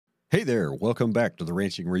Hey there, welcome back to the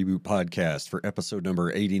Ranching Reboot Podcast for episode number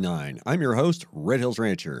 89. I'm your host, Red Hills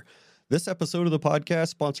Rancher. This episode of the podcast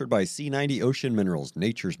sponsored by C90 Ocean Minerals,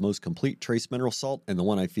 nature's most complete trace mineral salt and the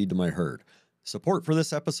one I feed to my herd. Support for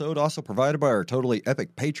this episode also provided by our totally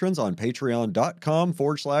epic patrons on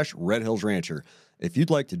patreon.com/Red Hills Rancher. If you'd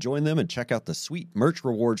like to join them and check out the sweet merch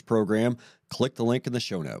rewards program, click the link in the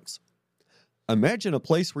show notes. Imagine a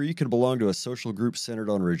place where you can belong to a social group centered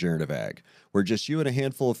on regenerative ag, where just you and a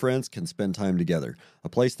handful of friends can spend time together. A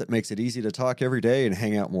place that makes it easy to talk every day and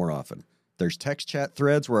hang out more often. There's text chat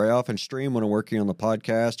threads where I often stream when I'm working on the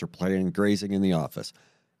podcast or planning grazing in the office.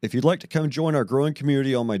 If you'd like to come join our growing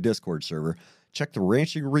community on my Discord server, check the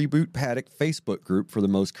Ranching Reboot Paddock Facebook group for the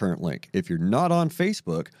most current link. If you're not on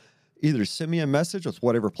Facebook, either send me a message with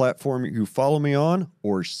whatever platform you follow me on,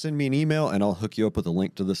 or send me an email and I'll hook you up with a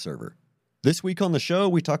link to the server. This week on the show,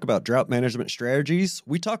 we talk about drought management strategies,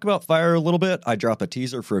 we talk about fire a little bit, I drop a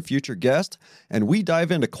teaser for a future guest, and we dive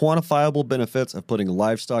into quantifiable benefits of putting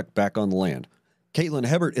livestock back on the land. Caitlin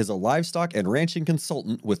Hebert is a livestock and ranching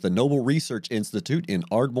consultant with the Noble Research Institute in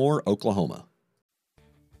Ardmore, Oklahoma.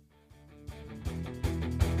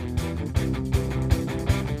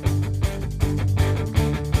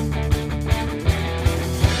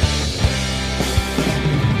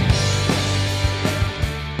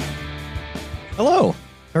 Hello,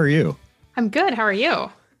 how are you? I'm good. How are you?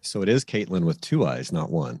 So it is Caitlin with two eyes, not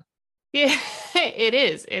one. Yeah, it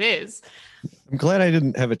is. It is. I'm glad I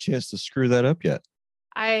didn't have a chance to screw that up yet.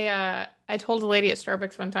 I told a lady at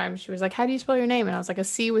Starbucks one time, she was like, "How do you spell your name?" And I was like, "A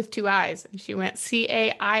C with two eyes." And she went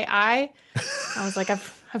CAII. I was like,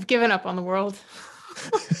 I've given up on the world.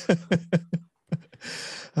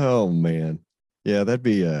 Oh man. Yeah, that'd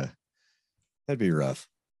be rough.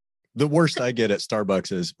 The worst I get at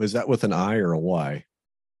Starbucks is, was that with an I or a Y?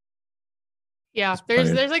 Yeah,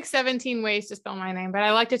 there's like 17 ways to spell my name, but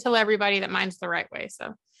I like to tell everybody that mine's the right way.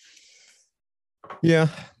 So Yeah,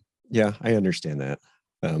 I understand that.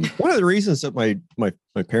 One of the reasons that my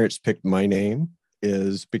parents picked my name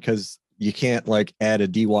is because you can't like add a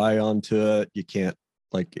DY onto it. You can't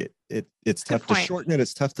like it's tough to shorten it.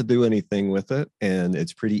 It's tough to do anything with it. And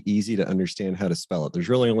it's pretty easy to understand how to spell it. There's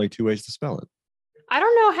really only two ways to spell it. I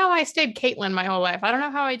don't know how I stayed Caitlin my whole life. I don't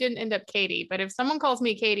know how I didn't end up Katie, but if someone calls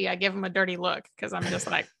me Katie, I give them a dirty look because I'm just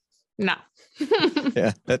like, no.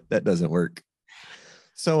 Yeah, that doesn't work.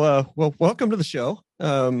 So, well, welcome to the show.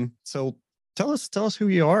 So tell us who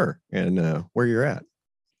you are and where you're at.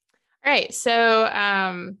 All right. So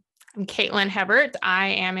I'm Caitlin Hebert. I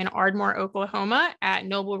am in Ardmore, Oklahoma at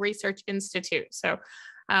Noble Research Institute. So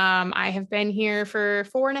I have been here for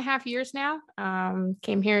 4.5 years now.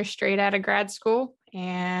 Came here straight out of grad school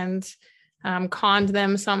and conned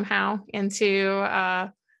them somehow into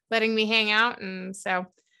letting me hang out. And so,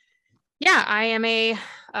 yeah, I am a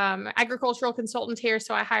agricultural consultant here.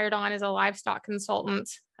 So I hired on as a livestock consultant,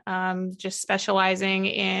 just specializing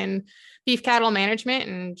in beef cattle management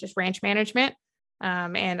and just ranch management.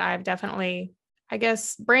 And I've definitely, I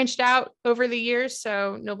guess, branched out over the years.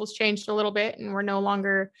 So Noble's changed a little bit and we're no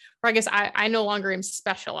longer, or I guess I no longer am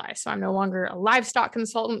specialized. So I'm no longer a livestock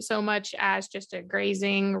consultant so much as just a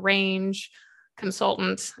grazing range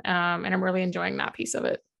consultant. And I'm really enjoying that piece of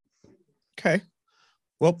it. Okay.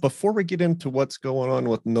 Well, before we get into what's going on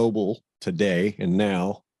with Noble today and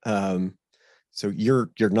now, so you're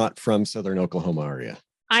not from Southern Oklahoma, are you?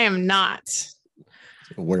 I am not.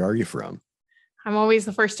 Where are you from? I'm always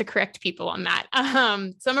the first to correct people on that.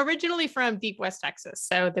 So I'm originally from Deep West Texas,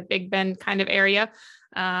 so the Big Bend kind of area,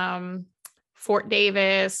 Fort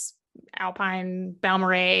Davis, Alpine,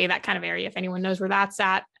 Balmorhea, that kind of area, if anyone knows where that's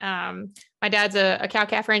at. My dad's a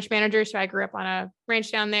cow-calf ranch manager, so I grew up on a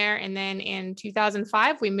ranch down there. And then in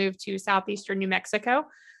 2005, we moved to southeastern New Mexico,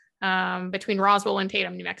 between Roswell and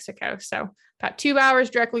Tatum, New Mexico. So about 2 hours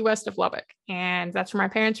directly west of Lubbock. And that's where my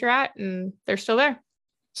parents are at, and they're still there.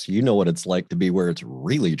 So you know what it's like to be where it's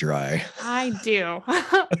really dry. I do.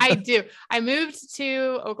 I do. I moved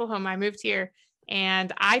to Oklahoma. I moved here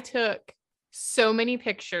and I took so many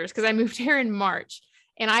pictures because I moved here in March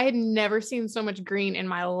and I had never seen so much green in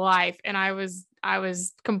my life. And I was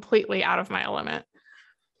completely out of my element.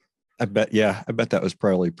 I bet that was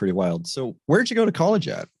probably pretty wild. So where'd you go to college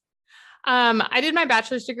at? I did my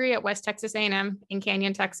bachelor's degree at West Texas A&M in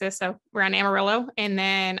Canyon, Texas. So around Amarillo. And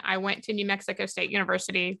then I went to New Mexico State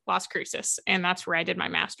University, Las Cruces. And that's where I did my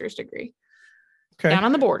master's degree. Okay. Down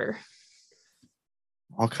on the border.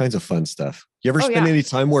 All kinds of fun stuff. You ever spend any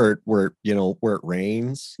time where it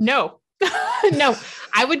rains? No, no,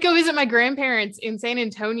 I would go visit my grandparents in San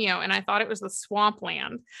Antonio and I thought it was the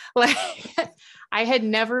swampland. Like I had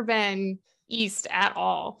never been east at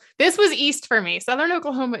all. This was east for me. Southern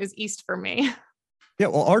Oklahoma is east for me. Yeah,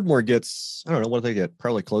 well, Ardmore gets, I don't know, what do they get?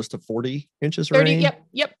 Probably close to 40 inches of 30, rain?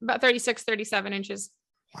 yep, about 36, 37 inches.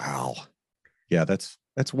 Wow. Yeah, that's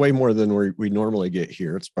way more than we normally get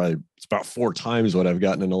here. It's about 4 times what I've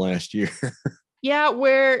gotten in the last year. Yeah,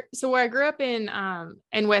 where I grew up in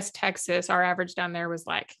West Texas, our average down there was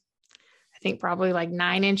like, I think probably like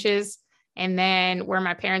 9 inches. And then where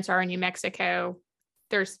my parents are in New Mexico,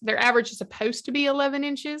 their average is supposed to be 11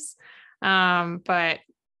 inches. But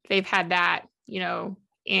they've had that,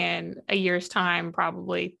 in a year's time,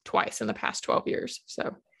 probably twice in the past 12 years.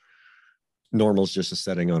 So Normal's just a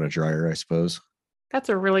setting on a dryer, I suppose. that's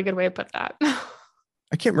a really good way to put that.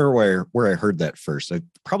 I can't remember where I heard that first. I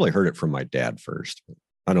probably heard it from my dad first.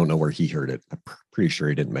 I don't know where he heard it. I'm pretty sure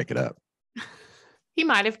he didn't make it up. He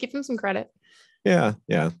might have. Give him some credit. Yeah.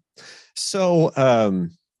 So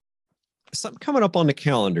something coming up on the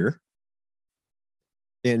calendar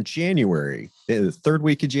in January, the third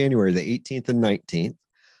week of January, the 18th and 19th.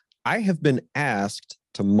 I have been asked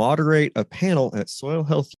to moderate a panel at Soil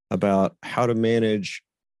Health about how to manage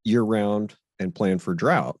year-round and plan for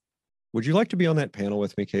drought. Would you like to be on that panel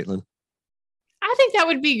with me, Caitlin? I think that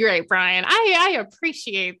would be great, Brian. I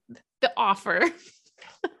appreciate the offer.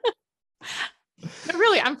 But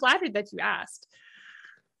really, I'm flattered that you asked.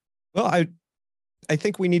 Well, I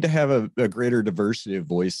think we need to have a greater diversity of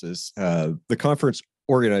voices. The conference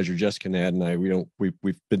organizer, Jessica Nadd, and I,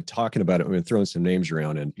 we've been talking about it. We've been throwing some names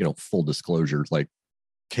around, and full disclosure, like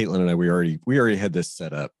Caitlin and I, we already had this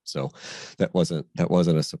set up, so that wasn't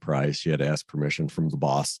a surprise. She had to ask permission from the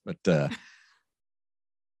boss, but some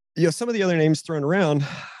of the other names thrown around,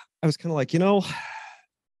 I was kind of like,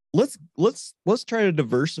 let's try to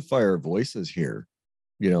diversify our voices here.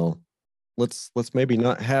 Let's maybe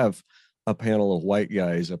not have a panel of white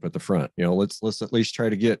guys up at the front. Let's at least try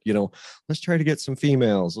to get, let's try to get some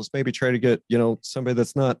females. Let's maybe try to get, somebody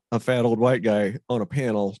that's not a fat old white guy on a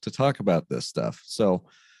panel to talk about this stuff. So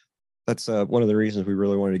that's one of the reasons we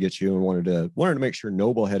really wanted to get you, and wanted to make sure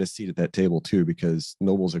Noble had a seat at that table too, because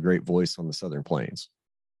Noble's a great voice on the Southern Plains.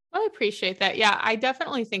 I appreciate that. Yeah, I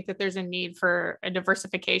definitely think that there's a need for a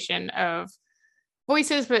diversification of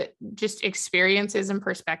voices, but just experiences and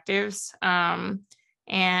perspectives.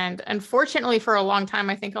 And unfortunately, for a long time,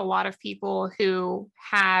 I think a lot of people who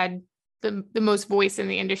had the most voice in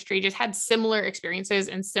the industry just had similar experiences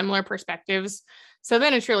and similar perspectives. So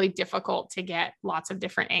then it's really difficult to get lots of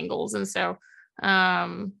different angles. And so,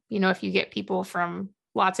 if you get people from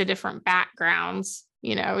lots of different backgrounds,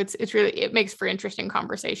 it's really, it makes for interesting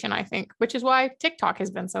conversation, I think, which is why TikTok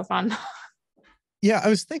has been so fun. Yeah, I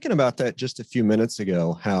was thinking about that just a few minutes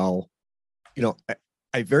ago, how,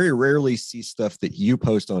 I very rarely see stuff that you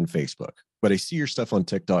post on Facebook, but I see your stuff on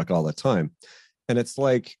TikTok all the time. And it's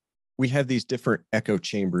like we have these different echo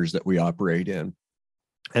chambers that we operate in.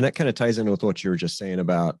 And that kind of ties in with what you were just saying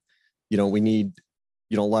about, we need,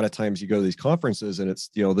 a lot of times you go to these conferences and it's,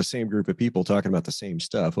 the same group of people talking about the same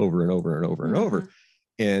stuff over and over and over and over.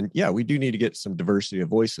 And yeah, we do need to get some diversity of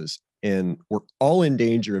voices. And we're all in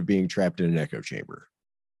danger of being trapped in an echo chamber,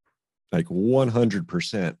 like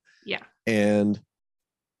 100%. Yeah. And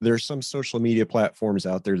there's some social media platforms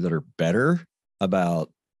out there that are better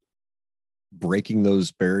about breaking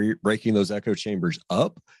those echo chambers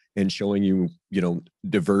up and showing you,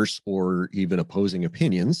 diverse or even opposing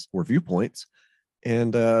opinions or viewpoints.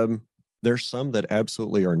 And there's some that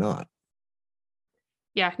absolutely are not.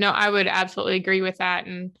 Yeah, no, I would absolutely agree with that.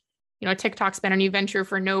 And, TikTok's been a new venture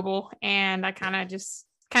for Noble, and I kind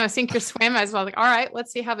of sink or swim as well. Like, all right,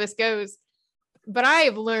 let's see how this goes. But I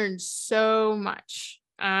have learned so much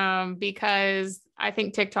because I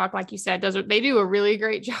think TikTok, like you said, they do a really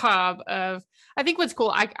great job of, I think what's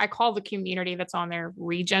cool, I call the community that's on there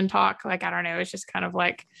Regen Talk. Like, I don't know, it's just kind of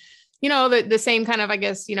like, the same kind of, I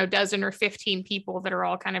guess, dozen or 15 people that are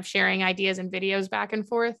all kind of sharing ideas and videos back and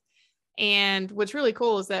forth. And what's really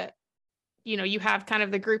cool is that, you have kind of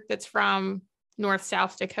the group that's from North,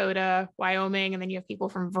 South Dakota, Wyoming, and then you have people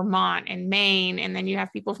from Vermont and Maine, and then you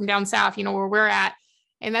have people from down south, where we're at.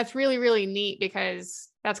 And that's really, really neat because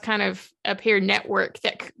that's kind of a peer network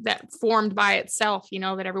that formed by itself,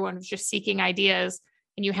 that everyone was just seeking ideas,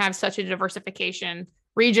 and you have such a diversification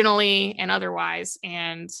regionally and otherwise.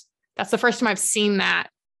 And that's the first time I've seen that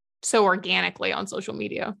so organically on social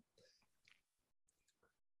media.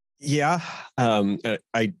 Yeah,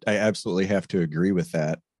 I absolutely have to agree with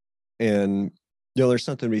that. And, there's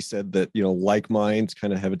something to be said that, like minds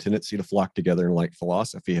kind of have a tendency to flock together, and like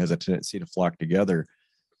philosophy has a tendency to flock together.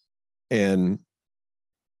 And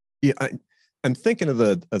yeah, I'm thinking of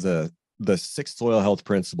the the sixth soil health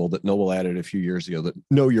principle that Noble added a few years ago, that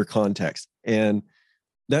know your context. And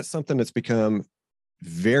that's something that's become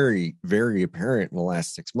very, very apparent in the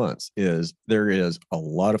last 6 months. Is there is a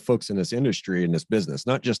lot of folks in this industry, in this business,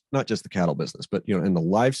 not just the cattle business, but in the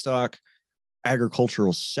livestock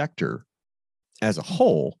agricultural sector as a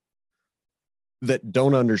whole, that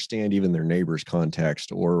don't understand even their neighbor's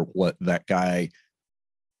context, or what that guy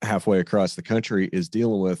halfway across the country is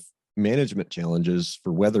dealing with management challenges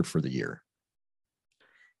for weather for the year.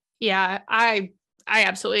 Yeah, I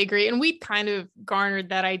absolutely agree. And we kind of garnered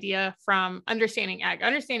that idea from Understanding Ag.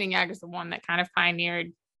 Understanding Ag is the one that kind of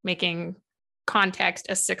pioneered making context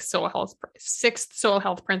a sixth soil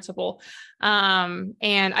health principle. And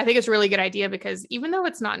I think it's a really good idea, because even though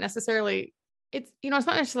it's not necessarily a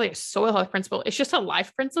soil health principle, it's just a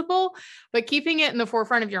life principle, but keeping it in the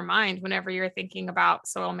forefront of your mind whenever you're thinking about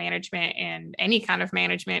soil management and any kind of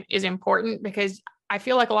management is important, because I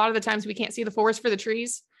feel like a lot of the times we can't see the forest for the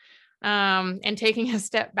trees. And taking a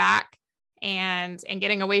step back and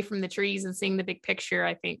getting away from the trees and seeing the big picture,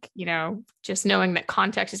 I think, just knowing that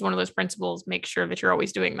context is one of those principles, make sure that you're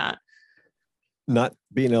always doing that. Not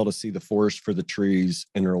being able to see the forest for the trees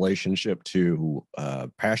in relationship to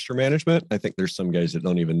pasture management. I think there's some guys that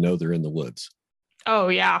don't even know they're in the woods. Oh,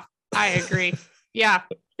 yeah, I agree. Yeah.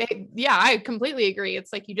 I completely agree.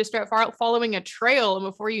 It's like you just start following a trail, and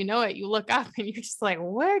before you know it, you look up and you're just like,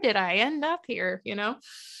 where did I end up here? Yeah.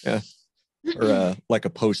 Or like a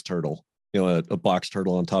post turtle, a box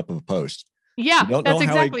turtle on top of a post. Yeah, that's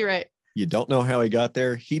exactly right. You don't know how he got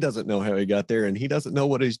there. He doesn't know how he got there, and he doesn't know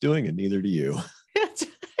what he's doing, and neither do you.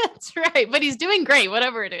 That's right. But he's doing great,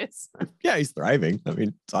 whatever it is. Yeah, he's thriving. I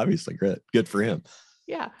mean, it's obviously good for him.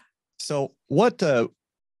 Yeah. So what,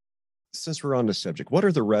 since we're on the subject, what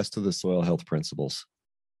are the rest of the soil health principles?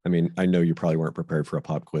 I mean, I know you probably weren't prepared for a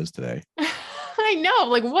pop quiz today. I know.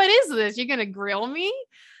 Like, what is this? You're going to grill me?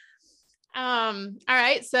 All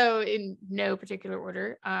right. So in no particular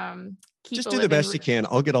order, just do the best you can.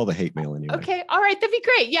 I'll get all the hate mail anyway. Okay. All right. That'd be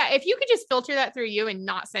great. Yeah. If you could just filter that through you and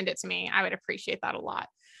not send it to me, I would appreciate that a lot.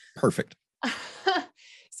 Perfect.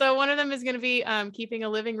 So one of them is going to be keeping a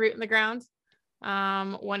living root in the ground.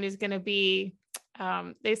 One is going to be,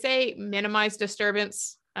 they say minimize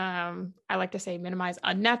disturbance. I like to say minimize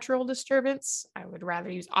unnatural disturbance. I would rather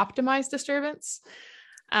use optimize disturbance.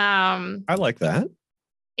 I like that.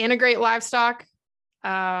 Integrate livestock.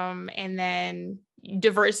 And then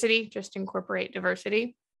diversity, just incorporate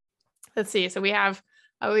diversity. Let's see. So we have,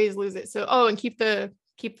 I always lose it. So, and keep the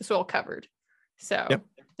soil covered. So yep.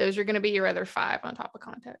 Those are going to be your other 5 on top of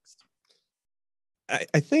context.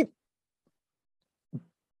 I think,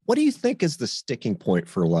 what do you think is the sticking point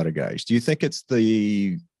for a lot of guys? Do you think it's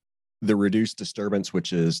the reduced disturbance,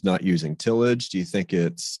 which is not using tillage? Do you think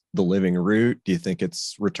it's the living root? Do you think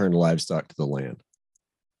it's return livestock to the land?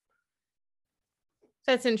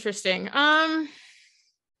 That's interesting. I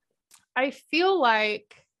feel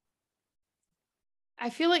like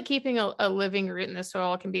keeping a living root in the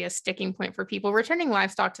soil can be a sticking point for people. Returning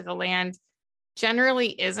livestock to the land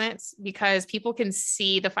generally isn't, because people can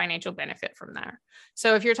see the financial benefit from that.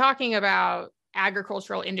 So if you're talking about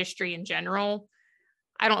agricultural industry in general,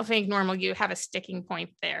 I don't think normally you have a sticking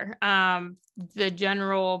point there. The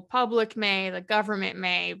general public may, the government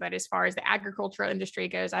may, but as far as the agricultural industry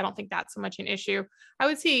goes, I don't think that's so much an issue. I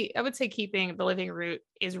would say keeping the living root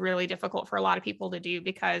is really difficult for a lot of people to do,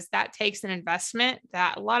 because that takes an investment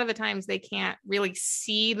that a lot of the times they can't really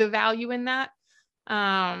see the value in that.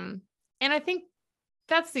 And I think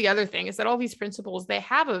that's the other thing, is that all these principles, they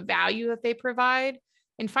have a value that they provide,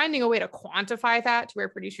 and finding a way to quantify that to where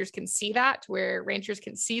producers can see that, to where ranchers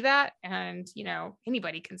can see that, and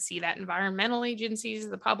anybody can see that, environmental agencies,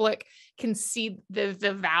 the public can see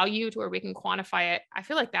the value to where we can quantify it. I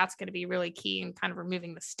feel like that's going to be really key in kind of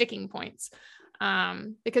removing the sticking points,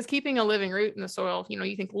 because keeping a living root in the soil,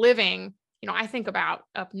 you think living, I think about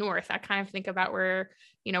up north. I kind of think about where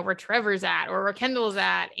Trevor's at or where Kendall's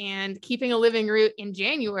at, and keeping a living root in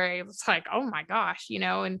January, it's like, oh my gosh,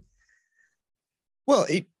 and well,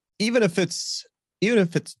 even if it's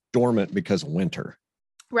dormant because of winter,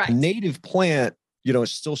 right? A native plant,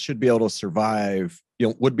 still should be able to survive.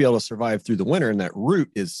 Would be able to survive through the winter, and that root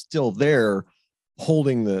is still there,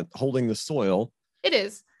 holding the soil. It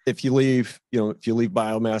is. If you leave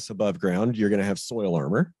biomass above ground, you're going to have soil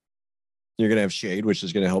armor. You're going to have shade, which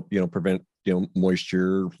is going to help prevent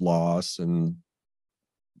moisture loss and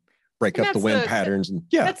break up the wind patterns. And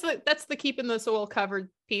yeah, that's the keeping the soil covered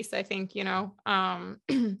piece, I think, and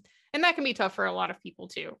that can be tough for a lot of people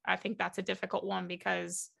too. I think that's a difficult one,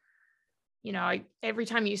 because every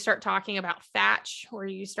time you start talking about thatch or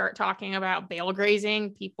you start talking about bale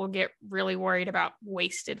grazing, people get really worried about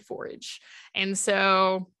wasted forage. And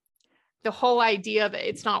so the whole idea that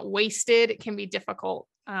it's not wasted, it can be difficult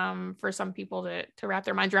for some people to wrap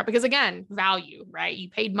their minds around, because again, value, right? You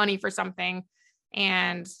paid money for something,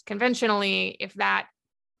 and conventionally, if that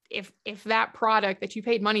product that you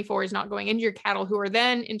paid money for is not going into your cattle, who are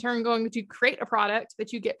then in turn going to create a product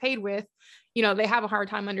that you get paid with, they have a hard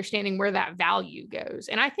time understanding where that value goes.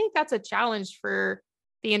 And I think that's a challenge for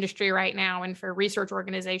the industry right now, and for research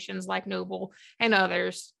organizations like Noble and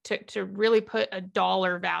others to really put a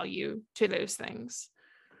dollar value to those things.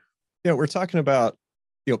 Yeah, we're talking about,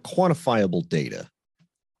 quantifiable data.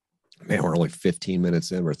 Man, we're only 15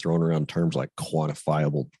 minutes in. We're throwing around terms like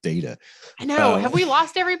quantifiable data. I know. Have we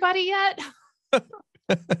lost everybody yet? I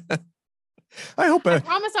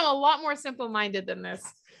promise I'm a lot more simple-minded than this.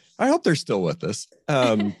 I hope they're still with us.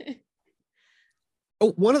 One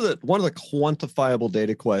of the quantifiable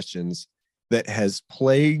data questions that has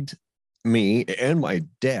plagued me and my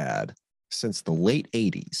dad since the late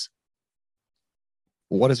 80s.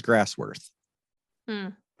 What is grass worth?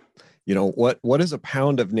 What is a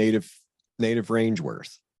pound of native range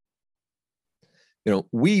worth?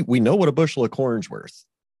 We know what a bushel of corn's worth.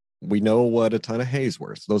 We know what a ton of hay's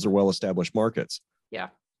worth. Those are well-established markets. Yeah.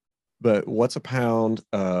 But what's a pound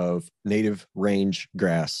of native range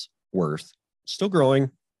grass worth? Still growing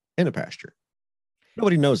in a pasture.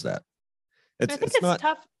 Nobody knows that. I think it's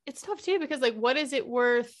tough. It's tough too, because what is it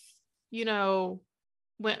worth,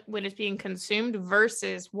 when it's being consumed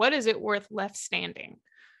versus what is it worth left standing?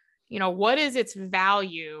 What is its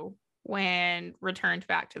value when returned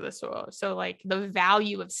back to the soil? So the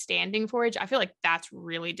value of standing forage, I feel like that's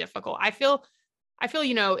really difficult. I feel,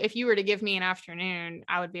 if you were to give me an afternoon,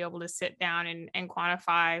 I would be able to sit down and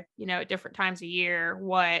quantify, at different times a year,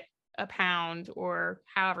 what a pound or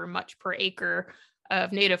however much per acre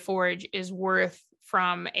of native forage is worth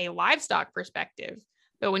from a livestock perspective.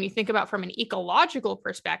 But when you think about from an ecological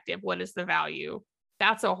perspective, what is the value?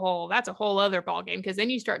 That's a whole other ballgame, because then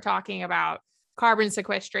you start talking about carbon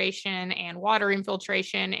sequestration and water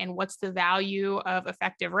infiltration and what's the value of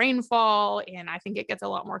effective rainfall. And I think it gets a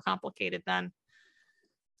lot more complicated then.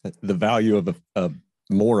 The value of a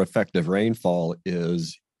more effective rainfall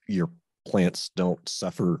is your plants don't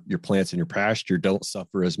suffer, your plants in your pasture don't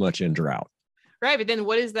suffer as much in drought. Right. But then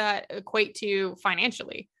what does that equate to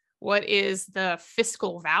financially? What is the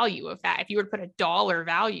fiscal value of that? If you were to put a dollar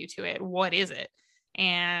value to it, what is it?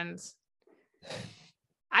 And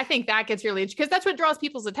I think that gets really interesting, because that's what draws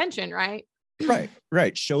people's attention, right?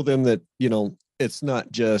 Right. Show them that, it's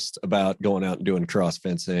not just about going out and doing cross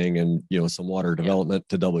fencing and, some water development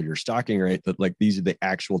to double your stocking rate, that these are the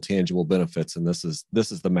actual tangible benefits. And this is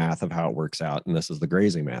the math of how it works out. And this is the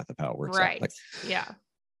grazing math of how it works out. Yeah.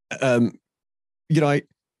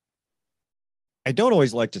 I don't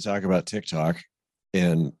always like to talk about TikTok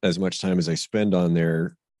and as much time as I spend on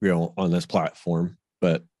there, on this platform,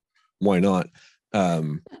 but why not?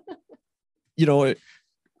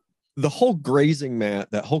 The whole grazing math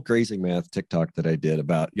TikTok that I did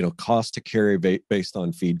about, cost to carry based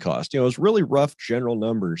on feed cost, it was really rough general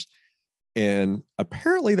numbers. And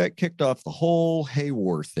apparently that kicked off the whole hay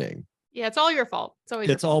war thing. Yeah. It's all your fault.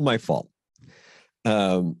 It's all my fault.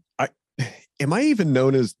 Am I even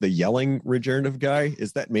known as the yelling regenerative guy?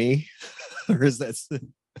 Is that me? Or is that...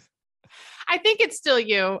 I think it's still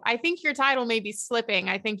you. I think your title may be slipping.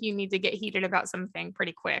 I think you need to get heated about something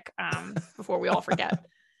pretty quick before we all forget.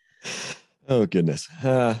 Oh, goodness.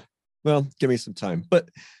 Well, give me some time. But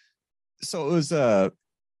so it was, I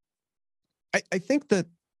think that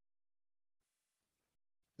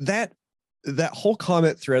whole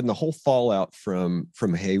comment thread and the whole fallout from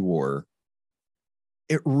hay war,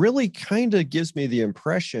 it really kind of gives me the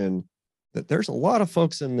impression that there's a lot of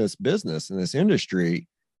folks in this business, in this industry,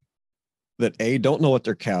 that A, don't know what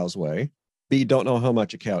their cows weigh, B, don't know how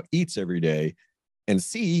much a cow eats every day, and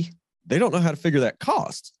C, they don't know how to figure that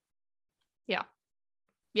cost.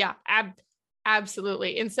 Yeah,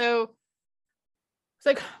 absolutely. And so it's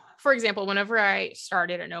like, for example, whenever I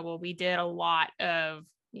started at Noble, we did a lot of,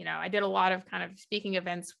 I did a lot of kind of speaking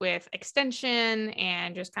events with Extension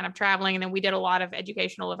and just kind of traveling. And then we did a lot of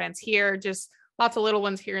educational events here, just lots of little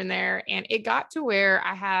ones here and there. And it got to where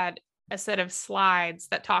I had a set of slides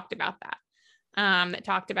that talked about that, that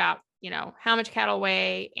talked about, how much cattle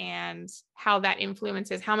weigh and how that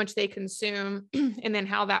influences how much they consume, and then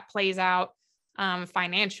how that plays out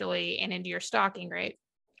financially and into your stocking rate.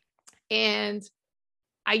 And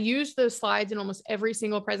I used those slides in almost every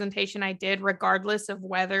single presentation I did, regardless of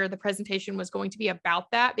whether the presentation was going to be about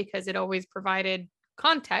that, because it always provided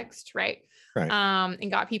context, right? Right.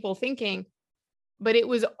 And got people thinking, but it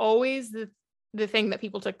was always the thing that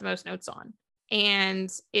people took the most notes on. And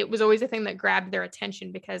it was always the thing that grabbed their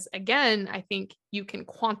attention because, again, I think you can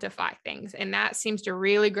quantify things and that seems to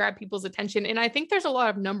really grab people's attention. And I think there's a lot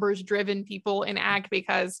of numbers driven people in ag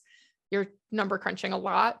because you're number crunching a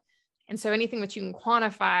lot. And so anything that you can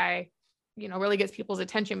quantify, really gets people's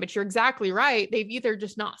attention. But you're exactly right. They've either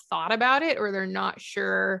just not thought about it or they're not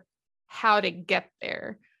sure how to get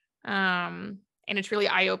there. And it's really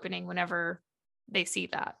eye-opening whenever they see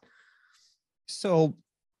that. So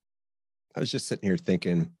I was just sitting here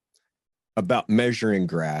thinking about measuring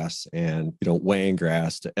grass and, weighing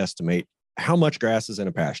grass to estimate how much grass is in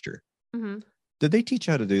a pasture. Mm-hmm. Did they teach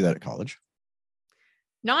you how to do that at college?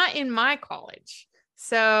 Not in my college.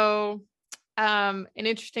 So an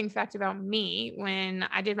interesting fact about me, when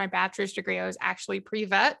I did my bachelor's degree, I was actually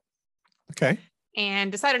pre-vet. Okay.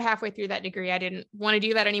 And decided halfway through that degree, I didn't want to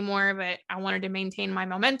do that anymore, but I wanted to maintain my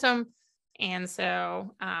momentum. And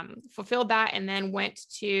so fulfilled that and then went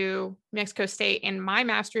to Mexico State. And my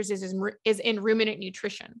master's is in ruminant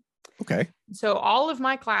nutrition. Okay. So all of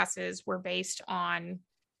my classes were based on,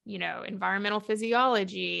 environmental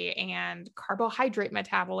physiology and carbohydrate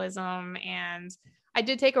metabolism. And I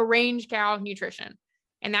did take a range cow nutrition.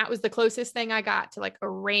 And that was the closest thing I got to like a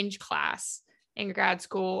range class in grad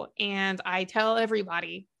school. And I tell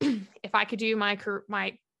everybody, if I could do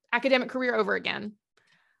my academic career over again,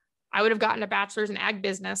 I would have gotten a bachelor's in ag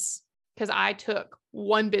business because I took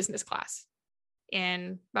one business class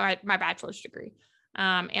in my bachelor's degree.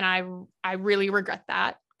 And I really regret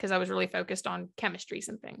that because I was really focused on chemistries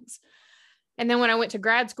and things. And then when I went to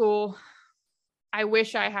grad school, I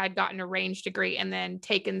wish I had gotten a range degree and then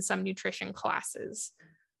taken some nutrition classes,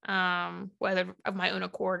 whether of my own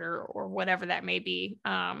accord or whatever that may be.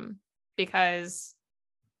 Because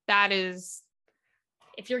that is,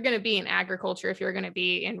 if you're going to be in agriculture, if you're going to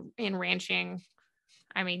be in ranching,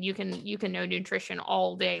 I mean, you can know nutrition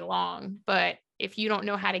all day long, but if you don't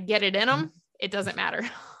know how to get it in them, it doesn't matter.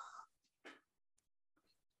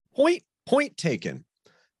 Point taken.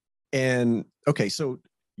 And okay, so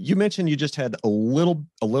you mentioned you just had a little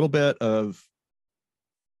bit of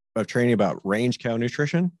training about range cow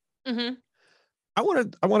nutrition. Mm-hmm. I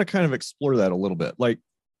want to kind of explore that a little bit. Like,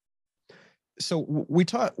 so we're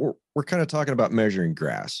kind of talking about measuring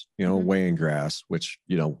grass, Mm-hmm. weighing grass, which,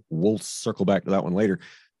 we'll circle back to that one later.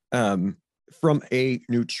 From a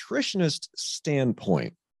nutritionist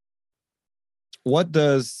standpoint, what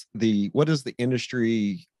does the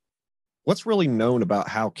industry, what's really known about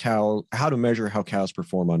how to measure how cows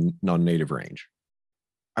perform on non-native range?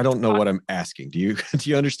 I don't know what I'm asking. Do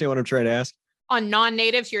you understand what I'm trying to ask? On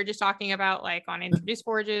non-natives, you're just talking about like on introduced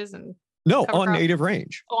forages and no, on native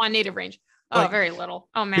range. Oh, on native range. Oh, like, very little.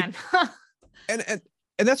 Oh man. and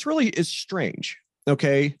that's really is strange.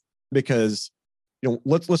 Okay. Because,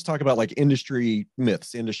 let's talk about like industry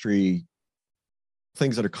myths, industry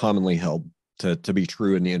things that are commonly held to be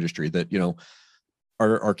true in the industry that,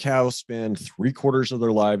 our cows spend 3/4 of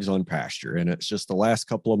their lives on pasture and it's just the last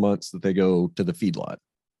couple of months that they go to the feedlot.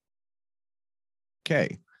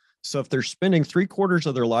 Okay. So if they're spending 3/4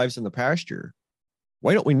 of their lives in the pasture,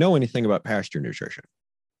 why don't we know anything about pasture nutrition?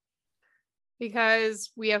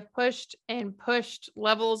 Because we have pushed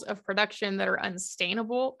levels of production that are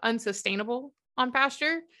unsustainable on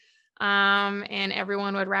pasture. And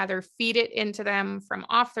everyone would rather feed it into them from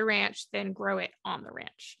off the ranch than grow it on the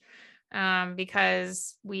ranch.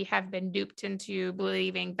 Because we have been duped into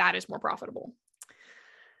believing that is more profitable.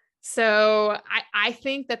 So I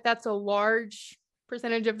think that that's a large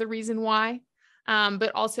percentage of the reason why,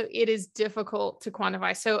 but also it is difficult to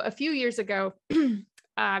quantify. So a few years ago,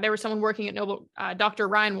 there was someone working at Noble, Dr.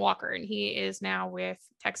 Ryan Walker, and he is now with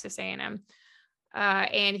Texas A&M.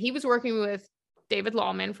 And he was working with David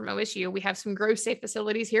Lawman from OSU. We have some grow safe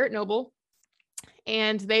facilities here at Noble,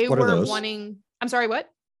 and they were wanting, I'm sorry, what?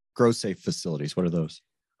 Grow safe facilities. What are those?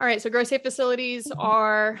 All right. So grow safe facilities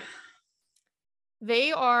are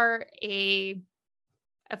a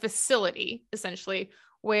facility essentially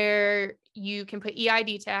where you can put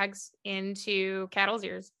EID tags into cattle's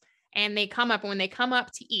ears and they come up. And when they come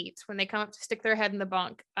up to eat, when they come up to stick their head in the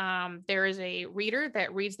bunk, there is a reader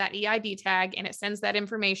that reads that EID tag and it sends that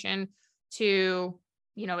information to,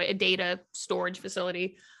 a data storage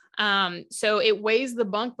facility. So it weighs the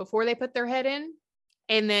bunk before they put their head in.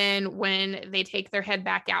 And then when they take their head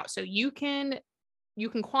back out, so you can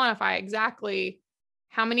quantify exactly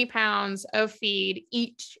how many pounds of feed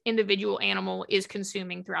each individual animal is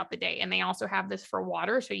consuming throughout the day. And they also have this for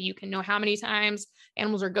water. So you can know how many times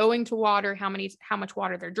animals are going to water, how much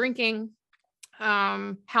water they're drinking,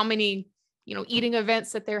 how many eating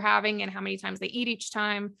events that they're having and how many times they eat each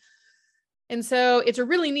time. And so it's a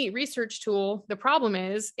really neat research tool. The problem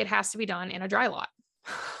is it has to be done in a dry lot.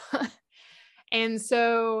 And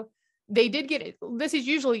so they did get it. This is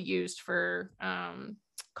usually used for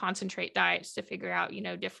concentrate diets to figure out,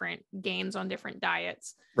 different gains on different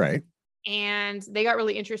diets. Right. And they got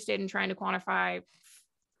really interested in trying to quantify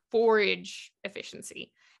forage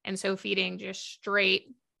efficiency. And so feeding just straight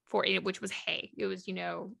which was hay. It was,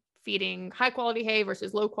 feeding high quality hay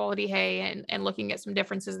versus low quality hay and looking at some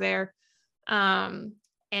differences there. And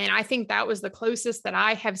I think that was the closest that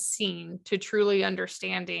I have seen to truly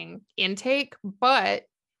understanding intake, but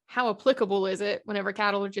how applicable is it whenever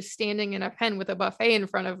cattle are just standing in a pen with a buffet in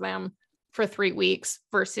front of them for 3 weeks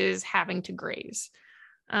versus having to graze?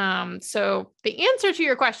 So the answer to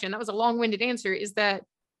your question, that was a long-winded answer, is that,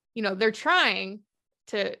 they're trying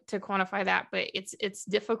to quantify that, but it's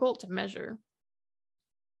difficult to measure.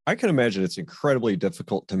 I can imagine it's incredibly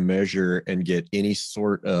difficult to measure and get any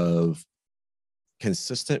sort of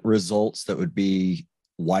consistent results that would be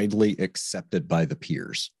widely accepted by the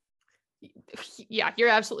peers. Yeah, you're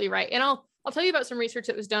absolutely right. And I'll tell you about some research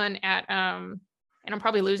that was done at, and I'm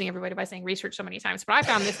probably losing everybody by saying research so many times, but I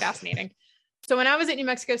found this fascinating. So when I was at New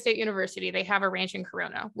Mexico State University, they have a ranch in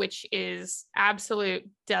Corona, which is absolute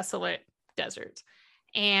desolate desert.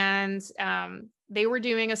 And they were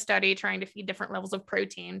doing a study trying to feed different levels of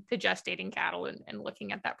protein to gestating cattle and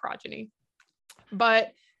looking at that progeny.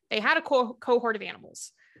 But they had a cohort of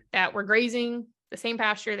animals that were grazing the same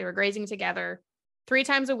pasture. They were grazing together 3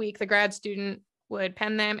 times a week. The grad student would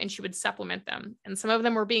pen them and she would supplement them. And some of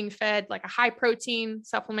them were being fed like a high protein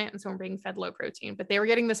supplement and some were being fed low protein, but they were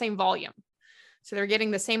getting the same volume. So they're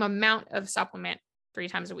getting the same amount of supplement 3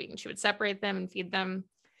 times a week. And she would separate them and feed them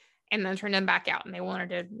and then turn them back out. And they wanted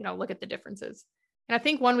to, look at the differences. And I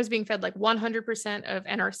think one was being fed like 100% of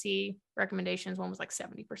NRC recommendations. One was like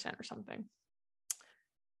 70% or something.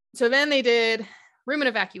 So then they did rumen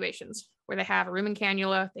evacuations where they have a rumen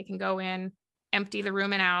cannula. They can go in, empty the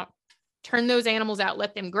rumen out, turn those animals out,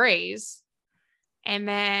 let them graze. And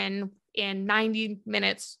then in 90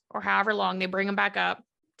 minutes or however long, they bring them back up,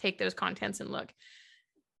 take those contents and look.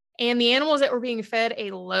 And the animals that were being fed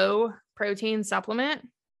a low protein supplement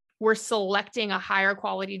were selecting a higher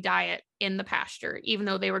quality diet in the pasture, even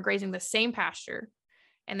though they were grazing the same pasture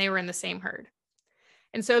and they were in the same herd.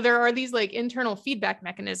 And so there are these like internal feedback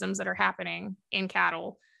mechanisms that are happening in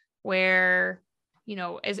cattle where,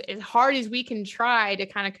 as hard as we can try to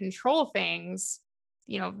kind of control things,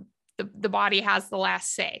 the body has the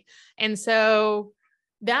last say. And so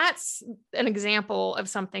that's an example of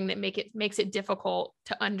something that makes it difficult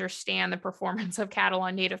to understand the performance of cattle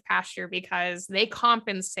on native pasture because they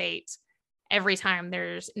compensate every time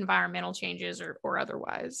there's environmental changes or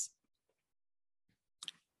otherwise.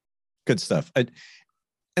 Good stuff. I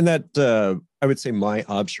would say my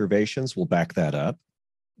observations will back that up.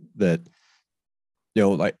 That,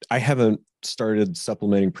 I haven't started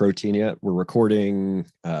supplementing protein yet. We're recording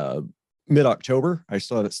mid-October. I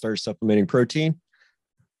still haven't started supplementing protein.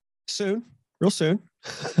 Soon, real soon.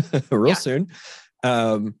 Soon.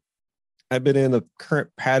 I've been in the current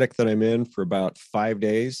paddock that I'm in for about 5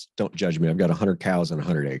 days. Don't judge me. I've got 100 cows and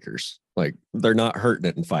 100 acres. Like, they're not hurting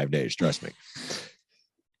it in 5 days. Trust me.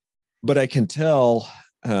 But I can tell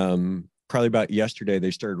probably about yesterday,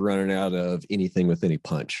 they started running out of anything with any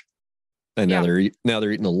punch. And now they're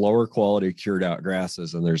eating the lower quality cured out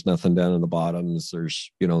grasses and there's nothing down in the bottoms. There's,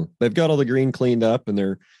 they've got all the green cleaned up and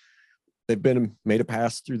they've been made a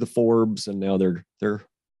pass through the forbs and now they're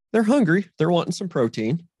hungry. They're wanting some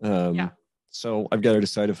protein. So I've got to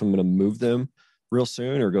decide if I'm going to move them real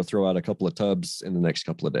soon or go throw out a couple of tubs in the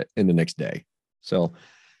next day. So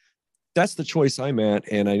that's the choice I'm at.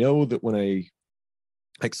 And I know that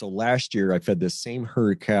so last year I fed this same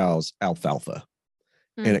herd of cows alfalfa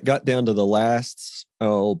and it got down to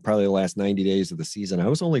probably the last 90 days of the season. I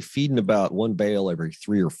was only feeding about 1 bale every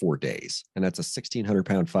 3 or 4 days. And that's a 1,600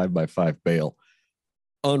 pound 5x5 bale,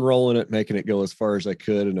 unrolling it, making it go as far as I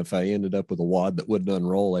could. And if I ended up with a wad that wouldn't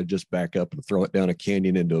unroll, I'd just back up and throw it down a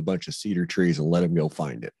canyon into a bunch of cedar trees and let them go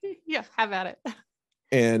find it. Yeah, have at it.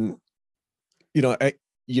 And,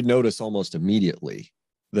 you notice almost immediately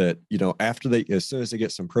that, as soon as they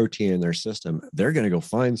get some protein in their system, they're going to go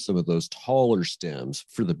find some of those taller stems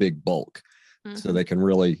for the big bulk. Mm-hmm. So they can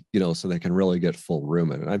really, get full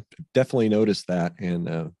rumen. And I've definitely noticed that and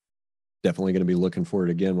definitely going to be looking for it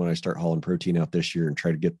again when I start hauling protein out this year and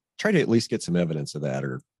try to at least get some evidence of that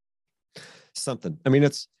or something. I mean,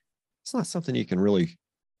 it's not something you can really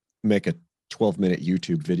make a 12-minute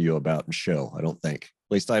YouTube video about and show, I don't think.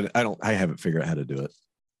 At least I haven't figured out how to do it.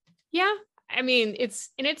 Yeah. I mean, it's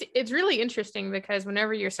really interesting because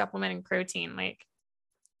whenever you're supplementing protein, like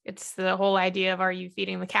it's the whole idea of, are you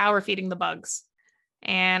feeding the cow or feeding the bugs?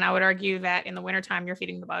 And I would argue that in the wintertime, you're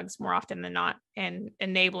feeding the bugs more often than not and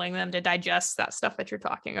enabling them to digest that stuff that you're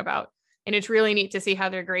talking about. And it's really neat to see how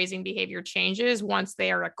their grazing behavior changes once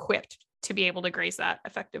they are equipped to be able to graze that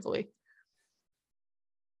effectively.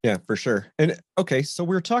 Yeah, for sure. And okay, so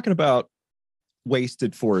we're talking about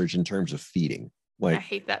wasted forage in terms of feeding. Like, I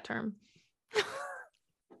hate that term.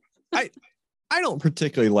 I don't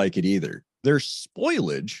particularly like it either. There's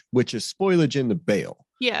spoilage, which is spoilage in the bale.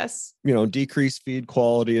 Yes. Decreased feed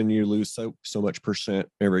quality and you lose so much percent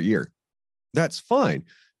every year. That's fine.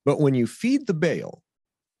 But when you feed the bale,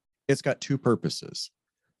 it's got two purposes.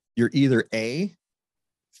 You're either A,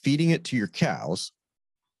 feeding it to your cows,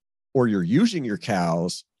 or you're using your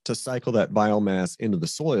cows to cycle that biomass into the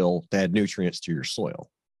soil to add nutrients to your soil.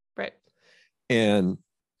 Right. And,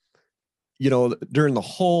 during the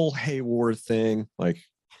whole hay war thing, like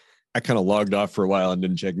I kind of logged off for a while and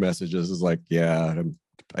didn't check messages. It's like, yeah,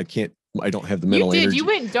 I don't have the mental energy. You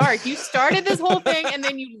went dark. You started this whole thing and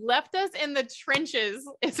then you left us in the trenches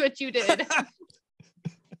is what you did.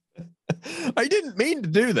 I didn't mean to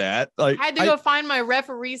do that. Like, I had to go find my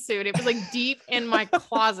referee suit. It was like deep in my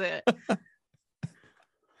closet.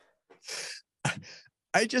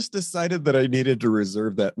 I just decided that I needed to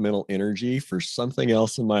reserve that mental energy for something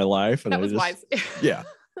else in my life. And that was wise. Yeah.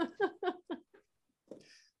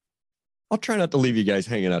 I'll try not to leave you guys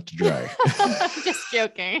hanging out to dry. Just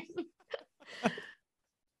joking.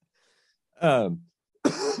 But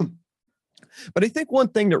I think one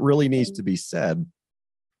thing that really needs to be said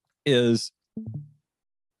is,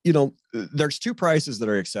 there's two prices that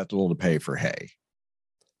are acceptable to pay for hay.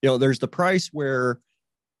 There's the price where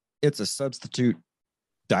it's a substitute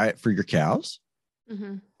diet for your cows.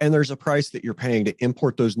 Mm-hmm. And there's a price that you're paying to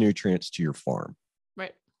import those nutrients to your farm.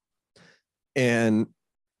 Right. And,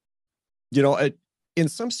 in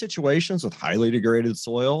some situations with highly degraded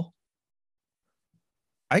soil,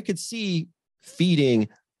 I could see feeding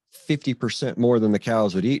 50% more than the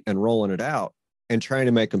cows would eat and rolling it out and trying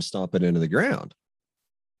to make them stomp it into the ground.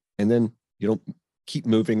 And then, keep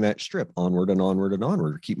moving that strip onward and onward and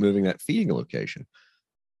onward, keep moving that feeding location.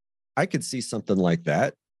 I could see something like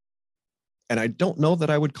that. And I don't know that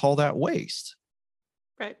I would call that waste.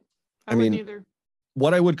 Right. I mean, either.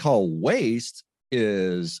 What I would call waste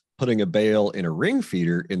is putting a bale in a ring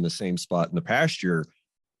feeder in the same spot in the pasture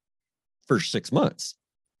for 6 months.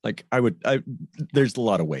 Like there's a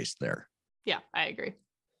lot of waste there. Yeah, I agree.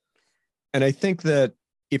 And I think that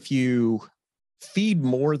if you feed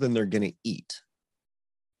more than they're going to eat,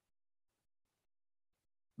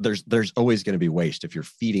 there's always going to be waste if you're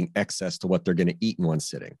feeding excess to what they're going to eat in one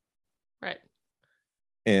sitting. Right.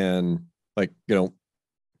 And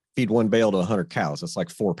feed one bale to 100 cows. That's like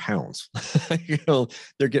 4 pounds.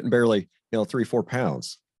 They're getting barely, 3-4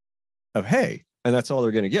 pounds of hay, and that's all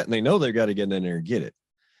they're going to get. And they know they've got to get in there and get it.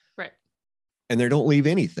 Right. And they don't leave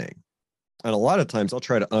anything. And a lot of times I'll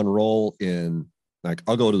try to unroll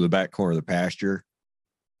I'll go to the back corner of the pasture,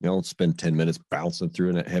 spend 10 minutes bouncing through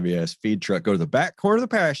in that heavy ass feed truck, go to the back corner of the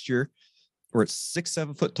pasture where it's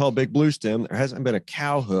 6-7 foot tall, big blue stem. There hasn't been a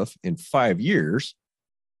cow hoof in 5 years,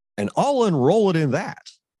 and I'll unroll it in that.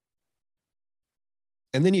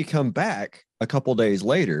 And then you come back a couple days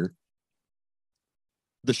later,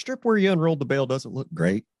 the strip where you unrolled the bale doesn't look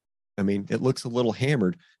great. I mean, it looks a little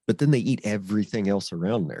hammered, but then they eat everything else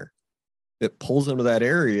around there. It pulls them to that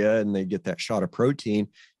area and they get that shot of protein.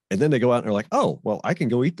 And then they go out and they're like, oh, well, I can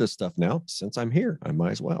go eat this stuff now. Since I'm here, I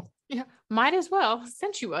might as well. Yeah, might as well,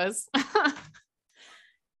 since you was.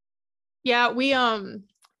 Yeah, we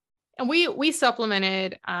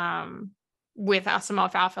supplemented with some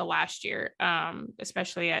alfalfa last year,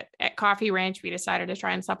 especially at Coffee Ranch. We decided to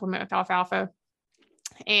try and supplement with alfalfa.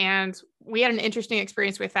 And we had an interesting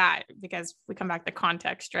experience with that because we come back to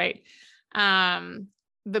context, right?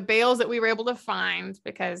 The bales that we were able to find,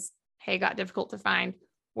 because hay got difficult to find,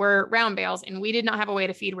 were round bales, and we did not have a way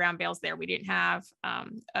to feed round bales there. We didn't have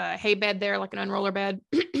a hay bed there, like an unroller bed.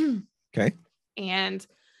 Okay. And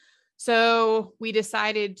so we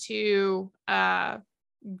decided to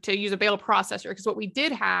use a bale processor, because what we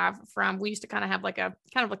did have we used to kind of have like a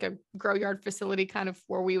grow yard facility, kind of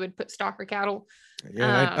where we would put stocker cattle.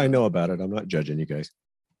 Yeah, I know about it. I'm not judging you guys.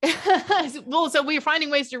 Well, so we were finding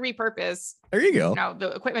ways to repurpose. There you go.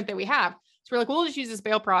 The equipment that we have. So we're like, we'll just use this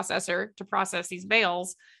bale processor to process these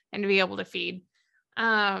bales and to be able to feed.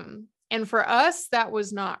 And for us, that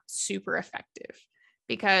was not super effective,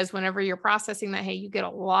 because whenever you're processing that hay, you get a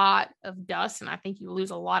lot of dust, and I think you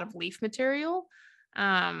lose a lot of leaf material.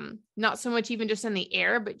 Not so much even just in the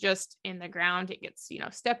air, but just in the ground. It gets,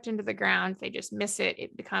 stepped into the ground. They just miss it.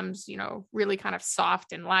 It becomes, really kind of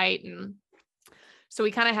soft and light. And so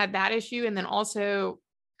we kind of had that issue. And then also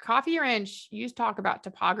Coffee Ranch, you talk about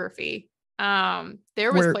topography.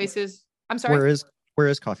 There was places, I'm sorry. Where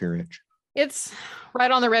is Coffee Ranch? It's right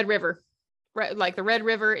on the Red River. Right, like the Red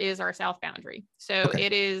River is our south boundary. So Okay.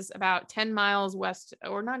 It is about 10 miles west,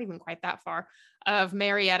 or not even quite that far, of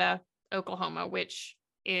Marietta, Oklahoma, which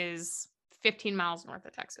is 15 miles north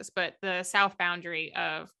of Texas. But the south boundary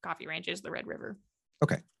of Coffee Ranch is the Red River.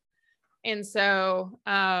 Okay. And so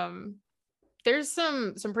there's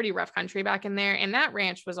some pretty rough country back in there. And that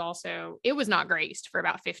ranch was also, it was not grazed for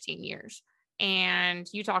about 15 years. And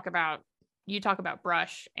you talk about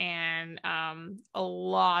brush and a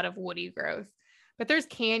lot of woody growth, but there's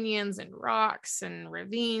canyons and rocks and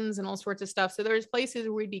ravines and all sorts of stuff. So there's places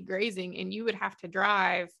where we'd be grazing and you would have to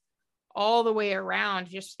drive all the way around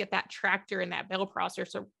just to get that tractor and that bell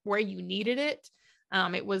processor where you needed it.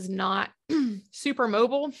 It was not super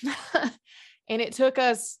mobile and it took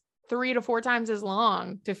us 3 to 4 times as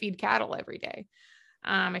long to feed cattle every day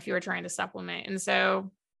if you were trying to supplement. And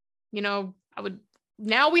so,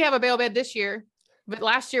 now we have a bale bed this year, but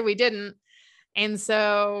last year we didn't. And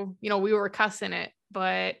so, we were cussing it,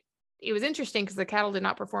 but it was interesting because the cattle did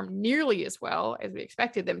not perform nearly as well as we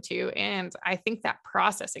expected them to. And I think that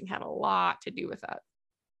processing had a lot to do with that.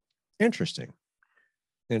 Interesting.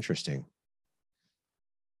 And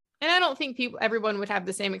I don't think everyone would have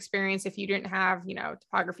the same experience if you didn't have,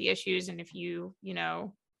 topography issues. And if you,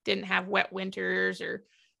 didn't have wet winters or,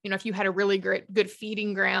 if you had a really good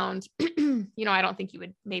feeding ground, I don't think you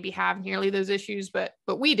would maybe have nearly those issues, but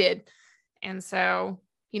we did. And so,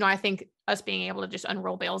 I think us being able to just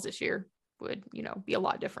unroll bales this year would, be a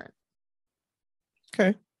lot different.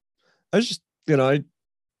 Okay. I was just, I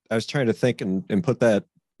was trying to think and put that,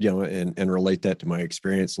 and relate that to my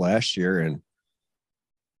experience last year. And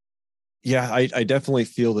yeah, I definitely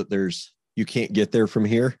feel that you can't get there from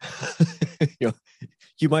here. You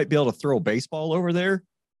might be able to throw a baseball over there,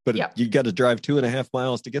 but yep. You got to drive 2.5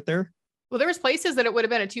 miles to get there. Well, there was places that it would have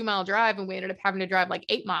been a 2-mile drive and we ended up having to drive like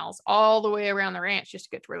 8 miles all the way around the ranch just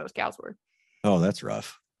to get to where those cows were. Oh, that's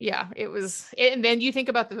rough. Yeah, it was. And then you think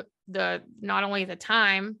about the not only the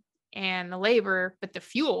time and the labor, but the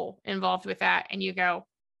fuel involved with that. And you go,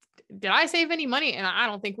 did I save any money? And I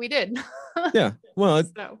don't think we did. Yeah. Well,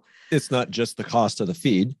 it's not just the cost of the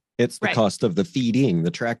feed. It's the cost of the feeding,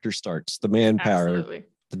 the tractor starts, the manpower, absolutely,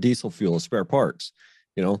 the diesel fuel, spare parts.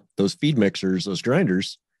 Those feed mixers, those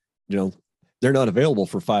grinders, they're not available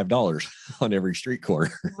for $5 on every street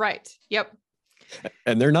corner. Right. Yep.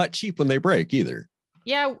 And they're not cheap when they break either.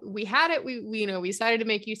 Yeah, we had it. We decided to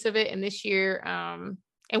make use of it. And this year, and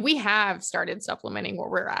we have started supplementing where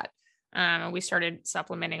we're at. And we started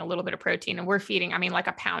supplementing a little bit of protein and we're feeding, like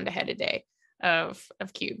a pound a head a day of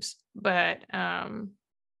cubes. But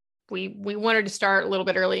we wanted to start a little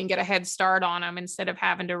bit early and get a head start on them instead of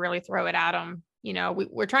having to really throw it at them.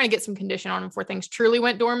 We're trying to get some condition on them before things truly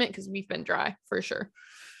went dormant because we've been dry for sure.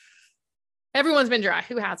 Everyone's been dry.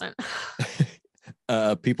 Who hasn't?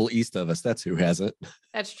 People east of us. That's who hasn't.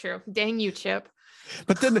 That's true. Dang you, Chip.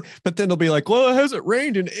 But then they'll be like, well, it hasn't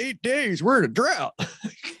rained in 8 days. We're in a drought.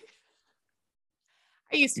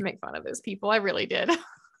 I used to make fun of those people. I really did.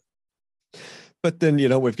 But then,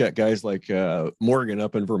 we've got guys like Morgan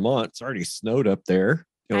up in Vermont. It's already snowed up there.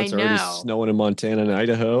 It's already snowing in Montana and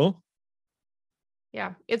Idaho.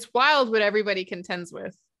 Yeah, it's wild what everybody contends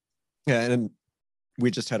with. Yeah, and we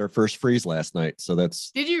just had our first freeze last night. So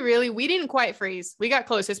that's... Did you really? We didn't quite freeze. We got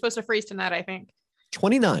close. It's supposed to freeze tonight, I think.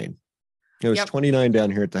 29. It was 29 down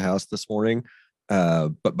here at the house this morning.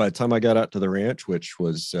 But by the time I got out to the ranch, which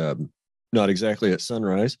was not exactly at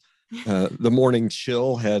sunrise, the morning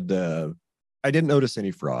chill had... I didn't notice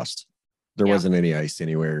any frost. There wasn't any ice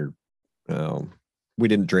anywhere. We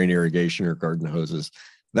didn't drain irrigation or garden hoses.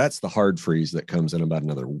 That's the hard freeze that comes in about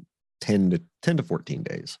another 10 to 14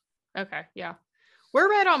 days. Okay. We're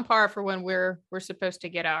right on par for when we're supposed to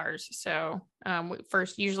get ours. So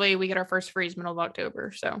usually we get our first freeze middle of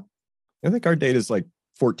October. So I think our date is like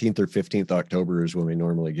 14th or 15th October is when we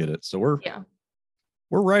normally get it. So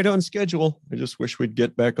we're right on schedule. I just wish we'd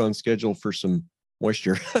get back on schedule for some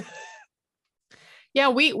moisture. Yeah,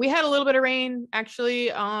 we had a little bit of rain actually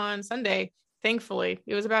on Sunday. Thankfully,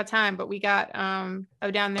 it was about time, but we got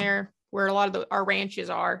down there where a lot of our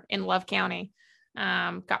ranches are in Love County,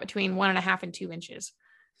 got between 1.5 and 2 inches.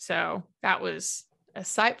 So that was a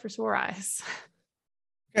sight for sore eyes.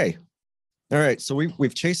 Okay. All right. So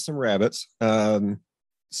we've chased some rabbits.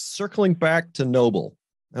 Circling back to Noble.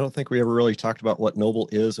 I don't think we ever really talked about what Noble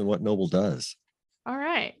is and what Noble does. All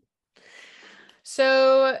right.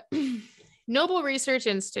 So Noble Research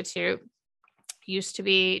Institute used to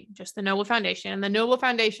be just the Noble Foundation, and the Noble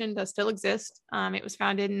Foundation does still exist. It was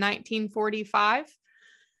founded in 1945.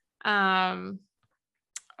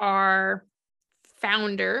 Our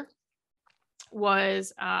founder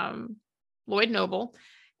was Lloyd Noble,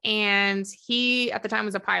 and he at the time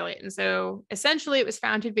was a pilot. And so essentially it was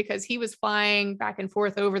founded because he was flying back and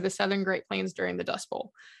forth over the Southern Great Plains during the Dust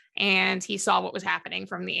Bowl. And he saw what was happening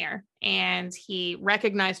from the air, and he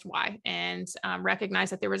recognized why, and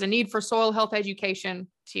recognized that there was a need for soil health education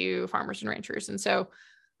to farmers and ranchers. And so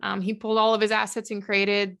he pulled all of his assets and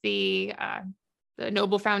created the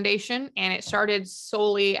Noble Foundation. And it started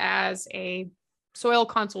solely as a soil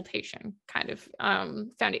consultation kind of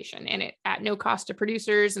foundation, and it at no cost to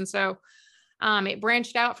producers. And so it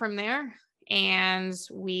branched out from there, and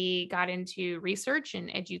we got into research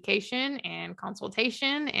and education and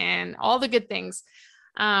consultation and all the good things.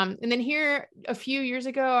 And then here a few years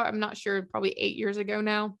ago, I'm not sure, probably 8 years ago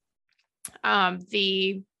now,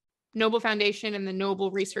 the Noble Foundation and the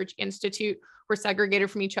Noble Research Institute were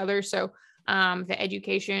segregated from each other. So the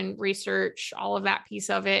education, research, all of that piece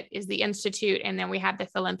of it is the Institute. And then we have the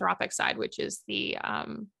philanthropic side, which is the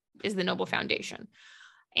Noble Foundation.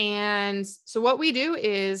 And so what we do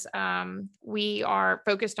is we are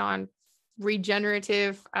focused on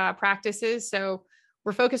regenerative practices. So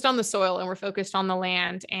we're focused on the soil, and we're focused on the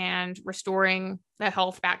land, and restoring the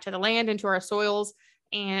health back to the land and to our soils,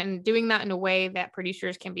 and doing that in a way that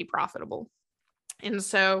producers can be profitable. And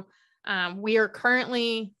so we are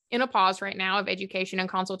currently in a pause right now of education and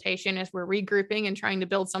consultation as we're regrouping and trying to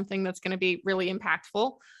build something that's going to be really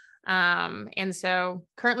impactful. And so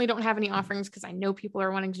currently don't have any offerings because I know people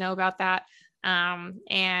are wanting to know about that,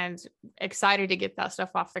 and excited to get that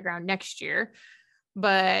stuff off the ground next year.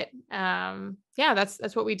 But yeah,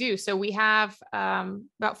 that's what we do. So we have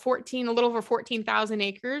about a little over 14,000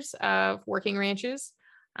 acres of working ranches.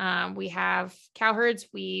 We have cow herds.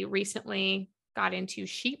 We recently got into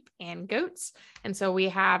sheep and goats. And so we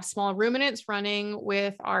have small ruminants running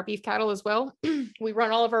with our beef cattle as well. We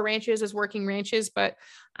run all of our ranches as working ranches, but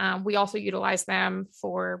we also utilize them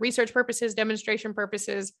for research purposes, demonstration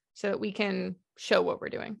purposes, so that we can show what we're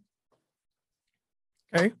doing.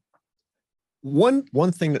 Okay.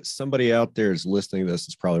 One thing that somebody out there is listening to this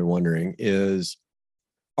is probably wondering is,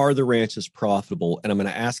 are the ranches profitable? And I'm going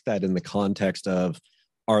to ask that in the context of,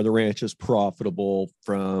 are the ranches profitable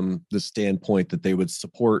from the standpoint that they would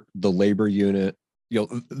support the labor unit,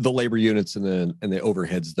 the labor units and the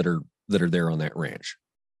overheads that are there on that ranch?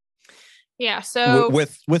 Yeah. So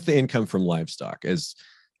with the income from livestock,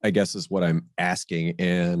 I guess is what I'm asking.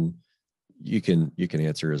 And you can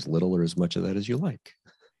answer as little or as much of that as you like.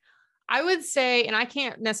 I would say, and I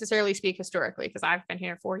can't necessarily speak historically because I've been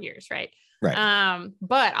here 4 years, right? Right.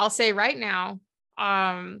 But I'll say right now,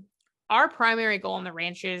 our primary goal in the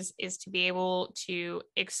ranches is to be able to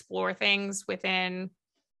explore things within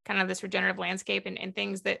kind of this regenerative landscape and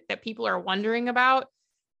things that people are wondering about,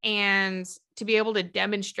 and to be able to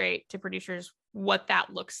demonstrate to producers what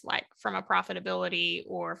that looks like from a profitability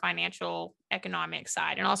or financial economic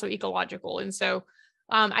side, and also ecological. And so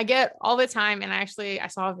I get all the time, and I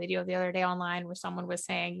saw a video the other day online where someone was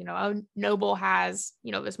saying, oh, Noble has,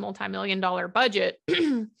 this multi-million-dollar budget.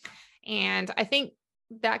 And I think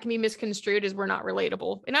that can be misconstrued as we're not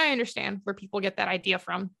relatable. And I understand where people get that idea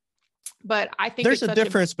from. But I think there's a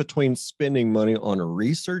difference between spending money on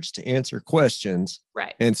research to answer questions,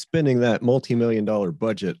 right, and spending that multi-million-dollar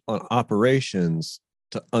budget on operations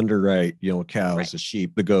to underwrite, cows, right, the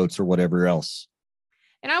sheep, the goats, or whatever else.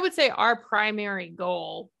 And I would say our primary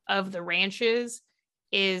goal of the ranches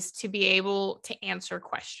is to be able to answer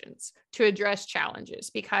questions, to address challenges,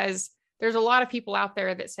 because there's a lot of people out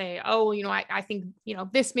there that say, oh, I think,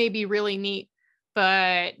 this may be really neat,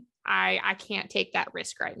 but I can't take that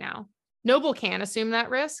risk right now. Noble can assume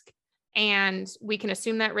that risk, and we can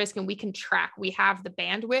assume that risk, and we can track. We have the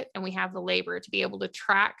bandwidth and we have the labor to be able to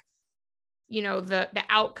track, the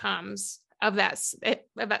outcomes of that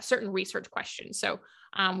certain research question. So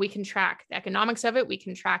we can track the economics of it. We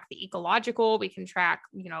can track the ecological, we can track,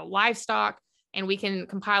 livestock, and we can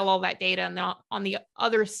compile all that data. And then on the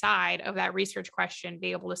other side of that research question,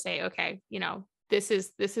 be able to say, okay, this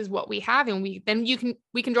is what we have. And we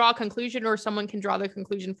can draw a conclusion, or someone can draw the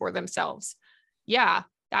conclusion for themselves. Yeah,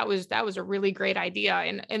 that was a really great idea.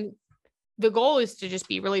 And the goal is to just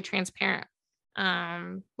be really transparent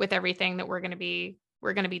with everything that we're going to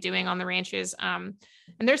be doing on the ranches. And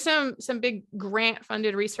there's some big grant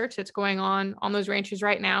funded research that's going on those ranches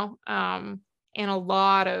right now. And a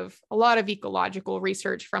lot of ecological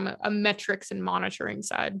research from a metrics and monitoring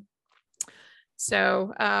side.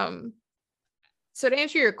 So, so to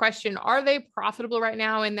answer your question, are they profitable right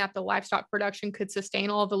now in that the livestock production could sustain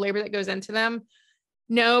all of the labor that goes into them?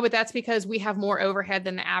 No, but that's because we have more overhead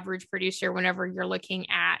than the average producer whenever you're looking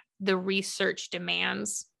at the research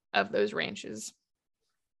demands of those ranches.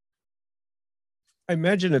 I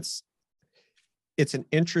imagine it's an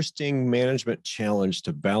interesting management challenge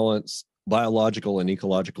to balance biological and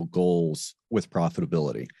ecological goals with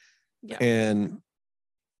profitability. Yeah. And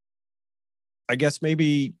I guess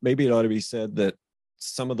maybe it ought to be said that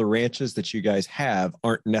some of the ranches that you guys have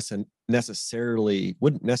wouldn't necessarily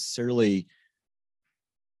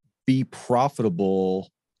be profitable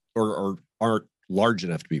or aren't large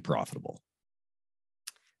enough to be profitable.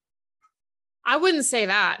 I wouldn't say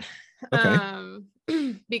that. Okay.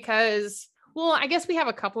 Because, well, I guess we have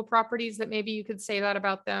a couple properties that maybe you could say that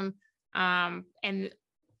about them. And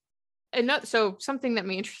not, so something that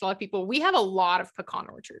may interest a lot of people, we have a lot of pecan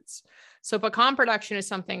orchards. So pecan production is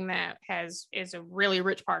something that is a really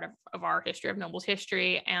rich part of our history, of Noble's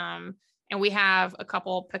history. And we have a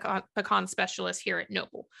couple pecan specialists here at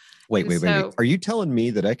Noble. Wait. Are you telling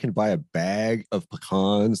me that I can buy a bag of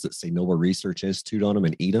pecans that say Noble Research Institute on them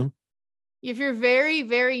and eat them? If you're very,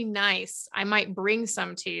 very nice, I might bring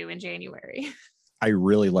some to you in January. I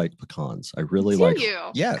really like pecans. I really Do like. You?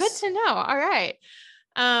 Yes. Good to know. All right.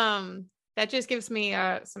 That just gives me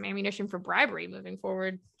some ammunition for bribery moving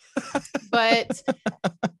forward. But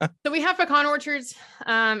so we have pecan orchards,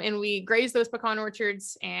 and we graze those pecan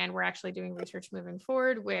orchards, and we're actually doing research moving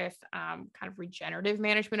forward with kind of regenerative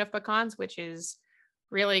management of pecans, which is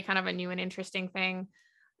really kind of a new and interesting thing.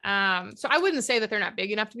 So I wouldn't say that they're not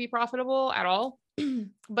big enough to be profitable at all,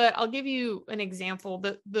 but I'll give you an example.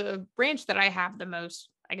 The ranch that I have the most,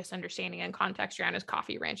 I guess, understanding and context around is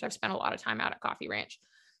Coffee Ranch. I've spent a lot of time out at Coffee Ranch,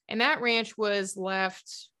 and that ranch was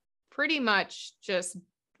left pretty much just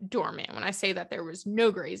dormant. When I say that, there was no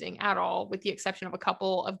grazing at all, with the exception of a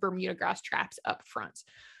couple of Bermuda grass traps up front,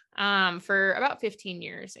 for about 15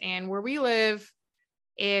 years. And where we live,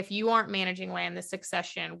 if you aren't managing land, the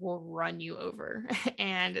succession will run you over.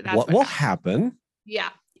 And that's what will happen. Yeah.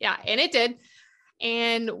 And it did.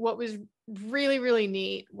 And what was really, really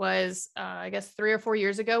neat was, I guess 3 or 4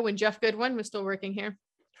 years ago, when Jeff Goodwin was still working here,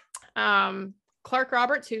 Clark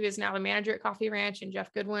Roberts, who is now the manager at Coffee Ranch, and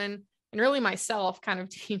Jeff Goodwin, and really myself, kind of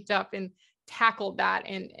teamed up and tackled that.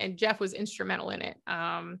 And Jeff was instrumental in it.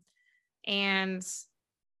 And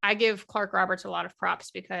I give Clark Roberts a lot of props,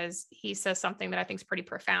 because he says something that I think is pretty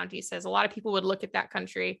profound. He says a lot of people would look at that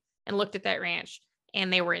country and looked at that ranch,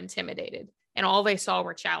 and they were intimidated, and all they saw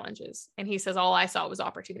were challenges. And he says, all I saw was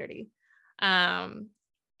opportunity. And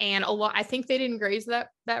I think they didn't graze that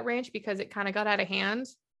ranch because it kind of got out of hand,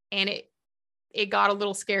 and it got a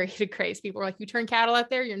little scary to graze. People were like, you turn cattle out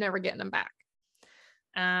there, you're never getting them back.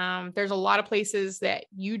 There's a lot of places that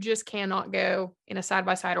you just cannot go in a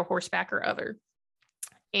side-by-side or horseback or other.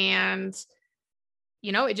 And,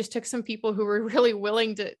 it just took some people who were really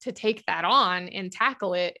willing to take that on and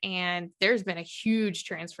tackle it. And there's been a huge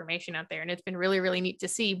transformation out there, and it's been really, really neat to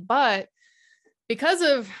see. But because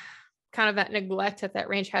of kind of that neglect that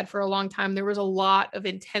ranch had for a long time, there was a lot of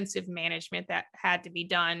intensive management that had to be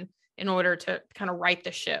done in order to kind of right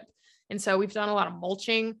the ship. And so we've done a lot of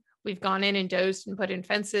mulching. We've gone in and dosed and put in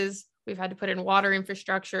fences. We've had to put in water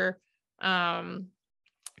infrastructure,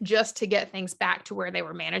 just to get things back to where they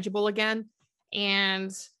were manageable again.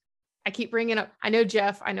 And I keep bringing up, I know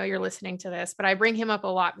Jeff, I know you're listening to this, but I bring him up a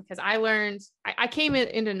lot because I came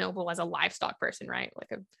into Noble as a livestock person, right?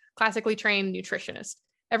 Like a classically trained nutritionist.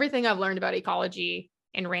 Everything I've learned about ecology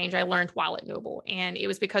and range, I learned while at Noble. And it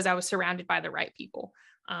was because I was surrounded by the right people.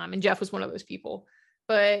 And Jeff was one of those people.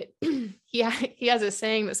 But he has a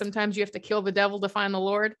saying that sometimes you have to kill the devil to find the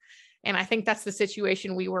Lord. And I think that's the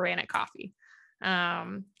situation we were in at Coffee.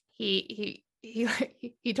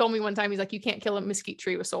 He told me one time, he's like, you can't kill a mesquite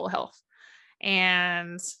tree with soil health.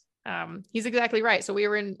 And he's exactly right. So we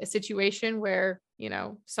were in a situation where,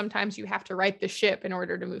 sometimes you have to right the ship in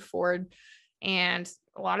order to move forward. And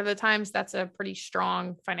a lot of the times that's a pretty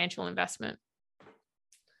strong financial investment.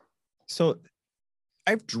 So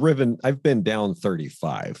I've been down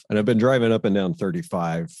 35, and I've been driving up and down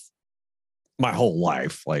 35 my whole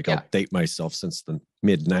life. Like, yeah. I'll date myself since the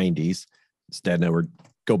mid 90s. Dad and I would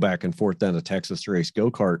go back and forth down to Texas to race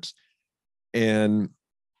go-karts. And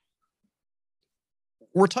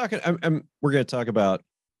we're going to talk about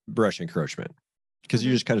brush encroachment, because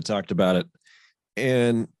you just kind of talked about it.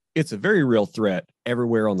 And it's a very real threat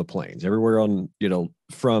everywhere on the plains, everywhere on,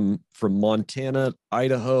 from Montana,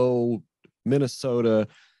 Idaho, Minnesota,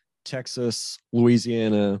 Texas,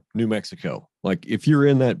 Louisiana, New Mexico. Like, if you're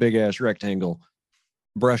in that big ass rectangle,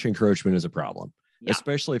 brush encroachment is a problem, Yeah.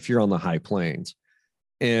 especially if you're on the high plains.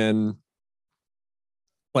 And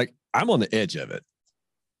like, I'm on the edge of it.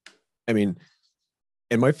 I mean,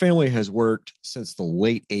 and my family has worked since the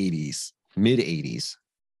late 80s, mid 80s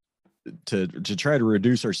to try to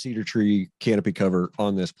reduce our cedar tree canopy cover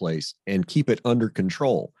on this place and keep it under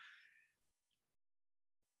control.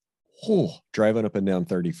 Driving up and down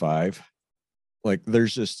 35, like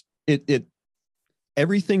there's just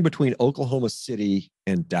everything between Oklahoma City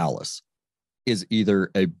and Dallas is either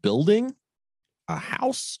a building, a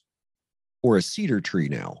house, or a cedar tree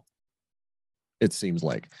now, it seems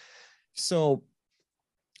like. So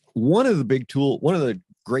one of the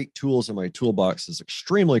great tools in my toolbox is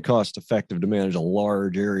extremely cost effective to manage a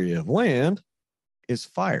large area of land is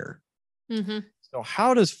fire. Mm-hmm. So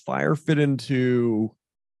how does fire fit into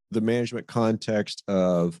the management context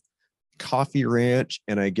of Coffee Ranch?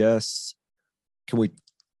 And I guess, can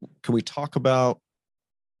we talk about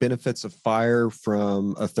benefits of fire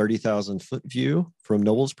from a 30,000 foot view from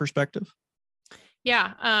Noble's perspective?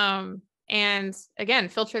 Yeah. And again,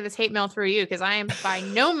 filter this hate mail through you, because I am by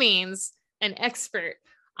no means an expert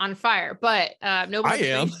on fire, but Noble. I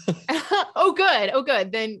am. Oh, good. Oh,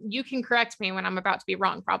 good. Then you can correct me when I'm about to be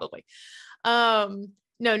wrong, probably.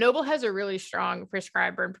 No, Noble has a really strong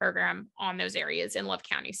prescribed burn program on those areas in Love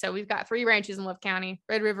County. So we've got 3 ranches in Love County: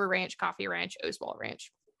 Red River Ranch, Coffee Ranch, Oswald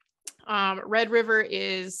Ranch. Red River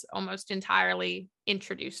is almost entirely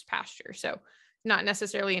introduced pasture, so not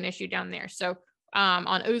necessarily an issue down there. So on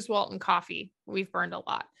Oswald and Coffee, we've burned a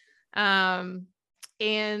lot.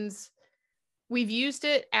 And we've used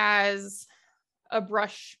it as a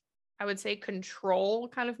brush, I would say, control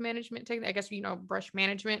kind of management technique. I guess, brush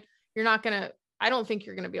management. I don't think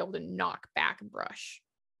you're going to be able to knock back brush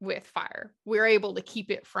with fire. We're able to keep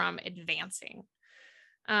it from advancing.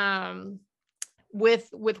 With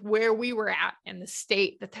where we were at and the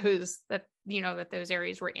state that those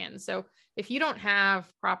areas were in. So if you don't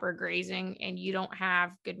have proper grazing and you don't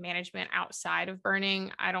have good management outside of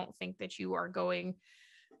burning, I don't think that you are going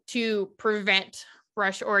to prevent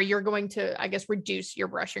brush, or you're going to, I guess, reduce your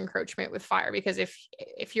brush encroachment with fire. Because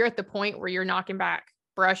if you're at the point where you're knocking back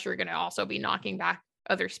brush, you're going to also be knocking back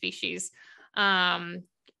other species,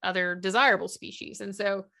 other desirable species. And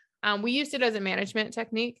so we used it as a management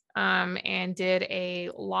technique, and did a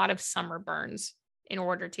lot of summer burns in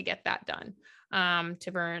order to get that done,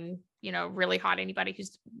 to burn, really hot. Anybody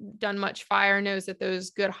who's done much fire knows that those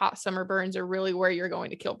good hot summer burns are really where you're going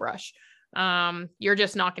to kill brush. You're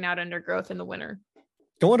just knocking out undergrowth in the winter.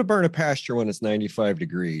 Going to burn a pasture when it's 95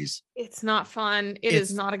 degrees. It's not fun.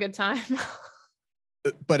 It's not a good time.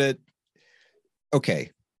 But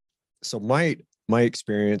okay. So my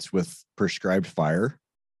experience with prescribed fire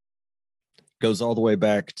goes all the way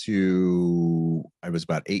back to, I was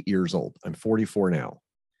about 8 years old. I'm 44 now.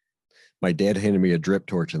 My dad handed me a drip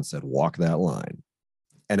torch and said, walk that line.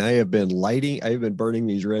 And I have been burning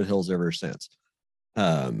these red hills ever since.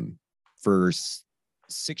 For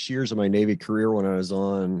 6 years of my Navy career, when I was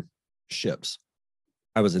on ships,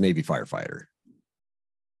 I was a Navy firefighter.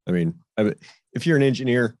 I mean, if you're an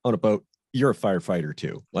engineer on a boat, you're a firefighter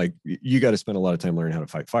too. Like, you got to spend a lot of time learning how to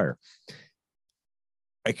fight fire.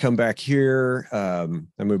 I come back here. I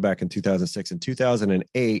moved back in 2006. In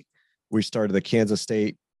 2008, we started the Kansas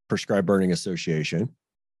State Prescribed Burning Association.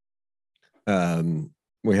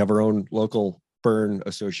 We have our own local burn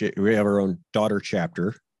association. We have our own daughter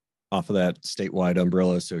chapter off of that statewide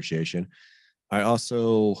umbrella association. I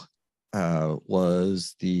also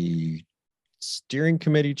was the steering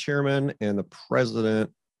committee chairman and the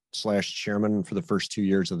president / chairman for the first 2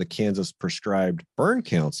 years of the Kansas Prescribed Burn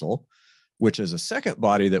Council, which is a second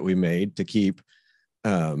body that we made to keep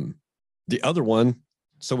the other one.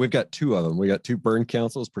 So we've got 2 of them. We got 2 burn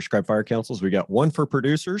councils, prescribed fire councils. We got one for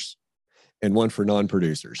producers and one for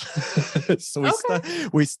non-producers. So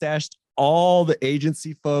we stashed all the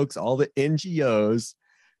agency folks, all the NGOs,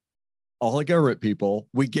 all the government people.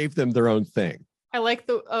 We gave them their own thing. I like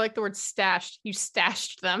the word stashed. You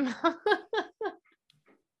stashed them.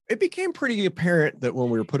 It became pretty apparent that when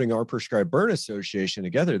we were putting our Prescribed Burn Association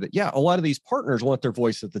together, that, yeah, a lot of these partners want their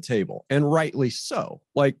voice at the table, and rightly so.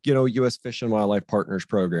 Like, U.S. Fish and Wildlife Partners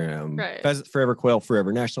Program, right. Pheasant Forever, Quail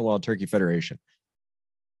Forever, National Wild Turkey Federation.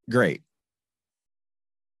 Great.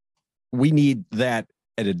 We need that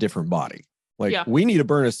at a different body. Like, we need a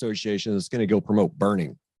burn association that's going to go promote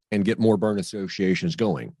burning and get more burn associations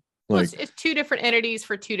going. Like, well, it's 2 different entities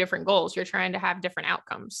for 2 different goals. You're trying to have different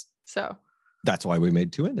outcomes. So that's why we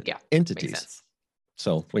made 2 entities.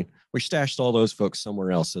 So we stashed all those folks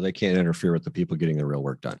somewhere else so they can't interfere with the people getting the real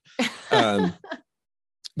work done.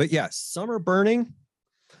 But yeah, summer burning.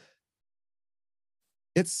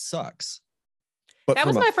 it sucks. But that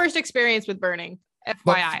was my first experience with burning,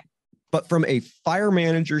 FYI. But from a fire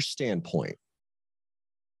manager standpoint,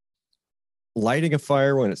 lighting a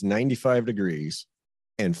fire when it's 95 degrees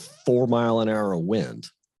and 4-mile-an-hour wind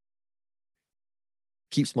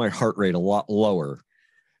keeps my heart rate a lot lower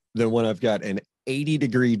than when I've got an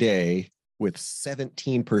 80-degree day with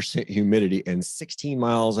 17% humidity and 16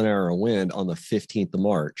 miles an hour wind on the 15th of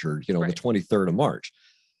March, or, the 23rd of March,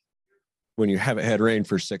 when you haven't had rain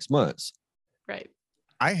for 6 months. Right.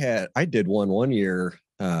 I did one year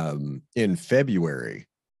in February,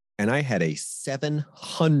 and I had a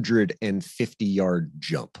 750-yard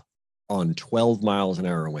jump on 12 miles an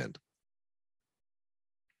hour wind.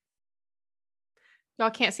 Y'all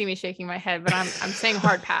can't see me shaking my head, but I'm saying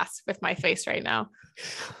hard pass with my face right now.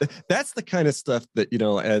 That's the kind of stuff that,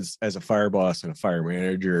 as a fire boss and a fire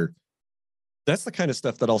manager, that's the kind of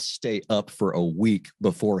stuff that I'll stay up for a week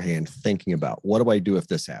beforehand thinking about. What do I do if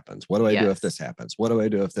this happens? What do I do if this happens? What do I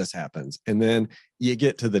do if this happens? And then you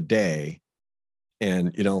get to the day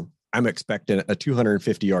and, I'm expecting a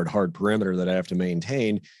 250-yard hard perimeter that I have to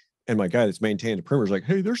maintain. And my guy that's maintaining the perimeter is like,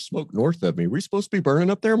 hey, there's smoke north of me. We supposed to be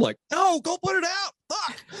burning up there? I'm like, no, go put it out.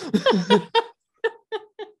 Fuck.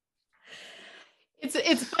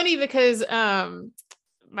 It's funny because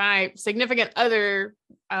my significant other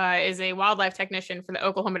is a wildlife technician for the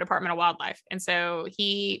Oklahoma Department of Wildlife. And so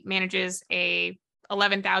he manages a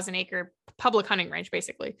 11,000 acre public hunting range,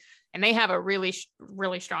 basically. And they have a really,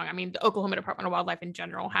 really strong, the Oklahoma Department of Wildlife in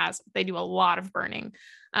general they do a lot of burning.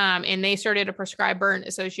 And they started a prescribed burn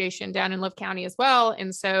association down in Love County as well.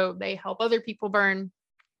 And so they help other people burn.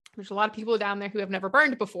 There's a lot of people down there who have never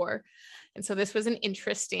burned before. And so this was an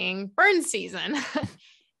interesting burn season,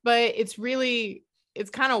 but it's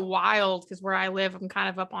kind of wild because where I live, I'm kind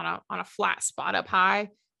of up on a flat spot up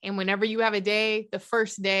high. And whenever you have a day, the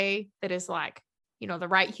first day that is like, the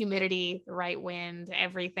right humidity, the right wind,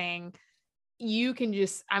 everything, you can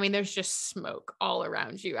just, there's just smoke all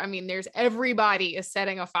around you. Everybody is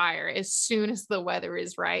setting a fire as soon as the weather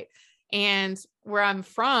is right. And where I'm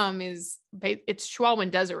from it's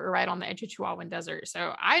Chihuahuan Desert. We're right on the edge of Chihuahuan Desert.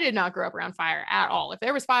 So I did not grow up around fire at all. If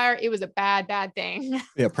there was fire, it was a bad, bad thing.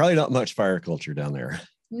 Yeah, probably not much fire culture down there.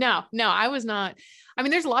 No, I was not.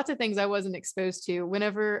 There's lots of things I wasn't exposed to.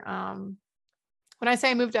 Whenever, when I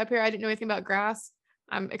say I moved up here, I didn't know anything about grass.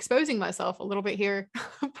 I'm exposing myself a little bit here.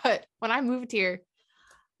 But when I moved here,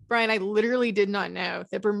 Brian, I literally did not know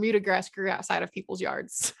that Bermuda grass grew outside of people's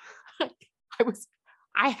yards.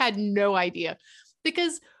 I had no idea,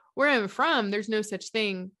 because where I'm from, there's no such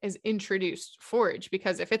thing as introduced forage,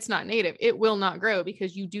 because if it's not native, it will not grow,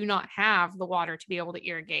 because you do not have the water to be able to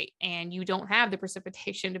irrigate, and you don't have the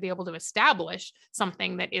precipitation to be able to establish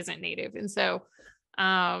something that isn't native. And so,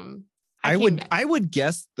 I would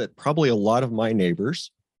guess that probably a lot of my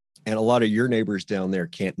neighbors and a lot of your neighbors down there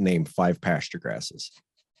can't name 5 pasture grasses.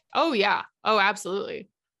 Oh yeah. Oh, absolutely.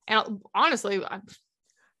 And honestly,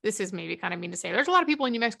 this is maybe kind of mean to say, there's a lot of people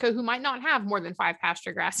in New Mexico who might not have more than 5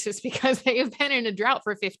 pasture grasses because they have been in a drought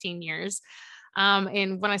for 15 years.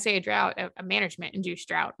 And when I say a drought, a management induced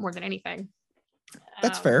drought more than anything.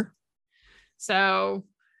 That's fair. So,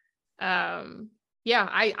 I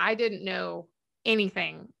didn't know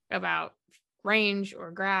anything about range or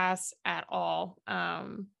grass at all.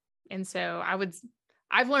 And so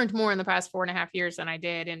I've learned more in the past 4.5 years than I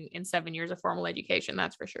did in 7 years of formal education.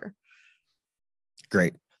 That's for sure.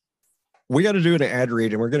 Great. We got to do an ad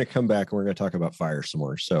read, and we're going to come back and we're going to talk about fire some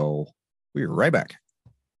more. So we're right back.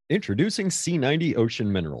 Introducing C90 Ocean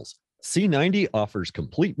Minerals. C90 offers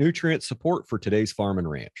complete nutrient support for today's farm and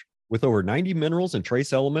ranch. With over 90 minerals and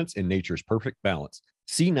trace elements in nature's perfect balance,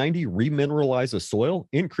 C90 remineralizes soil,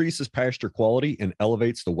 increases pasture quality, and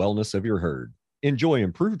elevates the wellness of your herd. Enjoy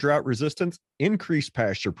improved drought resistance, increased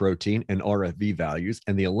pasture protein and RFV values,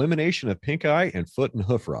 and the elimination of pink eye and foot and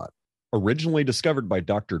hoof rot. Originally discovered by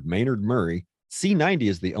Dr. Maynard Murray, C90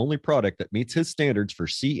 is the only product that meets his standards for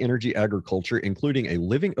sea energy agriculture, including a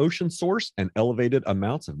living ocean source and elevated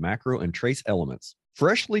amounts of macro and trace elements.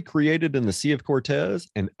 Freshly created in the Sea of Cortez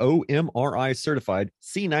and OMRI certified,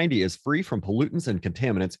 C90 is free from pollutants and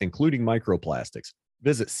contaminants, including microplastics.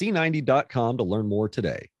 Visit C90.com to learn more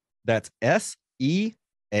today. That's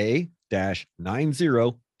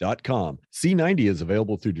SEA-90.com. C90 is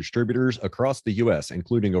available through distributors across the U.S.,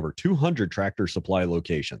 including over 200 Tractor Supply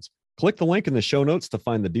locations. Click the link in the show notes to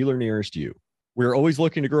find the dealer nearest you. We're always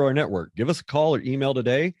looking to grow our network. Give us a call or email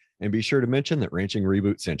today, and be sure to mention that Ranching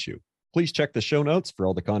Reboot sent you. Please check the show notes for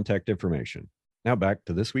all the contact information. Now back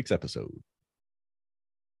to this week's episode.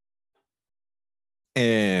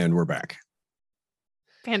 And we're back.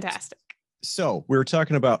 Fantastic. So we were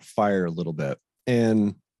talking about fire a little bit.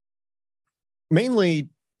 And mainly,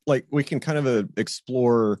 like, we can kind of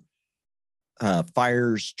explore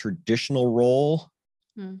fire's traditional role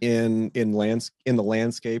in the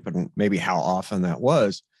landscape, and maybe how often that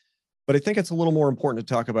was. But I think it's a little more important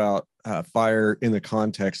to talk about fire in the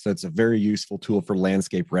context that's a very useful tool for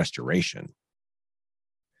landscape restoration.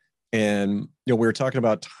 And we were talking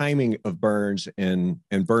about timing of burns and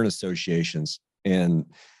burn associations, and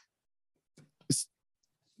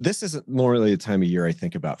this isn't normally the time of year I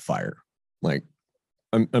think about fire. Like,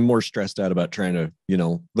 I'm more stressed out about trying to,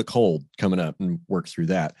 the cold coming up and work through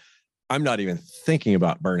that. I'm not even thinking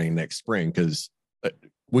about burning next spring, because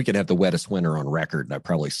we could have the wettest winter on record, and I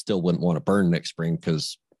probably still wouldn't want to burn next spring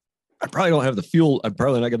because I probably don't have the fuel. I'm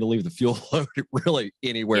probably not going to leave the fuel load really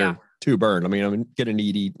anywhere to burn. I mean, I'm going to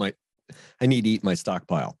need to eat my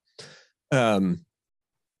stockpile.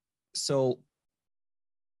 So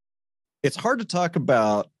it's hard to talk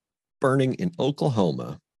about burning in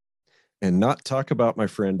Oklahoma and not talk about my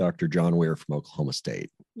friend, Dr. John Weir from Oklahoma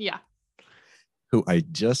State. Yeah. Who I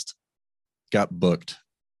just got booked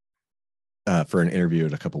for an interview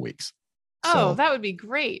in a couple weeks. Oh, so, that would be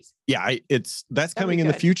great. Yeah, that's coming in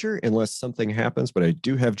the future unless something happens, but I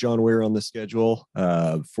do have John Weir on the schedule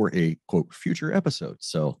for a quote future episode.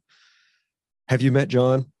 So have you met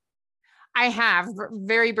John? I have,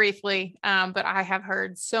 very briefly, but I have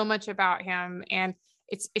heard so much about him, and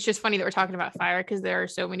it's just funny that we're talking about fire, because there are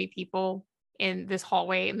so many people in this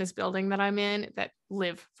hallway in this building that I'm in that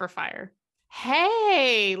live for fire.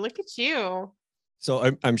 Hey, look at you.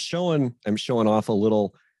 So I'm showing off a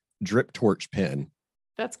little drip torch pin.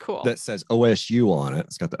 That's cool. That says OSU on it.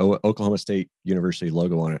 It's got the Oklahoma State University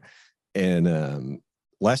logo on it. And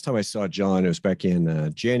last time I saw John, it was back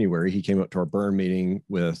in January. He came up to our burn meeting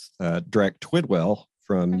with Drake Twidwell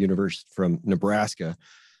from Nebraska,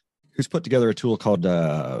 who's put together a tool called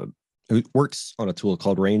who works on a tool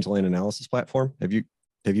called Rangeland Analysis Platform. Have you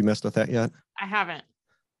messed with that yet? I haven't.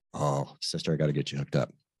 Oh, sister, I got to get you hooked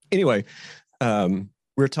up. Anyway, we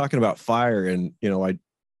were talking about fire, and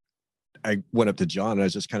I went up to John and I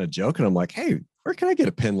was just kind of joking. I'm like, hey, where can I get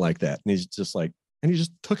a pin like that? And he's just like, and he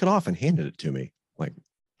just took it off and handed it to me. Like,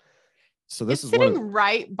 so this is sitting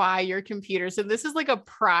right by your computer. So this is like a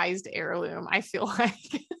prized heirloom, I feel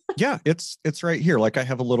like. Yeah, it's right here. Like, I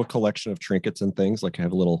have a little collection of trinkets and things. Like, I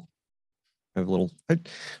have a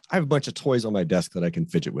bunch of toys on my desk that I can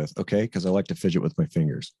fidget with. Okay. Cause I like to fidget with my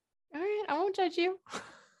fingers. All right. I won't judge you.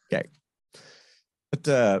 Okay.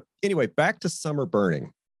 But anyway, back to summer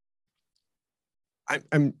burning.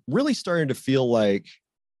 I'm really starting to feel like,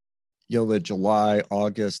 the July,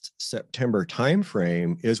 August, September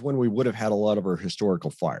timeframe is when we would have had a lot of our historical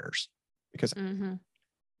fires. Because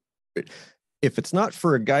if it's not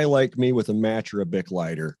for a guy like me with a match or a Bic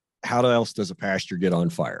lighter, how else does a pasture get on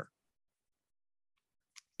fire?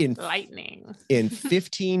 Lightning. In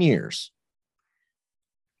 15 years,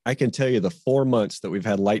 I can tell you the 4 months that we've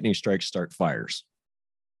had lightning strikes start fires.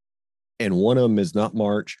 And one of them is not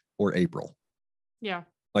March or April. Yeah.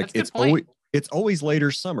 Like, it's always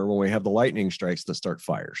later summer when we have the lightning strikes that start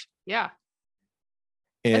fires. Yeah.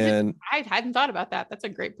 And I hadn't thought about that. That's a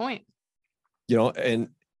great point. And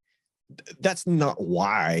that's not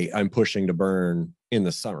why I'm pushing to burn in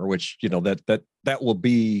the summer, which, that will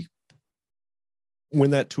be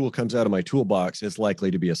when that tool comes out of my toolbox, is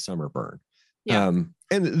likely to be a summer burn. Yeah.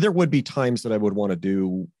 And there would be times that I would want to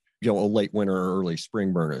do, a late winter or early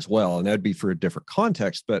spring burn as well. And that'd be for a different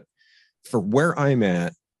context. But for where I'm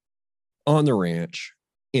at on the ranch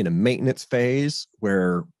in a maintenance phase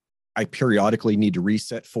where I periodically need to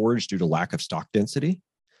reset forage due to lack of stock density,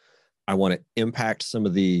 I want to impact some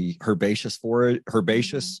of the herbaceous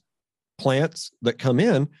plants that come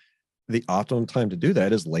in. The optimum time to do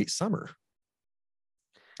that is late summer.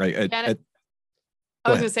 Right. I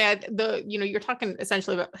was going to say, you're talking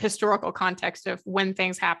essentially about historical context of when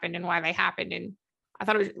things happened and why they happened. And I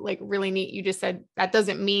thought it was like really neat. You just said that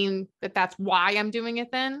doesn't mean that that's why I'm doing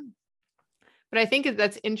it then. But I think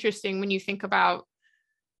that's interesting when you think about,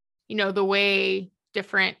 the way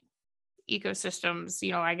different ecosystems,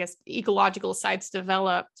 I guess ecological sites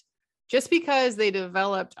developed. Just because they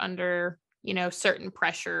developed under, certain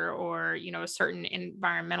pressure or, a certain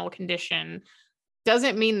environmental condition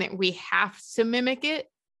doesn't mean that we have to mimic it.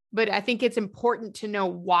 But I think it's important to know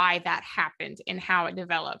why that happened and how it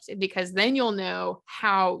developed, because then you'll know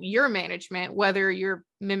how your management, whether you're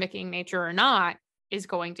mimicking nature or not, is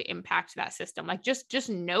going to impact that system. Like just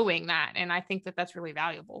knowing that. And I think that that's really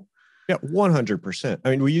valuable. Yeah, 100%.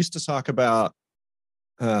 I mean, we used to talk about,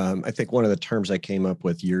 I think one of the terms I came up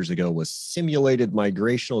with years ago was simulated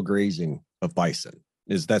migrational grazing of bison.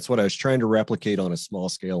 That's what I was trying to replicate on a small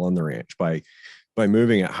scale on the ranch by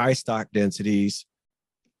moving at high stock densities,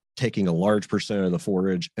 taking a large percent of the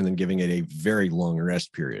forage, and then giving it a very long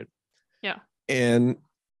rest period. Yeah. And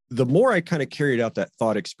the more I kind of carried out that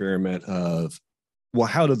thought experiment of, well,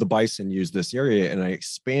 how did the bison use this area? And I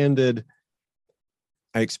expanded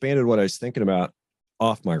what I was thinking about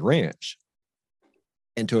off my ranch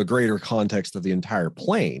into a greater context of the entire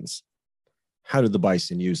plains. How did the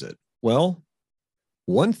bison use it? Well,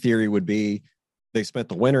 one theory would be they spent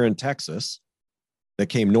the winter in Texas, they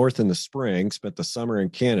came north in the spring, spent the summer in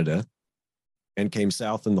Canada, and came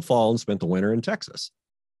south in the fall and spent the winter in Texas.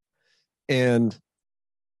 And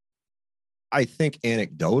I think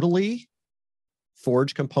anecdotally,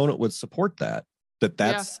 forage component would support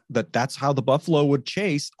that's how the buffalo would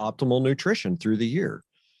chase optimal nutrition through the year.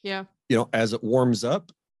 Yeah. As it warms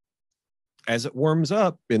up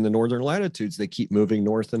in the northern latitudes, they keep moving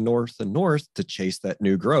north and north and north to chase that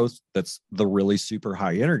new growth that's the really super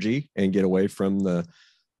high energy and get away from the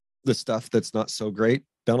stuff that's not so great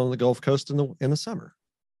down on the Gulf Coast in the summer.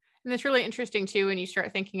 And it's really interesting too when you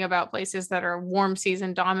start thinking about places that are warm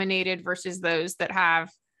season dominated versus those that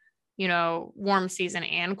have, warm season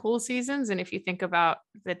and cool seasons. And if you think about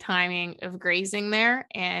the timing of grazing there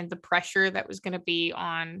and the pressure that was going to be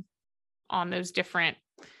on those different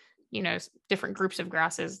groups of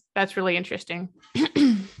grasses, that's really interesting.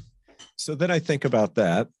 So then I think about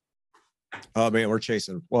that. Oh man, we're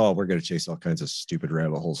going to chase all kinds of stupid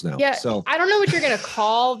rabbit holes now. Yeah. So I don't know what you're going to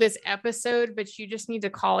call this episode, but you just need to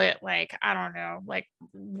call it I don't know,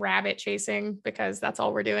 rabbit chasing, because that's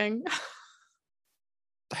all we're doing.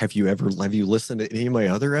 Have you listened to any of my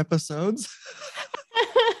other episodes?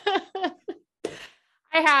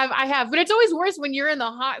 I have, but it's always worse when you're in the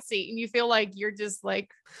hot seat and you feel like you're just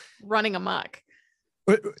running amok.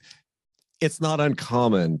 But it's not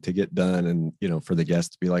uncommon to get done and, for the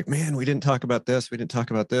guest to be like, man, we didn't talk about this. We didn't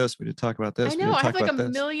talk about this. We didn't talk about this. I know. I have a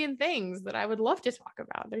million things that I would love to talk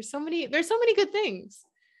about. There's so many good things.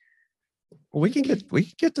 Well, we can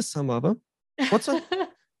get to some of them. What's up?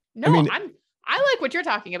 No, I like what you're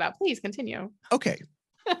talking about. Please continue. Okay.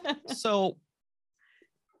 So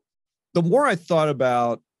the more I thought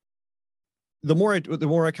about, the more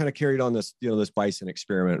I kind of carried on this, this bison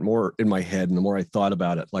experiment more in my head. And the more I thought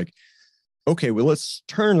about it, okay, well, let's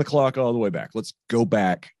turn the clock all the way back. Let's go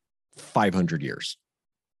back 500 years.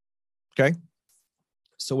 Okay.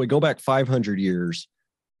 So we go back 500 years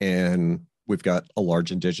and we've got a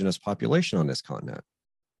large indigenous population on this continent.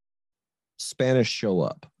 Spanish show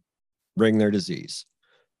up, bring their disease.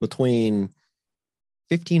 Between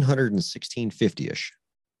 1500 and 1650-ish,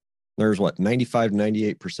 there's 95,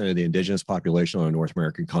 98% of the indigenous population on the North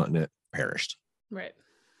American continent perished. Right.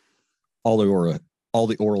 All the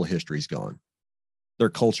oral history is gone. Their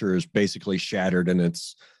culture is basically shattered. And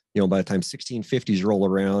it's, by the time 1650s roll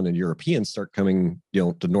around and Europeans start coming,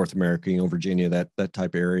 to North America, Virginia, that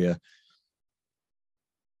type of area,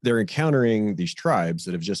 they're encountering these tribes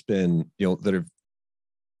that have just been, that have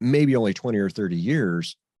maybe only 20 or 30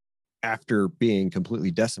 years after being completely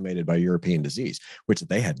decimated by European disease, which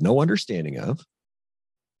they had no understanding of.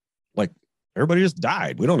 Everybody just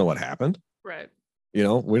died. We don't know what happened. Right. We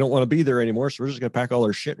don't want to be there anymore. So we're just going to pack all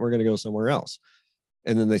our shit and we're going to go somewhere else.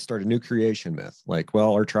 And then they start a new creation myth.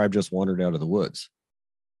 Our tribe just wandered out of the woods,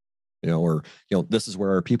 or, this is where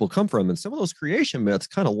our people come from. And some of those creation myths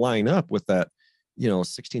kind of line up with that,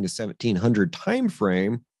 16 to 1700 time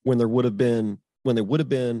frame when they would have been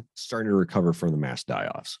starting to recover from the mass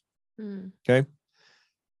die-offs. Okay.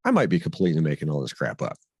 I might be completely making all this crap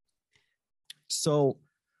up. So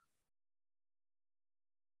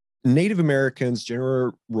Native Americans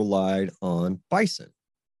generally relied on bison.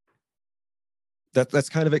 That's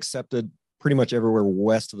kind of accepted pretty much everywhere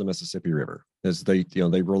west of the Mississippi River, as they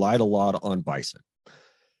relied a lot on bison.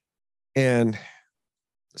 And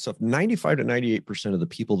so if 95 to 98% of the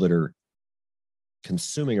people that are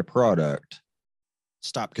consuming a product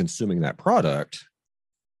stop consuming that product,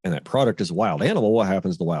 and that product is a wild animal, what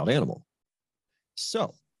happens to the wild animal?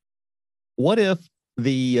 So what if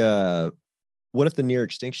the near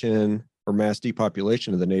extinction or mass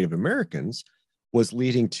depopulation of the Native Americans was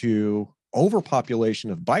leading to overpopulation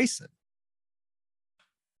of bison?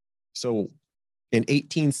 So in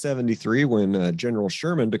 1873, when General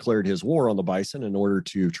Sherman declared his war on the bison in order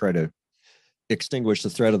to try to extinguish the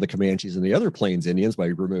threat of the Comanches and the other Plains Indians by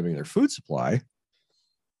removing their food supply,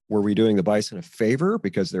 were we doing the bison a favor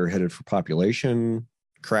because they're headed for population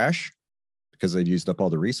crash because they'd used up all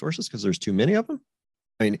the resources because there's too many of them?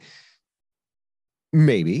 I mean,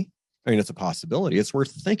 maybe. I mean, it's a possibility. It's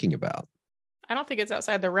worth thinking about. I don't think it's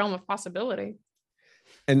outside the realm of possibility.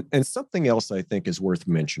 And something else I think is worth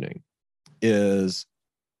mentioning is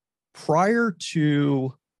prior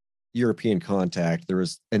to European contact, there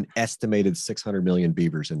was an estimated 600 million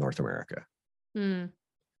beavers in North America.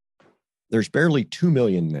 There's barely 2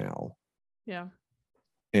 million now. Yeah.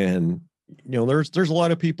 And, there's a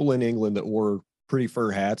lot of people in England that wore pretty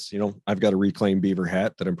fur hats. I've got a reclaimed beaver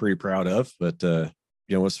hat that I'm pretty proud of, but,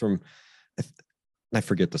 it's from, I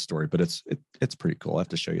forget the story, but it's pretty cool. I have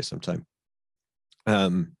to show you sometime.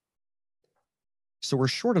 So we're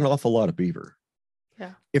short an awful lot of beaver.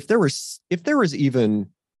 Yeah. If there was even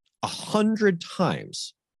 100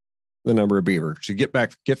 times the number of beaver to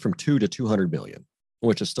get from 2 to 200 million,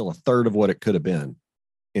 which is still a third of what it could have been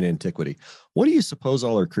in antiquity, what do you suppose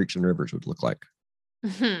all our creeks and rivers would look like?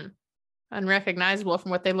 Unrecognizable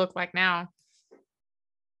from what they look like now.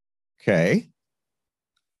 Okay.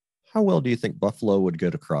 How well do you think buffalo would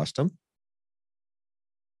get across them?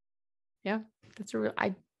 Yeah, that's a real.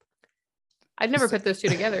 I'd never put those two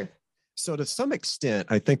together. So to some extent,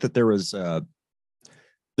 I think that there was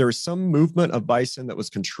some movement of bison that was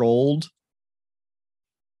controlled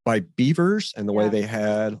by beavers and the way they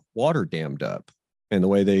had water dammed up and the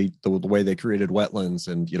way they created wetlands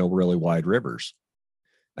and really wide rivers.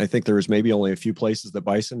 I think there was maybe only a few places that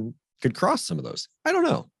bison could cross some of those. I don't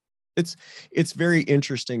know. It's very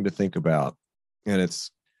interesting to think about, and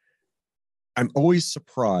I'm always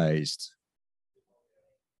surprised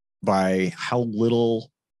by how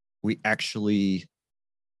little we actually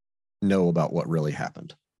know about what really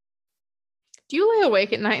happened. Do you lay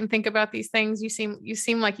awake at night and think about these things? You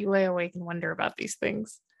seem like you lay awake and wonder about these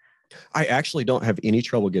things. I actually don't have any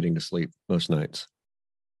trouble getting to sleep most nights.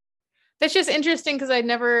 That's just interesting because I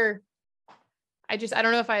don't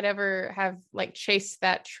know if I'd ever have chased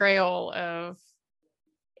that trail of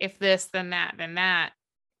if this, then that, then that.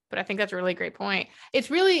 But I think that's a really great point.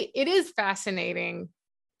 It is fascinating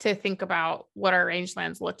to think about what our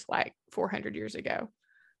rangelands looked like 400 years ago.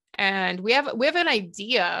 And we have an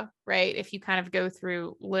idea, right? If you kind of go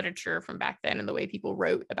through literature from back then and the way people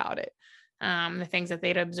wrote about it, the things that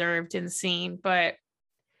they'd observed and seen, but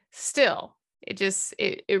still,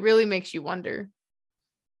 it really makes you wonder.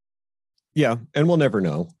 Yeah. And we'll never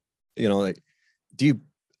know,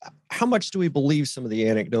 how much do we believe some of the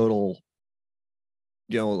anecdotal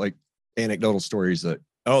stories that,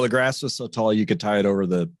 the grass was so tall you could tie it over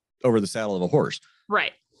the saddle of a horse.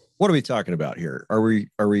 Right. What are we talking about here? Are we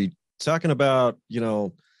talking about,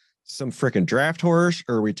 some freaking draft horse,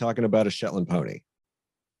 or are we talking about a Shetland pony?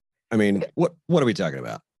 I mean, what are we talking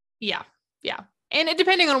about? Yeah. Yeah. And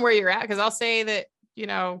depending on where you're at, because I'll say that,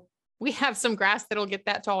 we have some grass that'll get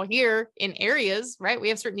that tall here in areas, right? We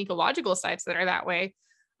have certain ecological sites that are that way.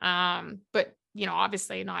 But,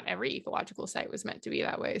 obviously not every ecological site was meant to be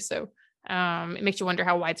that way. So it makes you wonder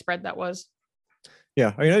how widespread that was.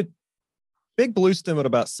 Yeah. I mean, big blue stem at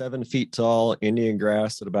about 7 feet tall, Indian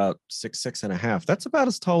grass at about 6.5. That's about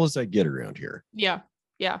as tall as I get around here. Yeah.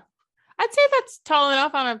 Yeah. I'd say that's tall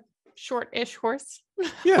enough on a short-ish horse.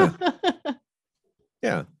 Yeah.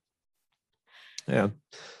 Yeah. Yeah.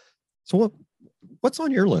 So what's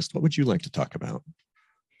on your list? What would you like to talk about?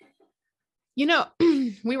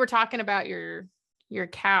 We were talking about your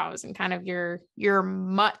cows and kind of your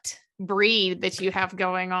mutt breed that you have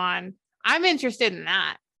going on. I'm interested in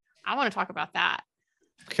that. I want to talk about that.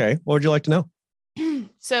 Okay. What would you like to know?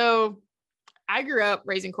 So I grew up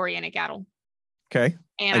raising Corrientes cattle. Okay.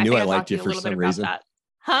 And I knew I liked you for some reason.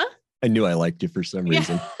 Huh? I knew I liked you for some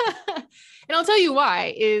reason. And I'll tell you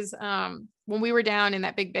why is when we were down in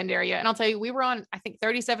that Big Bend area, and I'll tell you, we were on, I think,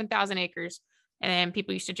 37,000 acres. And then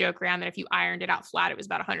people used to joke around that if you ironed it out flat, it was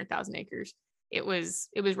about 100,000 acres. It was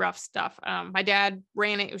rough stuff. My dad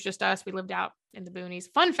ran it. It was just us. We lived out in the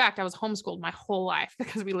boonies. Fun fact, I was homeschooled my whole life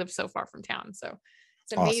because we lived so far from town. So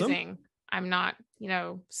it's amazing. Awesome. I'm not,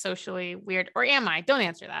 socially weird, or am I? Don't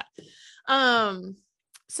answer that.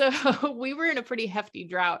 So we were in a pretty hefty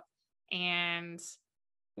drought, and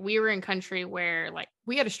we were in country where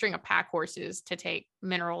we had a string of pack horses to take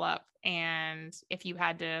mineral up. And if you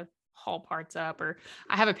had to haul parts up, or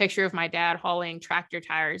I have a picture of my dad hauling tractor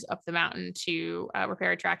tires up the mountain to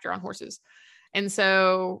repair a tractor on horses. And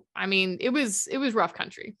so, I mean, it was rough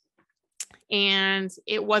country, and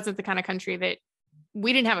it wasn't the kind of country that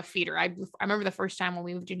we didn't have a feeder. I remember the first time when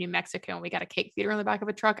we moved to New Mexico and we got a cake feeder on the back of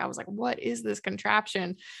a truck. I was like, what is this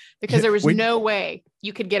contraption? Because there was no way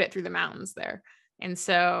you could get it through the mountains there. And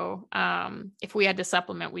so if we had to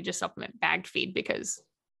supplement, we just supplement bagged feed because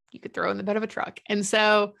you could throw in the bed of a truck. And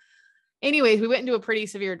so anyways, we went into a pretty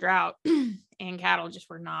severe drought and cattle just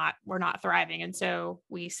were not thriving. And so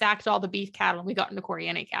we sacked all the beef cattle and we got into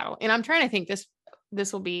Corrientes cattle. And I'm trying to think, this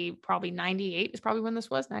this will be probably 98 is probably when this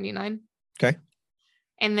was 99. Okay.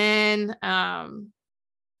 And then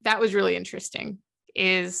that was really interesting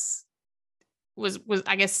was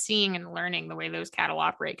I guess seeing and learning the way those cattle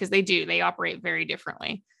operate, because they operate very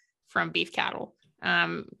differently from beef cattle.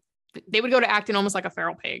 They would go to acting almost like a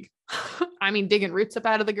feral pig. I mean, digging roots up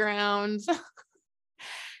out of the ground.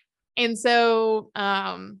 And so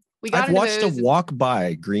I've watched a walk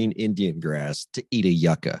by green Indian grass to eat a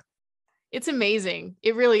yucca. It's amazing.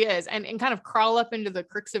 It really is. And kind of crawl up into the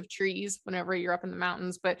crooks of trees whenever you're up in the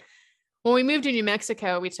mountains. But when we moved to New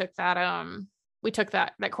Mexico, we took that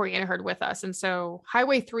Corrienta herd with us. And so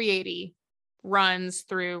Highway 380 runs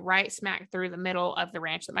through right smack through the middle of the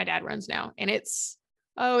ranch that my dad runs now. And it's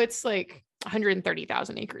like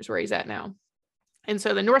 130,000 acres where he's at now. And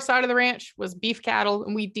so the north side of the ranch was beef cattle,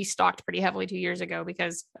 and we destocked pretty heavily 2 years ago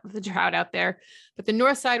because of the drought out there. But the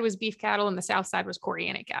north side was beef cattle and the south side was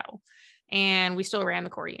Corrienta cattle. And we still ran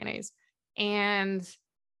the Corrientas. And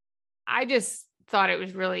I just thought it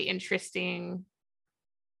was really interesting,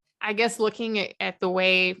 I guess, looking at the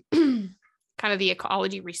way kind of the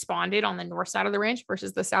ecology responded on the north side of the ranch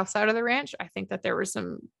versus the south side of the ranch. I think that there were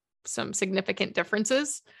some significant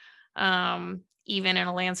differences, even in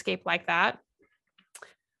a landscape like that.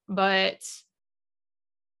 But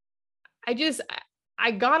I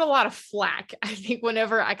got a lot of flack, I think,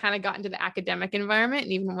 whenever I kind of got into the academic environment.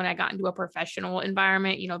 And even when I got into a professional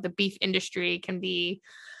environment, the beef industry can be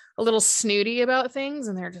a little snooty about things.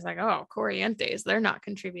 And they're just like, oh, Corrientes, they're not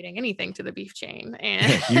contributing anything to the beef chain.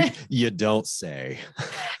 And you don't say.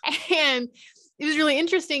 And it was really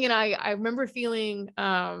interesting. And I remember feeling,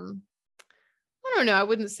 I don't know, I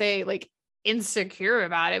wouldn't say like insecure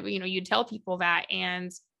about it, but you'd tell people that.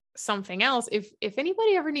 And something else, if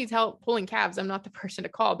anybody ever needs help pulling calves, I'm not the person to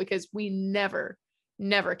call, because we never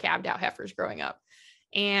calved out heifers growing up.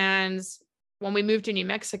 And when we moved to New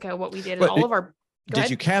Mexico, what we did is did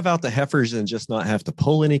you calve out the heifers and just not have to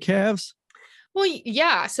pull any calves? Well,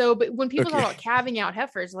 yeah. So, but when people talk about calving out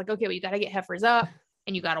heifers, like, okay, well, you got to get heifers up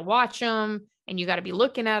and you got to watch them and you got to be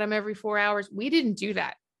looking at them every 4 hours. We didn't do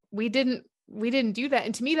that. We didn't do that.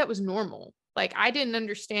 And to me, that was normal. Like, I didn't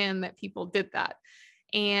understand that people did that.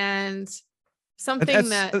 And something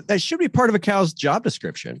that should be part of a cow's job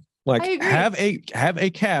description. Like, have a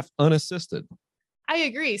calf unassisted. I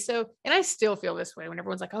agree. So, and I still feel this way when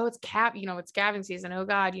everyone's like, oh, it's it's calving season. Oh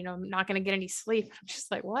God, I'm not going to get any sleep. I'm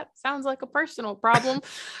just like, what? Sounds like a personal problem.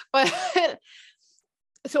 But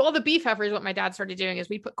so all the beef heifers, what my dad started doing is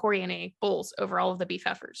we put Corrienta bulls over all of the beef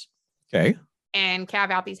heifers. Okay. And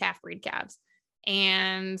calve out these half-breed calves.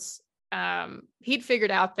 And he'd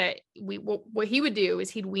figured out that what he would do is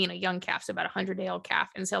he'd wean a young calf, so about 100-day-old calf,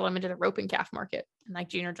 and sell them into the roping calf market in like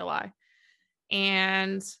June or July.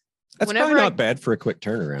 And that's probably not bad for a quick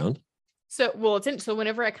turnaround. So, so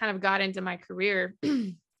whenever I kind of got into my career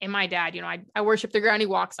and my dad, I worship the ground he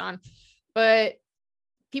walks on, but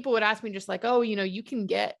people would ask me just like, oh, you can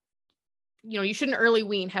get, you shouldn't early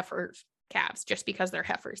wean heifer calves just because they're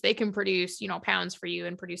heifers. They can produce, pounds for you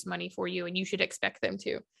and produce money for you, and you should expect them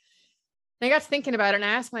to. And I got to thinking about it, and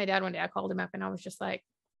I asked my dad one day, I called him up and I was just like,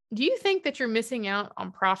 do you think that you're missing out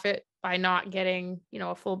on profit by not getting,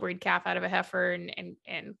 a full breed calf out of a heifer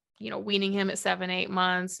and weaning him at 7-8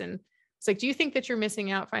 months? And it's like, do you think that you're missing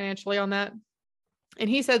out financially on that? And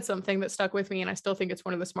he said something that stuck with me, and I still think it's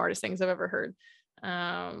one of the smartest things I've ever heard.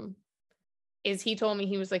 Is he told me,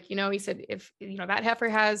 he was like, he said, if, that heifer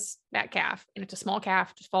has that calf and it's a small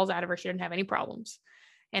calf, just falls out of her, she didn't have any problems.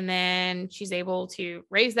 And then she's able to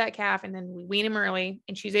raise that calf, and then we wean him early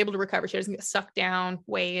and she's able to recover. She doesn't get sucked down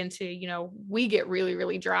way into, we get really,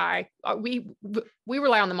 really dry. We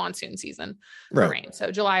rely on the monsoon season for rain.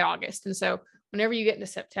 So July, August. And so whenever you get into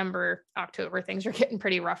September, October, things are getting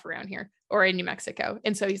pretty rough around here or in New Mexico.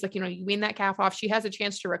 And so he's like, you wean that calf off. She has a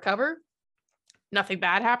chance to recover. Nothing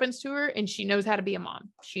bad happens to her. And she knows how to be a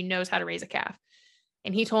mom. She knows how to raise a calf.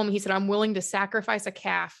 And he told me, he said, I'm willing to sacrifice a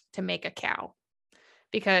calf to make a cow,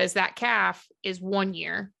 because that calf is 1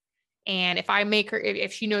 year. And if I make her,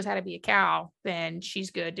 if she knows how to be a cow, then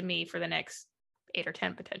she's good to me for the next 8 or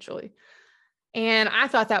 10 potentially. And I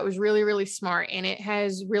thought that was really, really smart. And it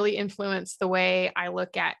has really influenced the way I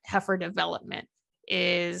look at heifer development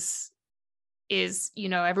is,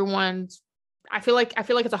 everyone's, I feel like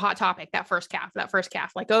it's a hot topic, that first calf,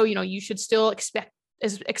 like, oh, you should still expect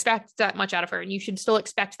that much out of her, and you should still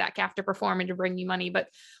expect that calf to perform and to bring you money. But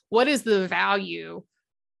what is the value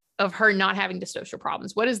of her not having social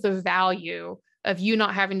problems? What is the value of you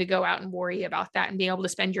not having to go out and worry about that and being able to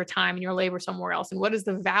spend your time and your labor somewhere else? And what is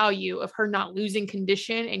the value of her not losing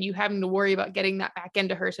condition and you having to worry about getting that back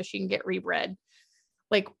into her so she can get rebred?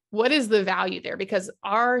 like, what is the value there? Because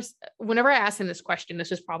whenever I asked him this question,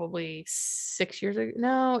 this was probably 6 years ago.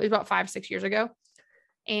 No, it was about 5, 6 years ago.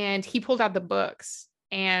 And he pulled out the books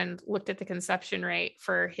and looked at the conception rate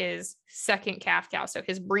for his second calf cow. So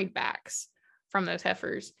his breed backs from those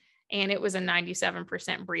heifers. And it was a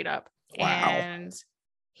 97% breed up. Wow. And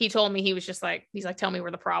he told me, he's like, tell me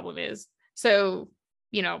where the problem is. So,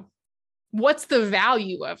 what's the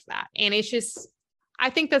value of that? And it's just, I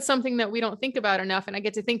think that's something that we don't think about enough. And I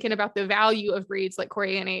get to thinking about the value of breeds like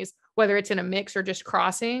Corrientes, whether it's in a mix or just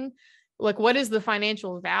crossing. Like, what is the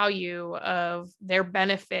financial value of their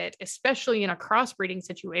benefit, especially in a crossbreeding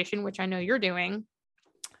situation, which I know you're doing,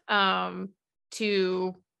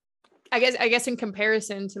 to, I guess in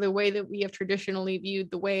comparison to the way that we have traditionally viewed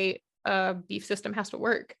the way a beef system has to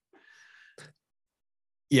work.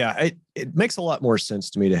 Yeah, it makes a lot more sense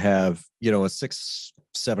to me to have, a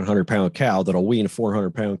 600-700 pound cow that'll wean a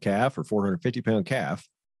 400-pound calf or 450-pound calf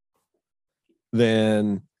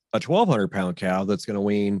than a 1,200-pound cow that's going to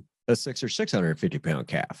wean a 600 or 650-pound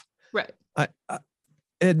calf. Right.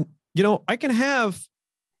 And I can have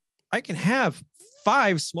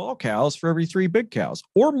 5 small cows for every 3 big cows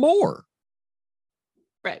or more.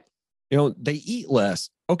 Right. They eat less.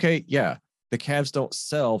 Okay, yeah. The calves don't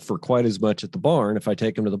sell for quite as much at the barn if I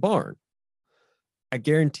take them to the barn. I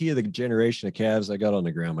guarantee you the generation of calves I got on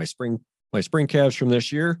the ground, my spring calves from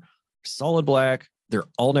this year, solid black. They're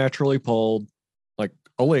all naturally polled. Like,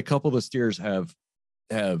 only a couple of the steers have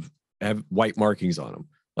white markings on them.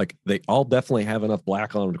 Like, they all definitely have enough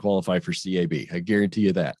black on them to qualify for CAB. I guarantee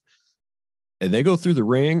you that. And they go through the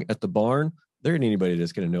ring at the barn. There ain't anybody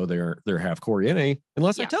that's going to know they're half Corriente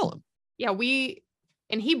unless I tell them. Yeah,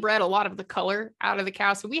 and he bred a lot of the color out of the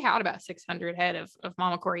cows. So we had about 600 head of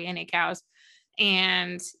Mama Corriente cows.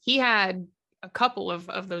 And he had a couple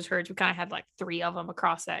of those herds. We kind of had like 3 of them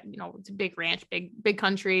across that, it's a big ranch, big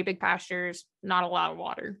country, big pastures, not a lot of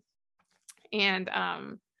water. And,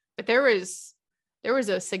 but there was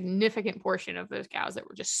a significant portion of those cows that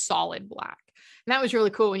were just solid black. And that was really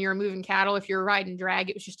cool when you were moving cattle. If you're riding drag,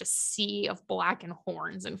 it was just a sea of black and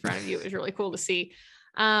horns in front of you. It was really cool to see.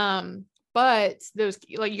 But those,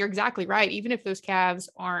 like, you're exactly right. Even if those calves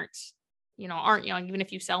aren't young, even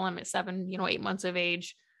if you sell them at 7, 8 months of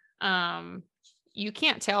age, you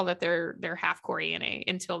can't tell that they're half Corriente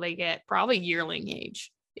until they get probably yearling age.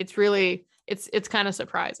 It's really, it's kind of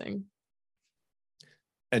surprising.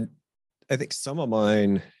 And I think some of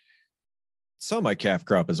my calf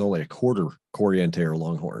crop is only a quarter Corriente or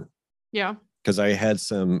Longhorn. Yeah. Because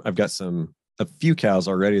I've got a few cows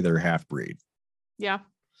already that are half breed. Yeah.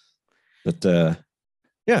 But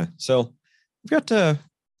yeah, so we've got to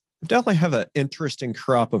definitely have an interesting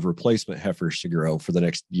crop of replacement heifers to grow for the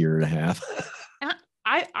next year and a half.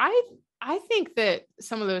 I think that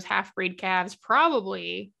some of those half breed calves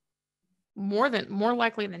probably more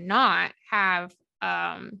likely than not have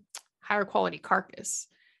higher quality carcass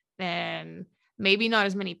than, maybe not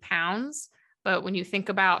as many pounds, but when you think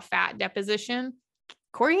about fat deposition,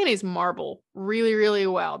 Corrientes marble really, really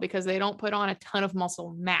well because they don't put on a ton of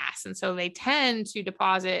muscle mass. And so they tend to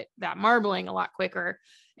deposit that marbling a lot quicker.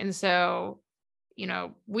 And so,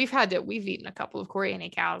 we've eaten a couple of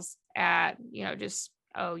Corriente cows at,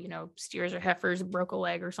 steers or heifers broke a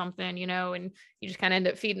leg or something, and you just kind of end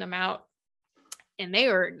up feeding them out. And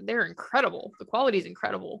they're incredible. The quality is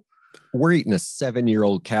incredible. We're eating a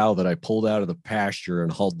 7-year-old cow that I pulled out of the pasture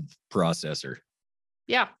and hauled the processor.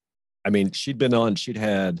 Yeah. I mean, she'd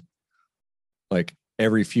had, like,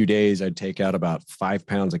 every few days I'd take out about 5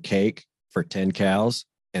 pounds of cake for 10 cows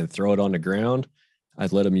and throw it on the ground.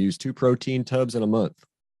 I'd let them use 2 protein tubs in a month.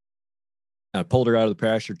 I pulled her out of the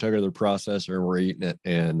pasture, took her to the processor, and we're eating it.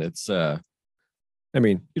 And it's, you don't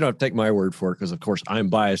have to take my word for it because, of course, I'm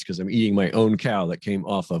biased because I'm eating my own cow that came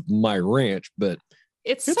off of my ranch, but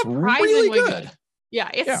it's surprisingly really good. Yeah,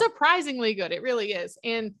 it's surprisingly good. It really is.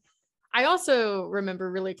 And I also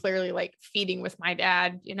remember really clearly, like, feeding with my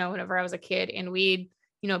dad, whenever I was a kid, and we'd,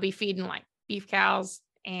 be feeding like beef cows,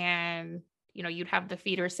 and, you'd have the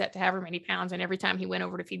feeder set to however many pounds. And every time he went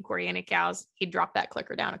over to feed Corriente cows, he'd drop that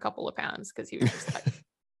clicker down a couple of pounds because he was just like,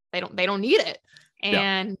 they don't need it.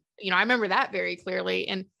 And, I remember that very clearly.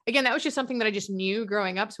 And again, that was just something that I just knew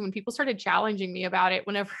growing up. So when people started challenging me about it,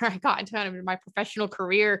 whenever I got into kind of my professional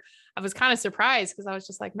career, I was kind of surprised because I was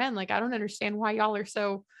just like, man, like, I don't understand why y'all are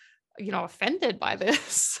so, offended by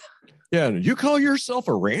this. Yeah. You call yourself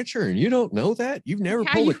a rancher and you don't know that? You've never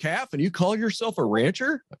pulled a calf and you call yourself a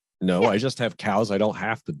rancher? No, I just have cows. I don't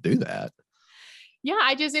have to do that.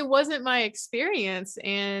 Yeah. it wasn't my experience.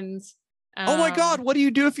 And oh my God, what do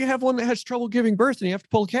you do if you have one that has trouble giving birth and you have to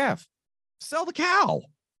pull a calf? Sell the cow.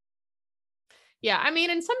 Yeah, I mean,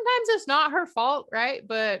 and sometimes it's not her fault, right?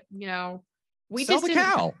 But we Sell just the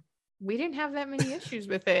cow. We didn't have that many issues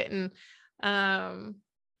with it, and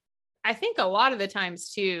I think a lot of the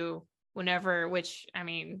times too, I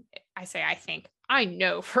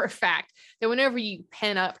know for a fact that whenever you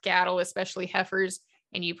pen up cattle, especially heifers,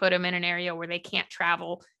 and you put them in an area where they can't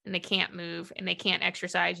travel and they can't move and they can't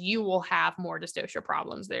exercise, you will have more dystocia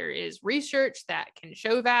problems. There is research that can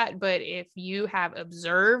show that, but if you have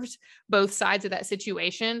observed both sides of that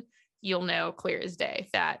situation, you'll know clear as day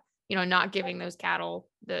that, not giving those cattle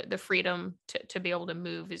the freedom to be able to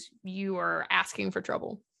move is you are asking for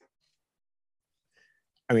trouble.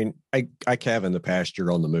 I mean, I calve in the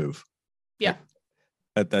pasture on the move. Yeah.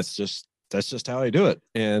 That's just how I do it.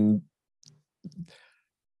 And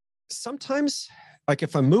sometimes, like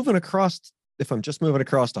if I'm just moving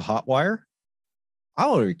across the hot wire, I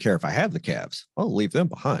don't even care if I have the calves. I'll leave them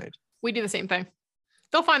behind. We do the same thing.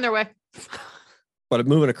 They'll find their way. But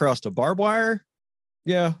moving across to barbed wire,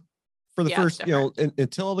 yeah, for the first,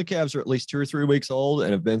 until the calves are at least 2 or 3 weeks old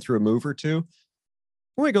and have been through a move or two,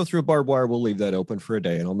 when we go through a barbed wire, we'll leave that open for a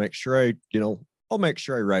day, and I'll make sure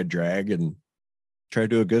I ride drag and try to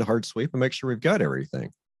do a good hard sweep and make sure we've got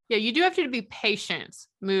everything. Yeah, you do have to be patient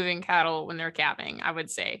moving cattle when they're calving, I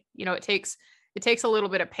would say. It takes a little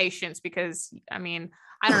bit of patience because, I mean,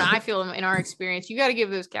 I don't know. I feel in our experience, you got to give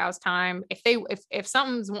those cows time. If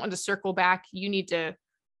something's wanting to circle back, you need to,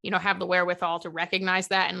 have the wherewithal to recognize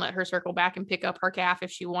that and let her circle back and pick up her calf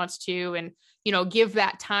if she wants to, and, give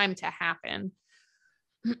that time to happen.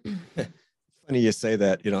 Funny you say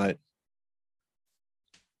that.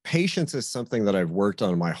 Patience is something that I've worked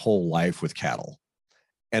on my whole life with cattle.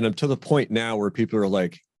 And I'm to the point now where people are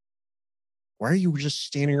like, why are you just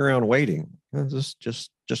standing around waiting?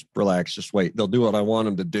 Just relax, just wait. They'll do what I want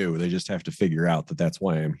them to do. They just have to figure out that that's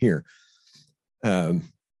why I'm here.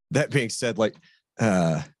 That being said,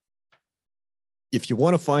 if you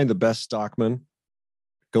want to find the best stockman,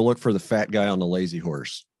 go look for the fat guy on the lazy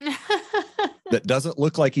horse that doesn't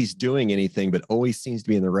look like he's doing anything, but always seems to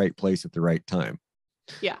be in the right place at the right time.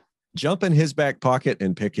 Yeah. Jump in his back pocket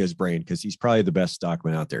and pick his brain because he's probably the best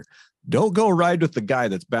stockman out there. Don't go ride with the guy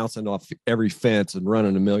that's bouncing off every fence and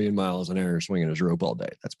running 1,000,000 miles an hour swinging his rope all day.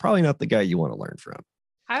 That's probably not the guy you want to learn from.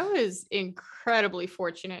 I was incredibly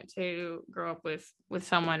fortunate to grow up with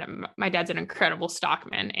someone. My dad's an incredible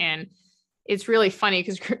stockman, and it's really funny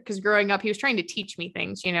because growing up, he was trying to teach me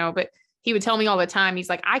things, but he would tell me all the time, he's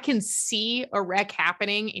like, I can see a wreck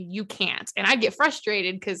happening and you can't. And I'd get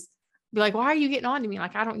frustrated because be like, why are you getting on to me?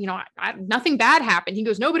 Like, I don't, nothing bad happened. He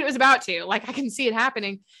goes, no, but it was about to. Like, I can see it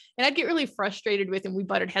happening. And I'd get really frustrated with him. We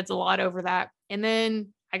butted heads a lot over that. And then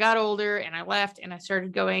I got older and I left and I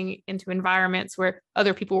started going into environments where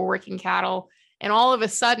other people were working cattle. And all of a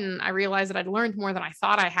sudden I realized that I'd learned more than I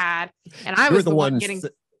thought I had. And I was the one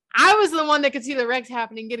that could see the wrecks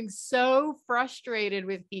happening, getting so frustrated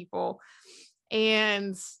with people.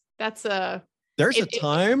 And there's a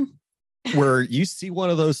time where you see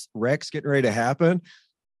one of those wrecks getting ready to happen,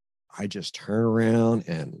 I just turn around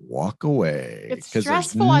and walk away because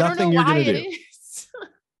there's nothing you're going to do.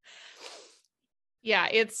 Yeah,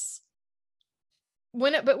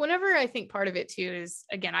 whenever I think part of it too is,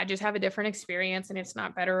 again, I just have a different experience and it's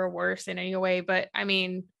not better or worse in any way. But I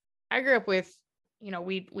mean, I grew up with,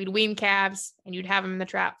 we'd wean calves and you'd have them in the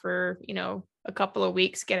trap for, a couple of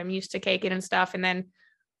weeks, get them used to caking and stuff. And then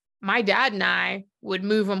my dad and I would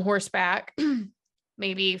move them horseback,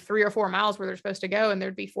 maybe 3 or 4 miles where they're supposed to go. And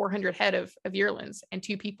there'd be 400 head of yearlings and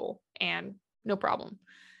 2 people and no problem.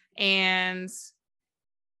 And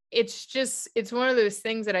it's one of those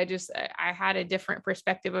things that I had a different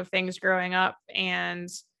perspective of things growing up, and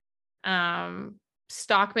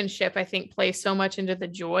stockmanship, I think, plays so much into the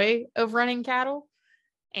joy of running cattle.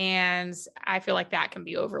 And I feel like that can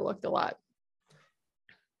be overlooked a lot.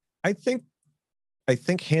 I think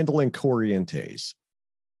handling Corrientes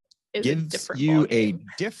gives you a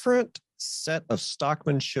different set of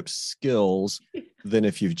stockmanship skills than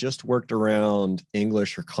if you've just worked around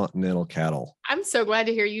English or continental cattle. I'm so glad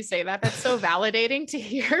to hear you say that. That's so validating to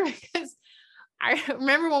hear, because I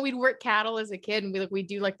remember when we'd work cattle as a kid and we'd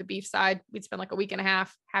do like the beef side. We'd spend like a week and a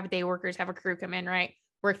half, have day workers, have a crew come in, right?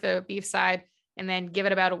 Work the beef side and then give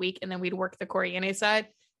it about a week. And then we'd work the Corriente side.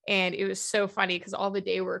 And it was so funny because all the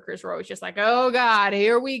day workers were always just like, oh God,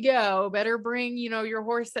 here we go. Better bring, your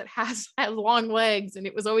horse that has long legs. And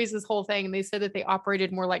it was always this whole thing. And they said that they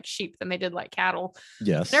operated more like sheep than they did like cattle.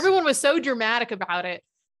 Yes. And everyone was so dramatic about it.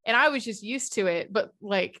 And I was just used to it. But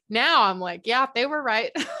like now I'm like, yeah, they were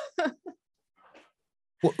right.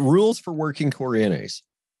 Well, rules for working Corrientes: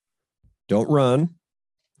 don't run.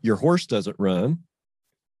 Your horse doesn't run.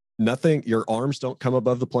 Nothing, your arms don't come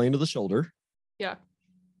above the plane of the shoulder. Yeah.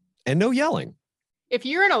 And no yelling. If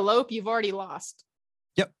you're in a lope, you've already lost.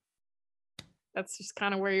 Yep. That's just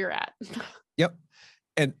kind of where you're at. Yep.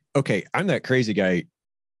 And okay, I'm that crazy guy.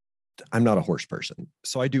 I'm not a horse person.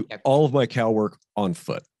 So I do all of my cow work on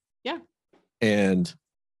foot. Yeah. And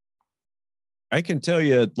I can tell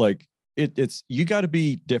you, like, it's you got to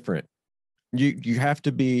be different. You have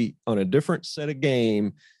to be on a different set of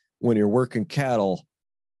game when you're working cattle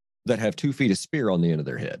that have 2 feet of spear on the end of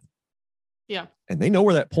their head. Yeah. And they know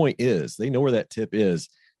where that point is. They know where that tip is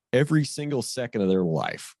every single second of their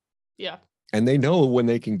life. Yeah. And they know when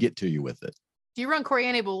they can get to you with it. Do you run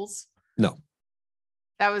Coriane bulls? No.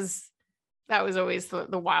 That was always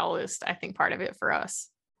the wildest, I think, part of it for us.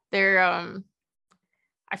 They're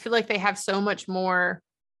I feel like they have so much more,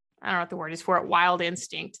 I don't know what the word is for it, wild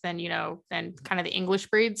instinct than kind of the English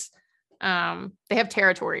breeds. They have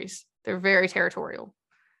territories. They're very territorial.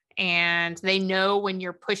 And they know when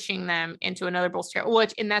you're pushing them into another bull's territory,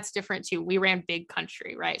 and that's different too. We ran big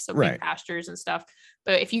country, right? So big pastures and stuff.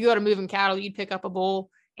 But if you go to moving cattle, you'd pick up a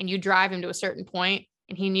bull and you drive him to a certain point,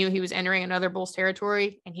 and he knew he was entering another bull's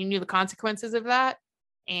territory, and he knew the consequences of that.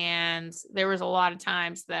 And there was a lot of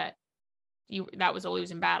times that was a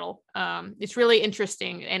losing battle. It's really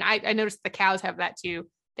interesting. And I noticed the cows have that too.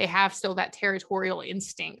 They have still that territorial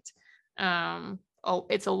instinct.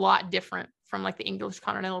 It's a lot different from like the English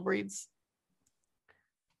continental breeds.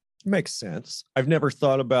 Makes sense. I've never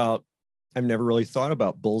really thought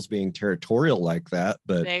about bulls being territorial like that,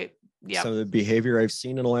 but some of the behavior I've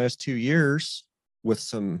seen in the last 2 years with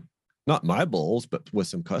some, not my bulls, but with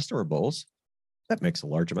some customer bulls, that makes a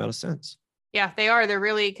large amount of sense. Yeah, they are. They're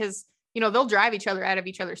really, because they'll drive each other out of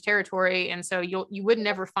each other's territory. And so you would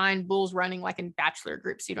never find bulls running like in bachelor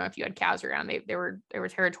groups, if you had cows around. They were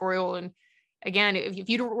territorial. And again, if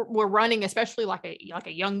you were running, especially like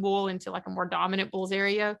a young bull into like a more dominant bull's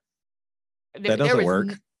area, that doesn't work.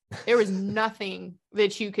 There was nothing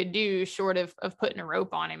that you could do short of putting a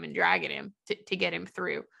rope on him and dragging him to get him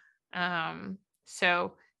through.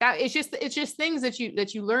 So that it's just things that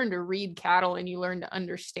you learn to read cattle, and you learn to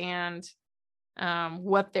understand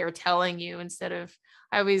what they're telling you, instead of,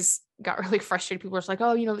 I always got really frustrated. People are just like,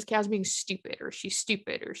 oh, this cow's being stupid, or she's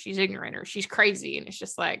stupid, or she's ignorant, or she's crazy. And it's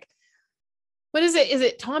just like, what is it? Is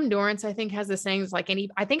it Tom Dorrance? I think has the sayings like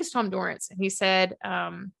I think it's Tom Dorrance. And he said,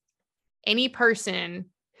 any person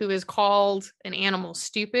who is called an animal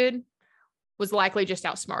stupid was likely just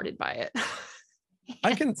outsmarted by it.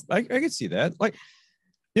 I can see that. Like,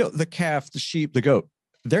 the calf, the sheep, the goat,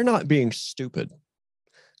 they're not being stupid.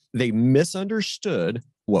 They misunderstood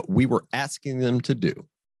what we were asking them to do.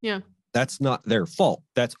 Yeah. That's not their fault.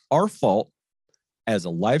 That's our fault as a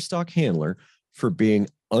livestock handler for being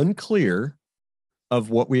unclear of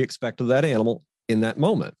what we expect of that animal in that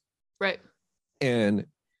moment. Right. And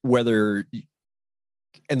the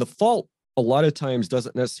fault a lot of times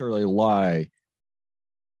doesn't necessarily lie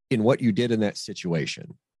in what you did in that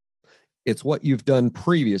situation. It's what you've done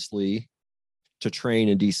previously to train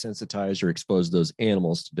and desensitize or expose those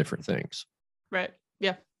animals to different things. Right.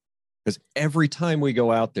 Yeah. Because every time we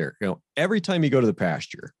go out there, every time you go to the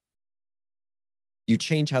pasture, you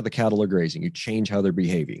change how the cattle are grazing, you change how they're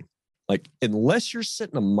behaving. Like, unless you're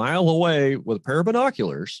sitting a mile away with a pair of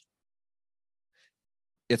binoculars,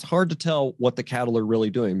 it's hard to tell what the cattle are really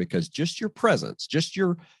doing, because just your presence,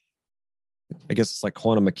 I guess it's like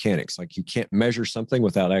quantum mechanics. Like, you can't measure something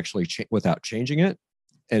without actually without changing it.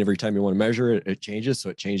 And every time you want to measure it, it changes. So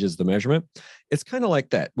it changes the measurement. It's kind of like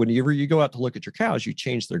that. Whenever you go out to look at your cows, you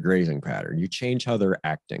change their grazing pattern. You change how they're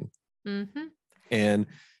acting. Mm-hmm. And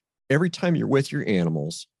every time you're with your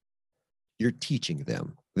animals, you're teaching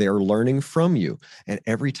them. They are learning from you. And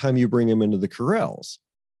every time you bring them into the corrals,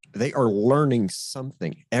 they are learning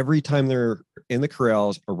something. Every time they're in the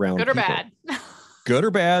corrals around good or people. bad. Good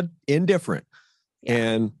or bad, indifferent. Yeah.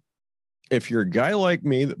 And if you're a guy like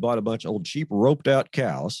me that bought a bunch of old cheap roped out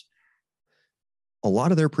cows, a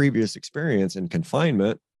lot of their previous experience in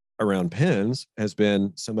confinement around pens has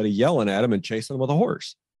been somebody yelling at them and chasing them with a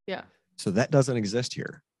horse. Yeah. So that doesn't exist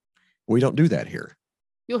here. We don't do that here.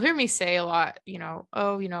 You'll hear me say a lot,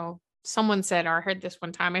 someone said, or I heard this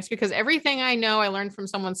one time, it's because everything I know, I learned from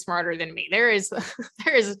someone smarter than me. There's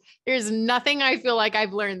nothing I feel like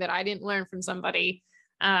I've learned that I didn't learn from somebody,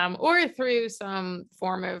 or through some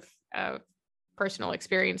form of personal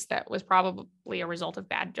experience that was probably a result of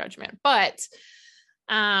bad judgment. But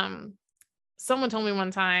someone told me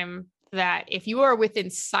one time that if you are within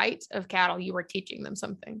sight of cattle, you are teaching them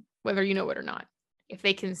something, whether you know it or not. If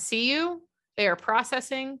they can see you, they are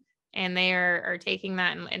processing, and they are taking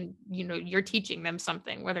that and you're teaching them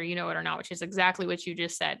something, whether you know it or not, which is exactly what you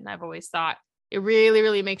just said. And I've always thought it really,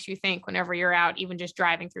 really makes you think whenever you're out, even just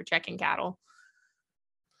driving through checking cattle.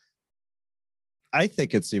 I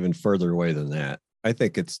think it's even further away than that. I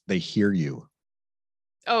think they hear you.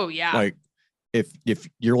 Oh yeah. Like if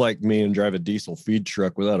you're like me and drive a diesel feed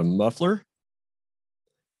truck without a muffler,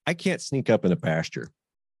 I can't sneak up in a pasture.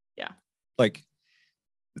 Yeah. Like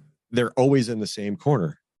they're always in the same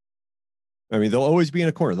corner. I mean, they'll always be in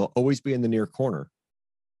a corner. They'll always be in the near corner.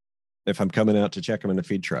 If I'm coming out to check them in a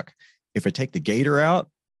feed truck, if I take the gator out,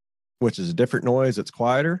 which is a different noise, it's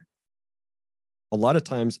quieter. A lot of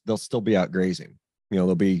times they'll still be out grazing.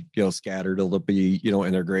 They'll be, scattered. They'll be,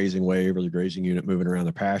 in their grazing wave or the grazing unit moving around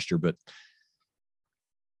the pasture. But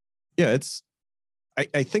yeah,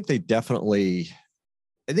 I think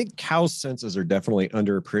I think cows' senses are definitely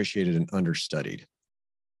underappreciated and understudied.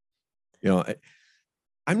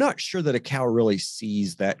 I'm not sure that a cow really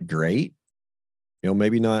sees that great.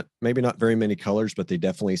 Maybe not very many colors, but they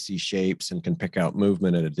definitely see shapes and can pick out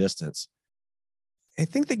movement at a distance. I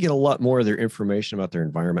think they get a lot more of their information about their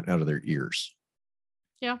environment out of their ears.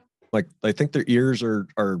 Yeah. Like I think their ears are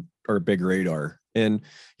a big radar. And,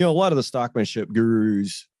 a lot of the stockmanship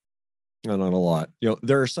gurus, not a lot,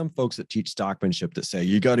 there are some folks that teach stockmanship that say,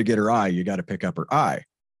 you got to get her eye. You got to pick up her eye.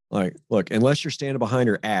 Like, look, unless you're standing behind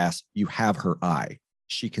her ass, you have her eye.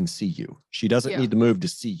 She can see you. She doesn't need to move to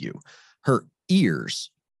see you. Her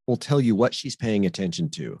ears will tell you what she's paying attention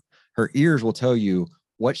to. Her ears will tell you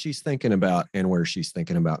what she's thinking about and where she's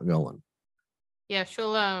thinking about going. Yeah,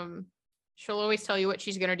 she'll always tell you what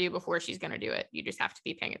she's going to do before she's going to do it. You just have to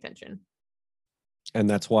be paying attention. And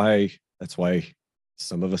that's why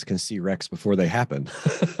some of us can see wrecks before they happen.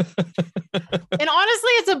 And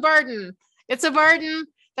honestly, it's a burden. It's a burden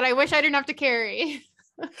that I wish I didn't have to carry.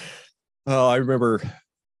 Oh, I remember.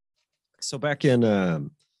 So back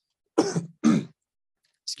in,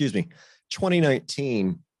 excuse me,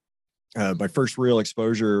 2019, my first real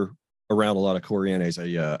exposure around a lot of Corrientes,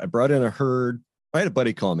 I brought in a herd. I had a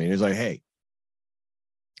buddy call me and he's like, hey,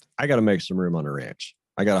 I got to make some room on the ranch.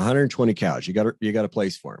 I got 120 cows. You got a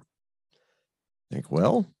place for them. I think,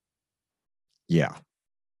 well, yeah,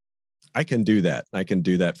 I can do that. I can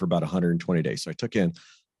do that for about 120 days. So I took in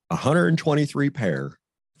 123 pair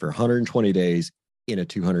for 120 days in a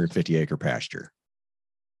 250 acre pasture.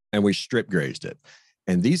 And we strip grazed it.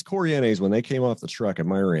 And these Corrientes, when they came off the truck at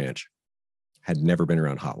my ranch, had never been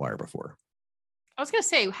around hot wire before. I was going to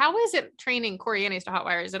say, how is it training Corrientes to hot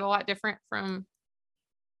wire? Is it a lot different from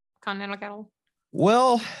continental cattle?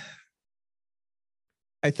 Well,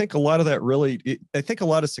 I think a lot of that I think a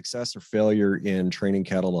lot of success or failure in training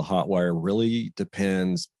cattle to hot wire really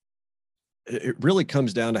depends. It really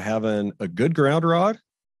comes down to having a good ground rod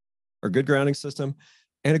or good grounding system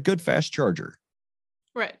and a good fast charger.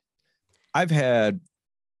 Right. I've had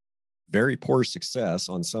very poor success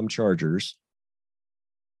on some chargers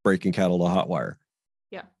breaking cattle to hot wire.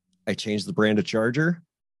 Yeah. I changed the brand of charger.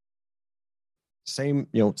 Same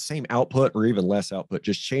output or even less output.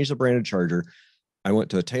 Just change the brand of charger. I went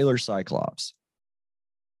to a Taylor Cyclops.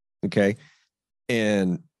 Okay.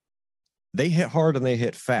 And they hit hard and they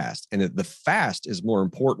hit fast. And the fast is more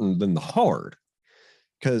important than the hard.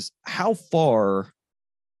 Because how far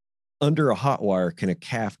under a hot wire can a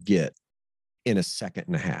calf get in a second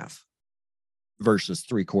and a half versus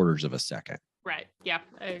 3/4 of a second? Right. Yeah,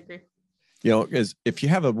 I agree. Because if you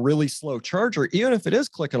have a really slow charger, even if it is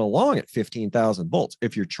clicking along at 15,000 volts,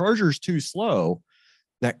 if your charger's too slow,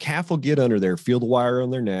 that calf will get under there, feel the wire on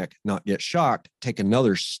their neck, not get shocked, take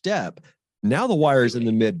another step. Now the wire's in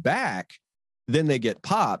the mid back, then they get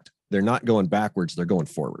popped. They're not going backwards, they're going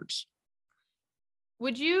forwards.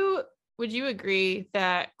 Would you agree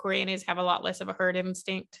that Corrientes have a lot less of a herd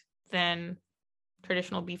instinct than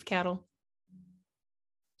traditional beef cattle?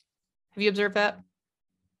 Have you observed that?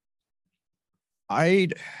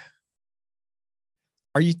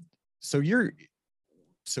 So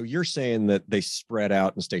you're saying that they spread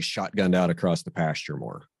out and stay shotgunned out across the pasture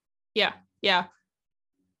more? Yeah. Yeah.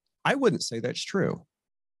 I wouldn't say that's true.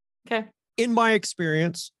 Okay. In my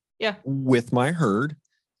experience, yeah, with my herd.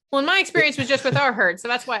 Well, my experience was just with our herd. So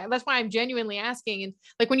that's why I'm genuinely asking. And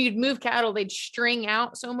like when you'd move cattle, they'd string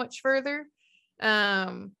out so much further.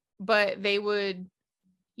 But they would,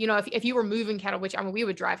 if you were moving cattle, which we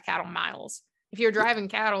would drive cattle miles. If you're driving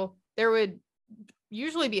cattle, there would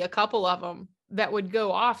usually be a couple of them that would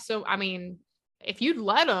go off. So, if you'd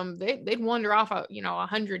let them, they'd wander off,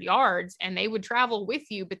 100 yards and they would travel with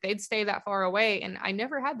you, but they'd stay that far away. And I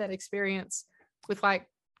never had that experience with like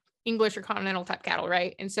English or continental type cattle.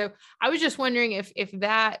 Right. And so I was just wondering if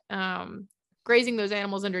that grazing those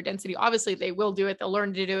animals under density. Obviously they will do it. They'll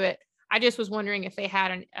learn to do it. I just was wondering if they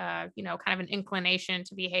had an, kind of an inclination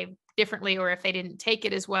to behave differently, or if they didn't take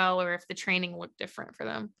it as well, or if the training looked different for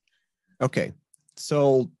them. Okay.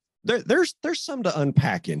 So there's some to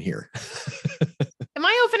unpack in here. Am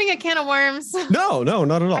I opening a can of worms? No,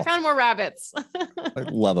 not at all. I found more rabbits. I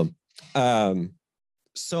love them.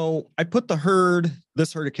 So I put this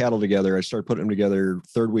herd of cattle together. I started putting them together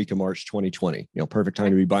third week of March 2020. Perfect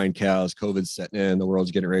time to be buying cows. COVID's setting in. The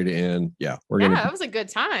world's getting ready to end. Yeah, that was a good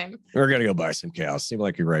time. We're gonna go buy some cows. Seemed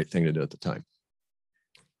like the right thing to do at the time.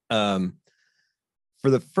 For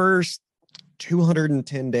the first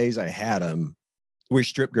 210 days I had them, we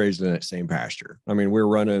strip grazed in that same pasture. I mean, we're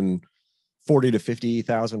running 40 to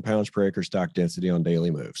 50,000 pounds per acre stock density on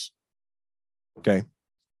daily moves. Okay.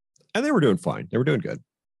 And they were doing fine. They were doing good.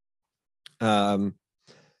 Then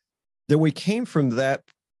we came from that.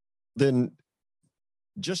 Then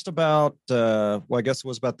just about, I guess it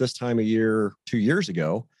was about this time of year, 2 years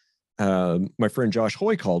ago, my friend Josh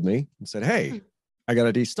Hoy called me and said, "Hey, I got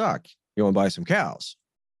a destock. You want to buy some cows?"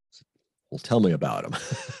 Well, tell me about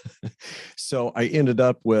them. So I ended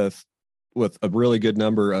up with a really good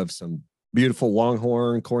number of some beautiful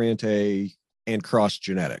Longhorn, Corriente, and cross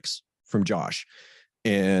genetics from Josh.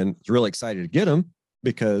 And was really excited to get them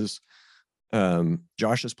because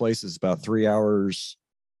Josh's place is about 3 hours,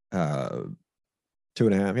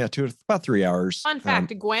 2.5. Yeah, about 3 hours. Fun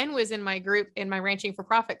fact, Gwen was in my group in my Ranching for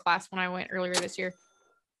Profit class when I went earlier this year.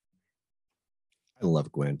 I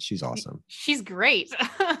love Gwen. She's awesome. She's great.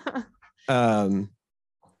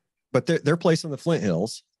 But their place in the Flint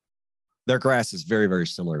Hills, their grass is very, very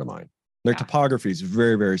similar to mine. Their topography is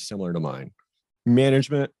very, very similar to mine.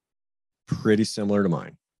 Management, pretty similar to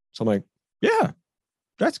mine. So I'm like, yeah,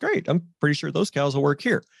 that's great. I'm pretty sure those cows will work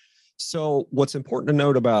here. So what's important to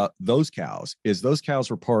note about those cows is those cows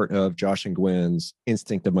were part of Josh and Gwen's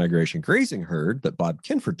instinctive migration grazing herd that Bob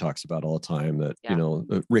Kinford talks about all the time, that,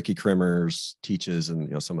 Ricky Krimmers teaches,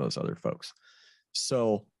 and, some of those other folks.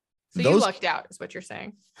 So you lucked out is what you're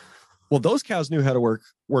saying. Well, those cows knew how to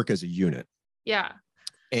work as a unit. Yeah.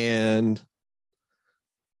 And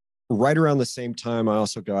right around the same time, I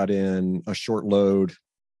also got in a short load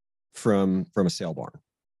from a sale barn.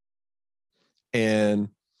 And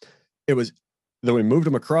then we moved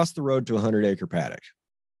them across the road to a 100-acre paddock.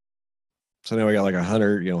 So now we got like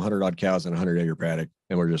 100 odd cows in a 100-acre paddock,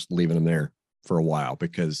 and we're just leaving them there for a while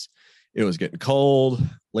because it was getting cold.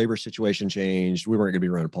 Labor situation changed. We weren't going to be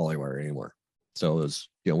running polywire anymore. So it was,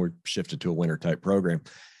 we're shifted to a winter type program.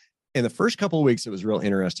 In the first couple of weeks, it was real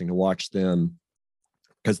interesting to watch them,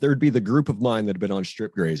 because there'd be the group of mine that had been on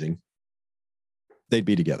strip grazing. They'd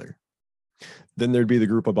be together. Then there'd be the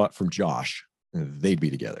group I bought from Josh. They'd be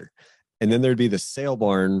together. And then there'd be the sale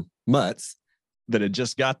barn mutts that had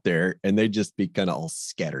just got there, and they'd just be kind of all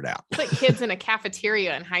scattered out. It's like kids in a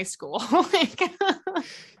cafeteria in high school.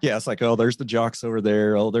 Yeah, it's like, oh, there's the jocks over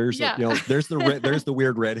there. Oh, there's there's the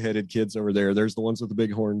weird redheaded kids over there. There's the ones with the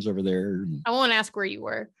big horns over there. I won't ask where you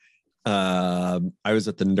were. I was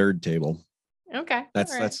at the nerd table. Okay.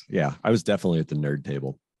 That's I was definitely at the nerd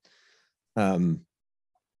table.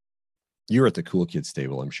 You were at the cool kids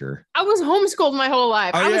table, I'm sure. I was homeschooled my whole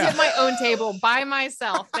life. I was at my own table by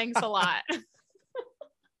myself. Thanks a lot.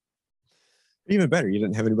 Even better, you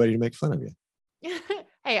didn't have anybody to make fun of you.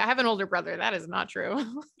 Hey, I have an older brother. That is not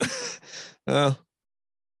true. I'll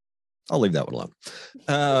leave that one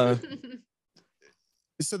alone.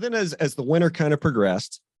 So then as the winter kind of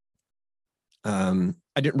progressed, I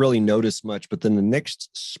didn't really notice much, but then the next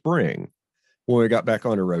spring, when we got back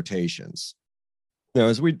onto rotations,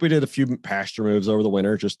 as we did a few pasture moves over the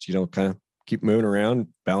winter, just, kind of keep moving around,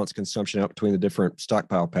 balance consumption out between the different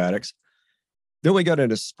stockpile paddocks. Then we got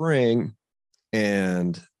into spring,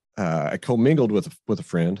 and I commingled with a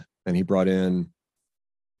friend, and he brought in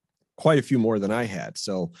quite a few more than I had.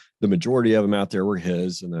 So the majority of them out there were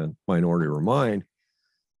his, and the minority were mine.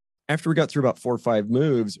 After we got through about 4 or 5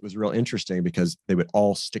 moves, it was real interesting because they would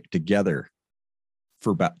all stick together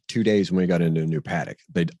for about 2 days when we got into a new paddock.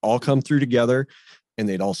 They'd all come through together, and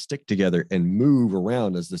they'd all stick together and move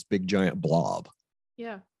around as this big giant blob.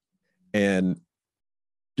 Yeah. And,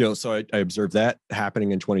 so I observed that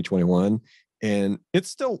happening in 2021, and it's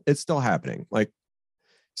still happening. Like,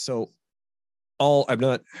 so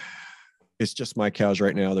it's just my cows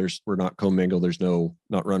right now. We're not commingled. There's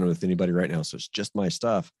not running with anybody right now. So it's just my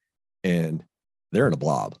stuff, and they're in a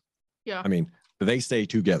blob. Yeah. I mean, they stay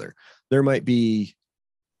together. There's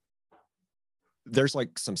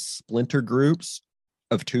like some splinter groups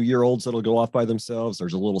of 2-year-olds that'll go off by themselves.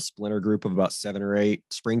 There's a little splinter group of about 7 or 8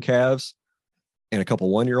 spring calves and a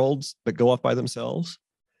couple 1-year-olds that go off by themselves.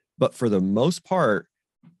 But for the most part,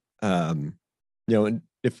 and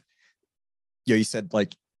if you said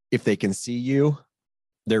like if they can see you,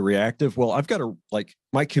 they're reactive. Well, I've got to like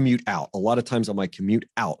my commute out. A lot of times on my commute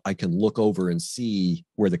out, I can look over and see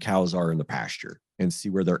where the cows are in the pasture and see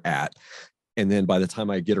where they're at. And then by the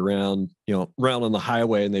time I get around, around on the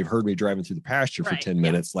highway and they've heard me driving through the pasture for 10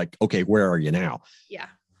 minutes, like, okay, where are you now? Yeah.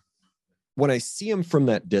 When I see them from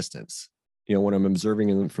that distance, when I'm observing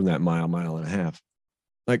them from that mile and a half,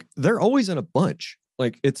 like they're always in a bunch.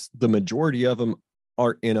 Like it's the majority of them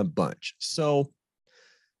are in a bunch. So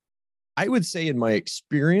I would say in my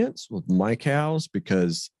experience with my cows,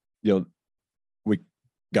 because, we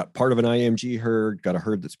got part of an IMG herd, got a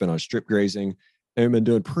herd that's been on strip grazing, and we've been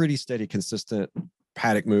doing pretty steady, consistent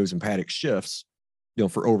paddock moves and paddock shifts,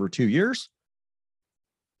 for over 2 years.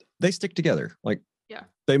 They stick together. Like,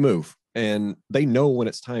 they move and they know when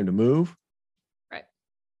it's time to move. Right.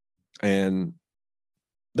 And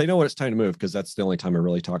they know when it's time to move because that's the only time I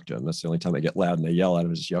really talk to them. That's the only time they get loud and they yell at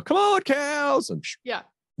them, just yell, "Come on, cows!" And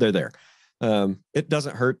they're there. It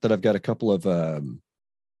doesn't hurt that I've got a couple of,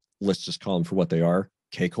 let's just call them for what they are,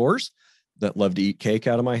 cake whores that love to eat cake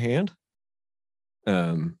out of my hand.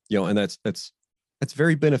 And that's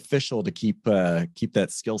very beneficial to keep that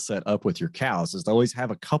skill set up with your cows, is to always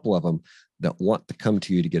have a couple of them that want to come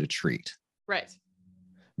to you to get a treat. Right.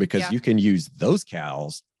 Because you can use those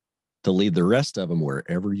cows to lead the rest of them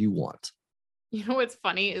wherever you want. You know what's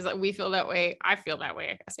funny is that we feel that way. I feel that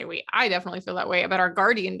way. I definitely feel that way about our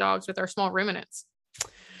guardian dogs with our small ruminants.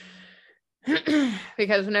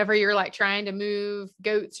 Because whenever you're like trying to move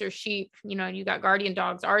goats or sheep, you got guardian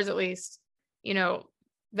dogs, ours at least,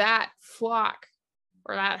 that flock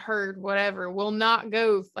or that herd, whatever, will not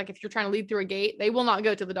go. Like if you're trying to lead through a gate, they will not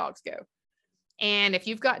go to the dogs go. And if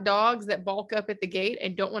you've got dogs that bulk up at the gate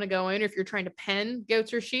and don't want to go in, or if you're trying to pen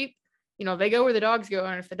goats or sheep, they go where the dogs go.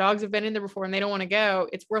 And if the dogs have been in there before and they don't want to go,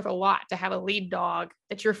 it's worth a lot to have a lead dog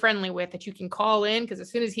that you're friendly with, that you can call in, because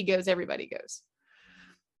as soon as he goes, everybody goes.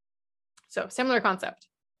 So similar concept.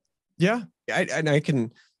 Yeah. I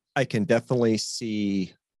can definitely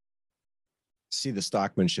see the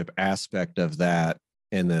stockmanship aspect of that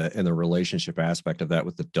and the relationship aspect of that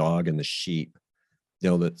with the dog and the sheep.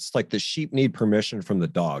 That's like the sheep need permission from the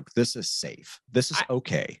dog. This is safe. This is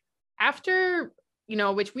okay. After,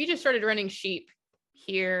 which we just started running sheep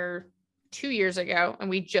here 2 years ago, and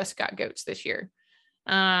we just got goats this year.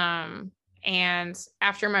 And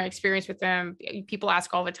after my experience with them, people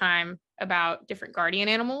ask all the time about different guardian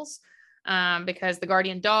animals. Because the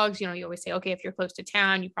guardian dogs, you always say, okay, if you're close to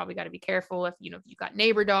town, you probably got to be careful. If you've got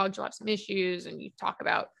neighbor dogs, you'll have some issues. And you talk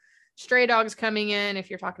about stray dogs coming in. If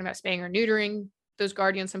you're talking about spaying or neutering those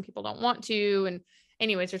guardians, some people don't want to. And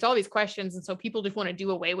anyways, there's all these questions. And so people just want to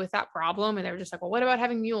do away with that problem. And they're just like, well, what about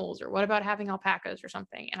having mules, or what about having alpacas or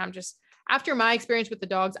something? And I'm just, after my experience with the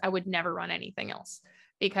dogs, I would never run anything else,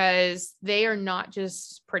 because they are not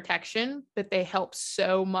just protection, but they help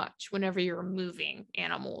so much whenever you're moving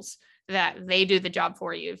animals, that they do the job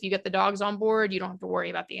for you. If you get the dogs on board, you don't have to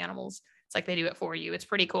worry about the animals. It's like they do it for you. It's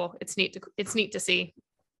pretty cool. It's neat to see.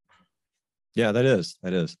 Yeah, that is.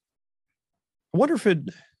 I wonder if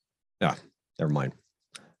never mind.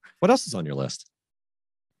 What else is on your list?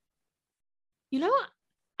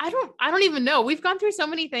 I don't even know. We've gone through so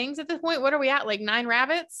many things at this point. What are we at? Like 9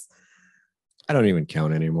 rabbits? I don't even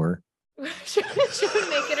count anymore. should we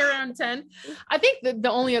make it around 10? I think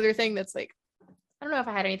the only other thing that's like, I don't know if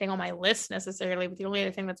I had anything on my list necessarily, but the only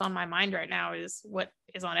other thing that's on my mind right now is what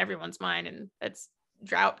is on everyone's mind, and that's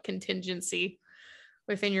drought contingency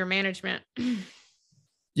within your management.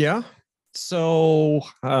 Yeah. So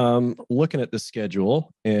looking at the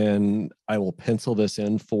schedule, and I will pencil this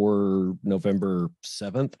in for November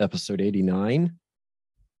 7th, episode 89.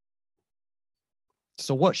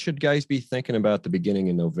 So what should guys be thinking about the beginning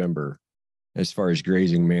of November as far as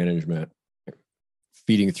grazing management,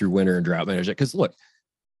 feeding through winter and drought management? Because look,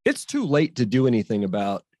 it's too late to do anything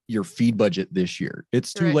about your feed budget this year.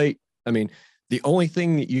 It's too late. I mean, the only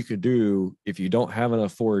thing that you could do if you don't have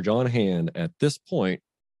enough forage on hand at this point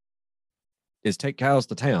is take cows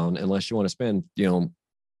to town, unless you want to spend, a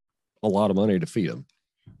lot of money to feed them.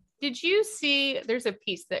 Did you see, there's a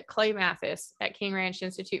piece that Clay Mathis at King Ranch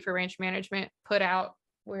Institute for Ranch Management put out.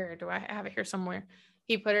 Where do I have it here somewhere?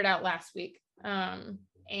 He put it out last week. And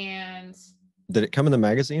did it come in the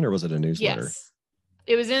magazine, or was it a newsletter? Yes,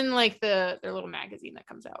 it was in like their little magazine that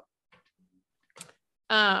comes out.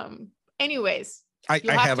 Anyways, I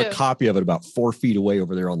have a copy of it about 4 feet away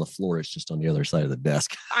over there on the floor. It's just on the other side of the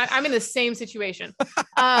desk. I'm in the same situation.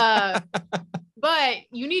 But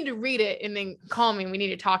you need to read it and then call me and we need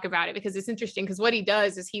to talk about it, because it's interesting. Because what he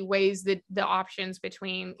does is he weighs the options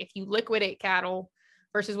between if you liquidate cattle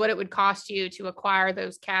versus what it would cost you to acquire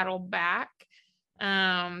those cattle back.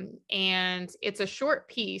 And it's a short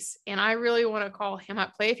piece, and I really want to call him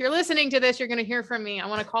up. Clay, if you're listening to this, you're going to hear from me. I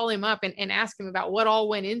want to call him up and ask him about what all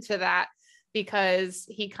went into that, because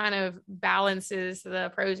he kind of balances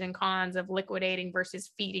the pros and cons of liquidating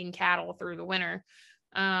versus feeding cattle through the winter.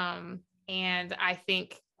 And I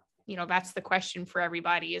think, that's the question for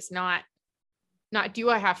everybody, is not do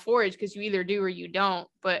I have forage? Because you either do or you don't,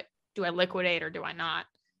 but do I liquidate or do I not?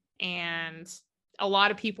 And a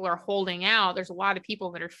lot of people are holding out. There's a lot of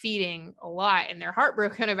people that are feeding a lot and they're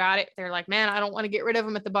heartbroken about it. They're like, man, I don't want to get rid of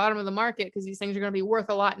them at the bottom of the market because these things are going to be worth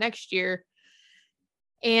a lot next year.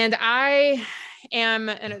 And I am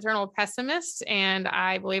an eternal pessimist, and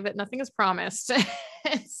I believe that nothing is promised.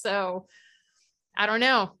 So I don't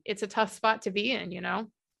know. It's a tough spot to be in,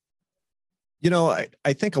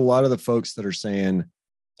 I think a lot of the folks that are saying,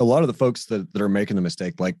 a lot of the folks that are making the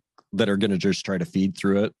mistake, like that are going to just try to feed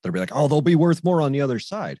through it, they'll be like, oh, they'll be worth more on the other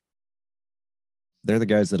side. They're the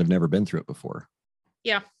guys that have never been through it before.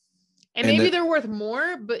 Yeah. And maybe they're worth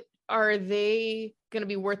more, but are they going to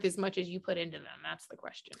be worth as much as you put into them? That's the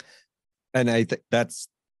question. And I think that's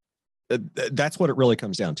what it really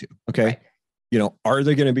comes down to. Okay. Right. Are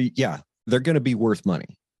they going to be, they're going to be worth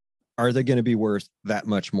money. Are they going to be worth that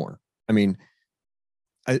much more? I mean,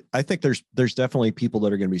 I think there's definitely people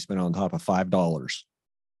that are going to be spending on top of $5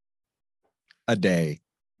 a day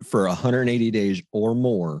for 180 days or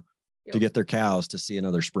more to get their cows to see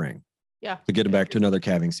another spring. Yeah. To get it back to another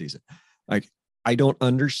calving season. Like, I don't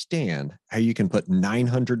understand how you can put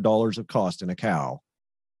 $900 of cost in a cow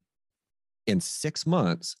in 6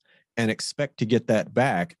 and expect to get that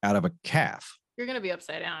back out of a calf. You're going to be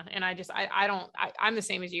upside down. And I'm the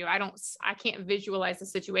same as you. I can't visualize the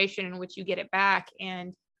situation in which you get it back.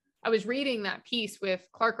 And I was reading that piece with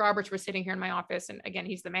Clark Roberts. We're sitting here in my office. And again,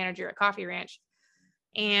 he's the manager at Coffee Ranch.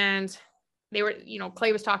 And they were,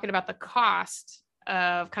 Clay was talking about the cost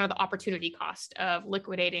of kind of the opportunity cost of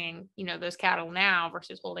liquidating, those cattle now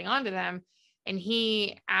versus holding on to them. And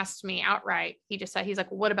he asked me outright, he's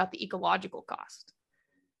like, well, what about the ecological cost?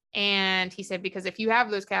 And he said, because if you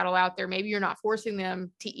have those cattle out there, maybe you're not forcing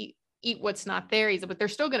them to eat what's not there. He said, but they're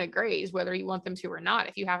still going to graze whether you want them to or not,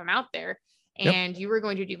 if you have them out there. And you were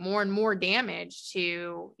going to do more and more damage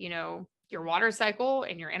to, your water cycle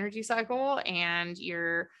and your energy cycle and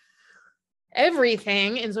your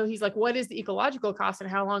everything. And so he's like, what is the ecological cost and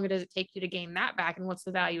how long does it take you to gain that back? And what's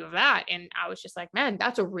the value of that? And I was just like, man,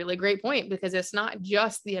 that's a really great point, because it's not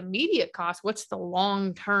just the immediate cost. What's the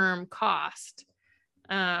long-term cost?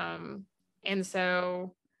 And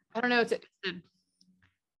so I don't know.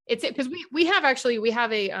 It's because we have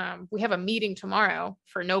a meeting tomorrow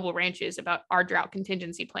for Noble Ranches about our drought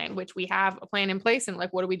contingency plan, which we have a plan in place. And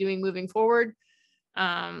like, what are we doing moving forward?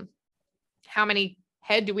 How many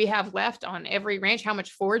head do we have left on every ranch? How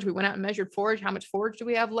much forage? We went out and measured forage. How much forage do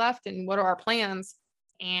we have left? And what are our plans?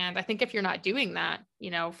 And I think if you're not doing that,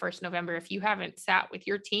 1st November, if you haven't sat with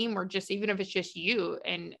your team, or just, even if it's just you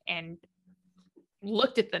and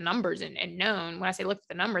looked at the numbers and known, when I say look at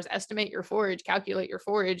the numbers, estimate your forage, calculate your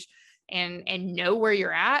forage, and know where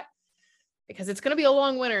you're at, because it's going to be a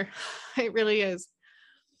long winter. It really is.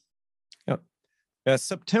 Yep.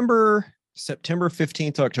 September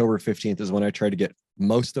 15th to October 15th is when I try to get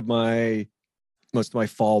most of my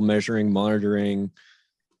fall measuring, monitoring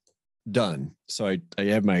done. So I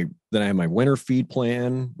have my winter feed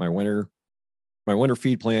plan, my winter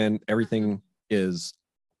feed plan. Everything is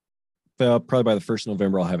probably by the 1st of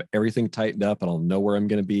November, I'll have everything tightened up and I'll know where I'm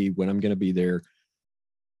going to be, when I'm going to be there,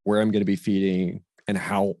 where I'm going to be feeding, and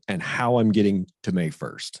how I'm getting to May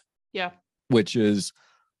 1st. Yeah. Which is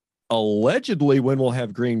allegedly when we'll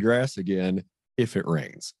have green grass again, if it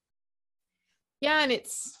rains. Yeah. And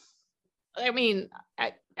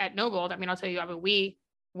at Noble, I'll tell you,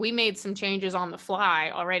 we made some changes on the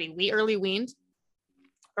fly already. We weaned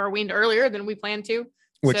earlier than we planned to.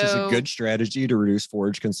 Which is a good strategy to reduce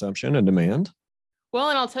forage consumption and demand. Well,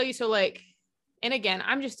 and I'll tell you, and again,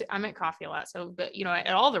 I'm at Coffee a lot. So, but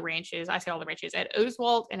at all the ranches, I say all the ranches, at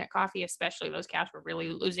Oswald and at Coffee, especially, those cows were really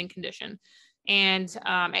losing condition. And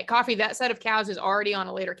at Coffee, that set of cows is already on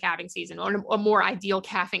a later calving season, or a more ideal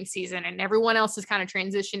calving season. And everyone else is kind of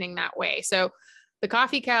transitioning that way. So the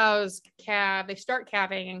Coffee cows they start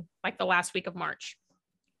calving like the last week of March.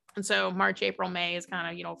 And so March, April, May is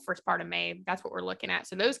kind of, first part of May. That's what we're looking at.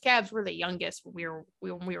 So those calves were the youngest when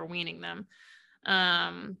we were weaning them.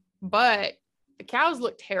 But the cows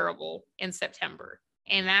looked terrible in September.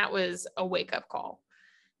 And that was a wake up call.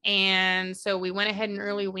 And so we went ahead and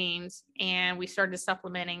early weaned, and we started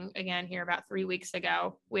supplementing again here about 3 weeks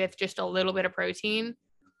ago with just a little bit of protein.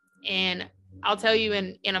 And I'll tell you,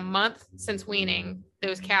 in a month since weaning,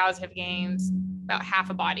 those cows have gained about half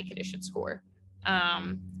a body condition score.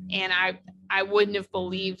 And I wouldn't have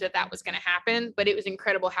believed that was going to happen, but it was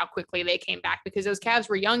incredible how quickly they came back, because those calves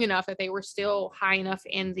were young enough that they were still high enough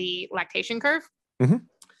in the lactation curve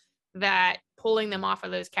that pulling them off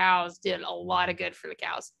of those cows did a lot of good for the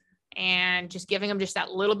cows. And just giving them just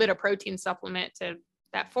that little bit of protein supplement to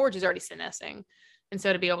that forage is already senescing. And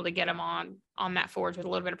so to be able to get them on that forage with a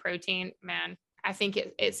little bit of protein, man, I think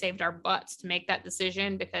it saved our butts to make that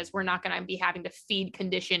decision, because we're not going to be having to feed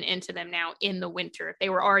condition into them now in the winter. They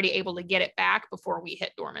were already able to get it back before we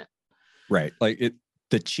hit dormant. Right. Like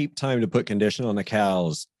the cheap time to put condition on the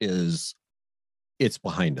cows it's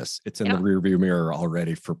behind us. It's in the rearview mirror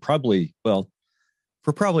already for probably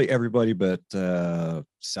everybody, but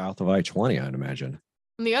south of I-20, I'd imagine.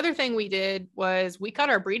 And the other thing we did was we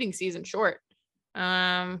cut our breeding season short. We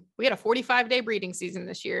had a 45-day breeding season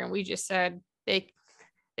this year, and we just said they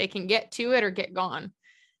can get to it or get gone.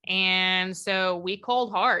 And so we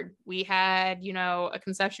culled hard. We had, a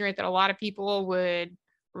conception rate that a lot of people would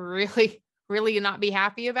really, really not be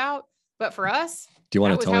happy about. But for us, do you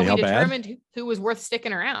want to tell me how bad? Determined who was worth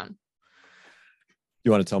sticking around. Do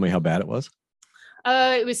you want to tell me how bad it was?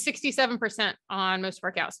 It was 67% on most of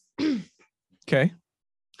our cows. Okay.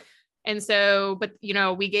 And so, but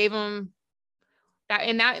we gave them that,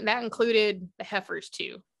 and that included the heifers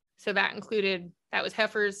too. So that was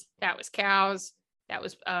heifers, that was cows, that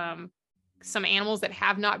was some animals that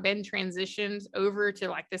have not been transitioned over to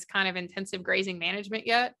like this kind of intensive grazing management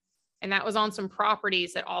yet. And that was on some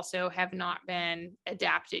properties that also have not been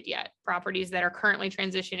adapted yet. Properties that are currently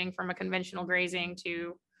transitioning from a conventional grazing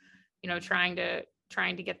to, trying to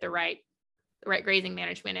get the right grazing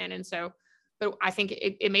management in. And so, but I think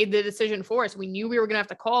it made the decision for us. We knew we were going to have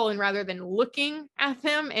to call, and rather than looking at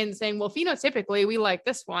them and saying, well, phenotypically we like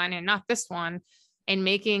this one and not this one, and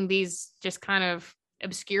making these just kind of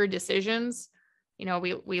obscure decisions,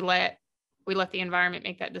 we let the environment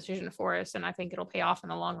make that decision for us. And I think it'll pay off in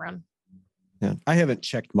the long run. Yeah, I haven't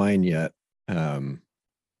checked mine yet. And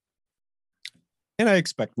I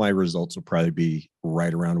expect my results will probably be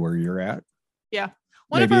right around where you're at. Yeah.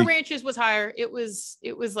 One of our ranches was higher. It was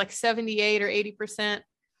like 78 or 80%,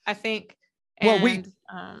 I think. And, we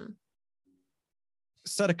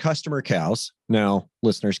set of customer cows. Now,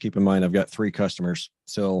 listeners, keep in mind, I've got 3 customers.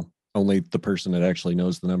 So only the person that actually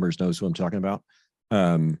knows the numbers knows who I'm talking about.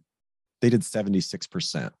 They did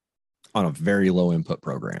 76% on a very low input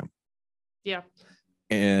program. Yeah.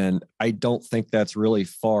 And I don't think that's really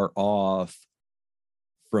far off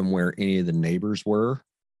from where any of the neighbors were.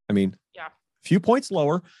 I mean, yeah, a few points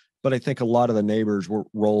lower, but I think a lot of the neighbors were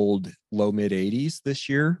rolled low mid 80s this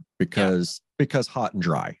year because hot and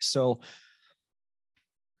dry. So,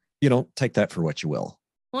 take that for what you will.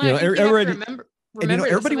 Well, everybody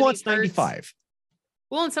everybody wants 95.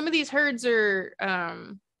 Well, and some of these herds are,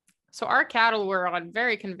 so our cattle were on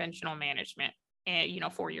very conventional management,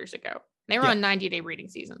 4 years ago. They were on 90-day breeding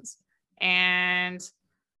seasons, and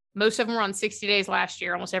most of them were on 60 days last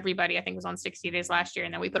year. Almost everybody, I think, was on 60 days last year.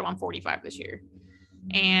 And then we put them on 45 this year.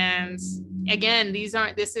 And again, these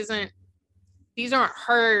aren't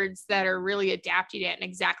herds that are really adapted yet and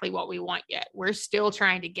exactly what we want yet. We're still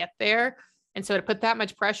trying to get there. And so to put that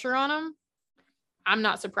much pressure on them, I'm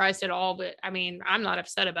not surprised at all, but I mean, I'm not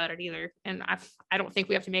upset about it either. And I don't think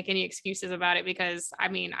we have to make any excuses about it, because I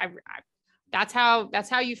mean, that's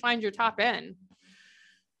how you find your top end.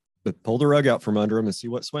 But pull the rug out from under them and see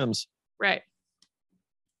what swims. Right.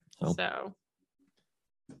 So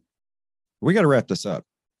we got to wrap this up.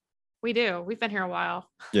 We do. We've been here a while.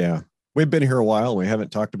 Yeah, we've been here a while and we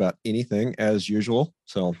haven't talked about anything as usual.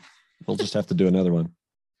 So we'll just have to do another one.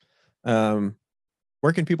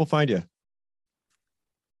 Where can people find you?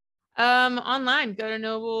 Online, go to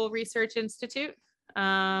Noble Research Institute.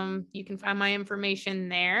 You can find my information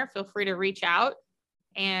there. Feel free to reach out.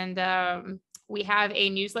 And we have a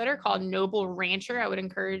newsletter called Noble Rancher. I would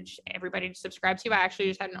encourage everybody to subscribe to. I actually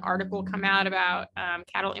just had an article come out about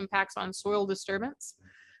cattle impacts on soil disturbance.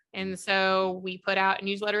 And so we put out a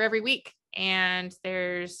newsletter every week, and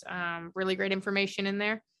there's really great information in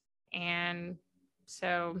there. And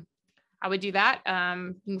so I would do that.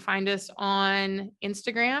 You can find us on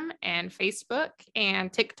Instagram and Facebook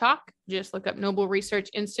and TikTok. Just look up Noble Research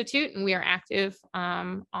Institute, and we are active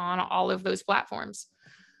on all of those platforms.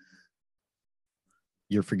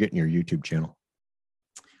 You're forgetting your YouTube channel.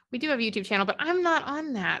 We do have a YouTube channel, but I'm not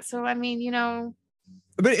on that. So, I mean,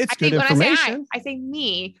 But it's good information. I say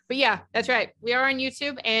me, but yeah, that's right. We are on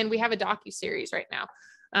YouTube and we have a docuseries right now.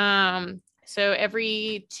 So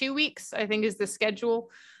every 2 weeks, I think is the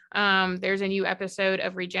schedule. There's a new episode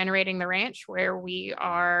of Regenerating the Ranch where we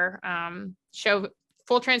are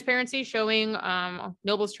full transparency showing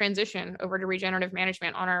Noble's transition over to regenerative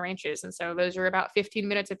management on our ranches. And so those are about 15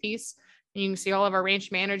 minutes a piece. And you can see all of our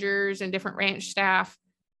ranch managers and different ranch staff.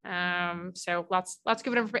 So lots of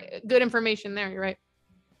good information there. You're right.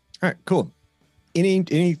 All right, cool.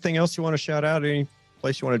 Anything else you want to shout out? Any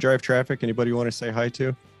place you want to drive traffic? Anybody you want to say hi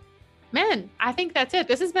to? Man, I think that's it.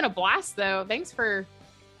 This has been a blast though. Thanks for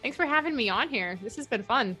having me on here. This has been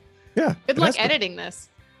fun. Yeah. Good luck editing this.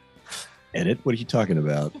 Edit? What are you talking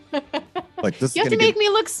about? Like this. You have to make me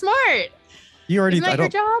look smart. You already. Isn't that your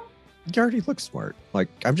job? You already look smart. Like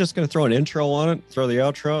I'm just gonna throw an intro on it, throw the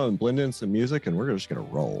outro, and blend in some music, and we're just gonna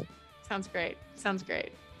roll. Sounds great.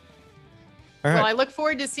 All right. Well, I look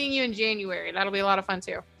forward to seeing you in January. That'll be a lot of fun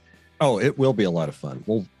too. Oh, it will be a lot of fun.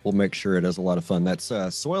 We'll make sure it is a lot of fun. That's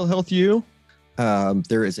Soil Health U.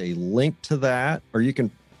 There is a link to that, or you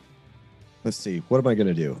can. Let's see. What am I going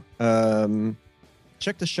to do?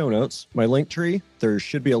 Check the show notes. My link tree. There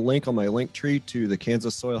should be a link on my link tree to the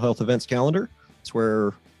Kansas Soil Health Events calendar. It's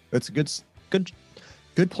where it's a good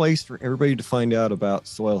place for everybody to find out about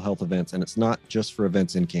soil health events, and it's not just for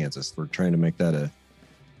events in Kansas. They're trying to make that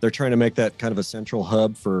kind of a central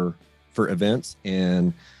hub for events.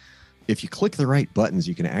 And if you click the right buttons,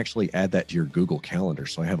 you can actually add that to your Google Calendar.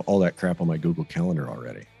 So I have all that crap on my Google Calendar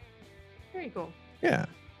already. Very cool. Yeah,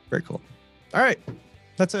 very cool. All right,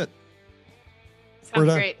 that's it.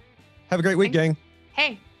 Sounds great. Have a great week, gang.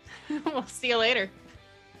 Hey, we'll see you later.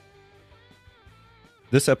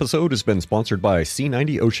 This episode has been sponsored by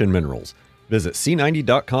C90 Ocean Minerals. Visit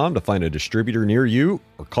C90.com to find a distributor near you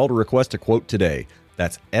or call to request a quote today.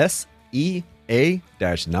 That's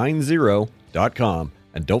SEA-90.com.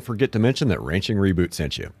 And don't forget to mention that Ranching Reboot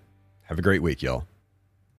sent you. Have a great week, y'all.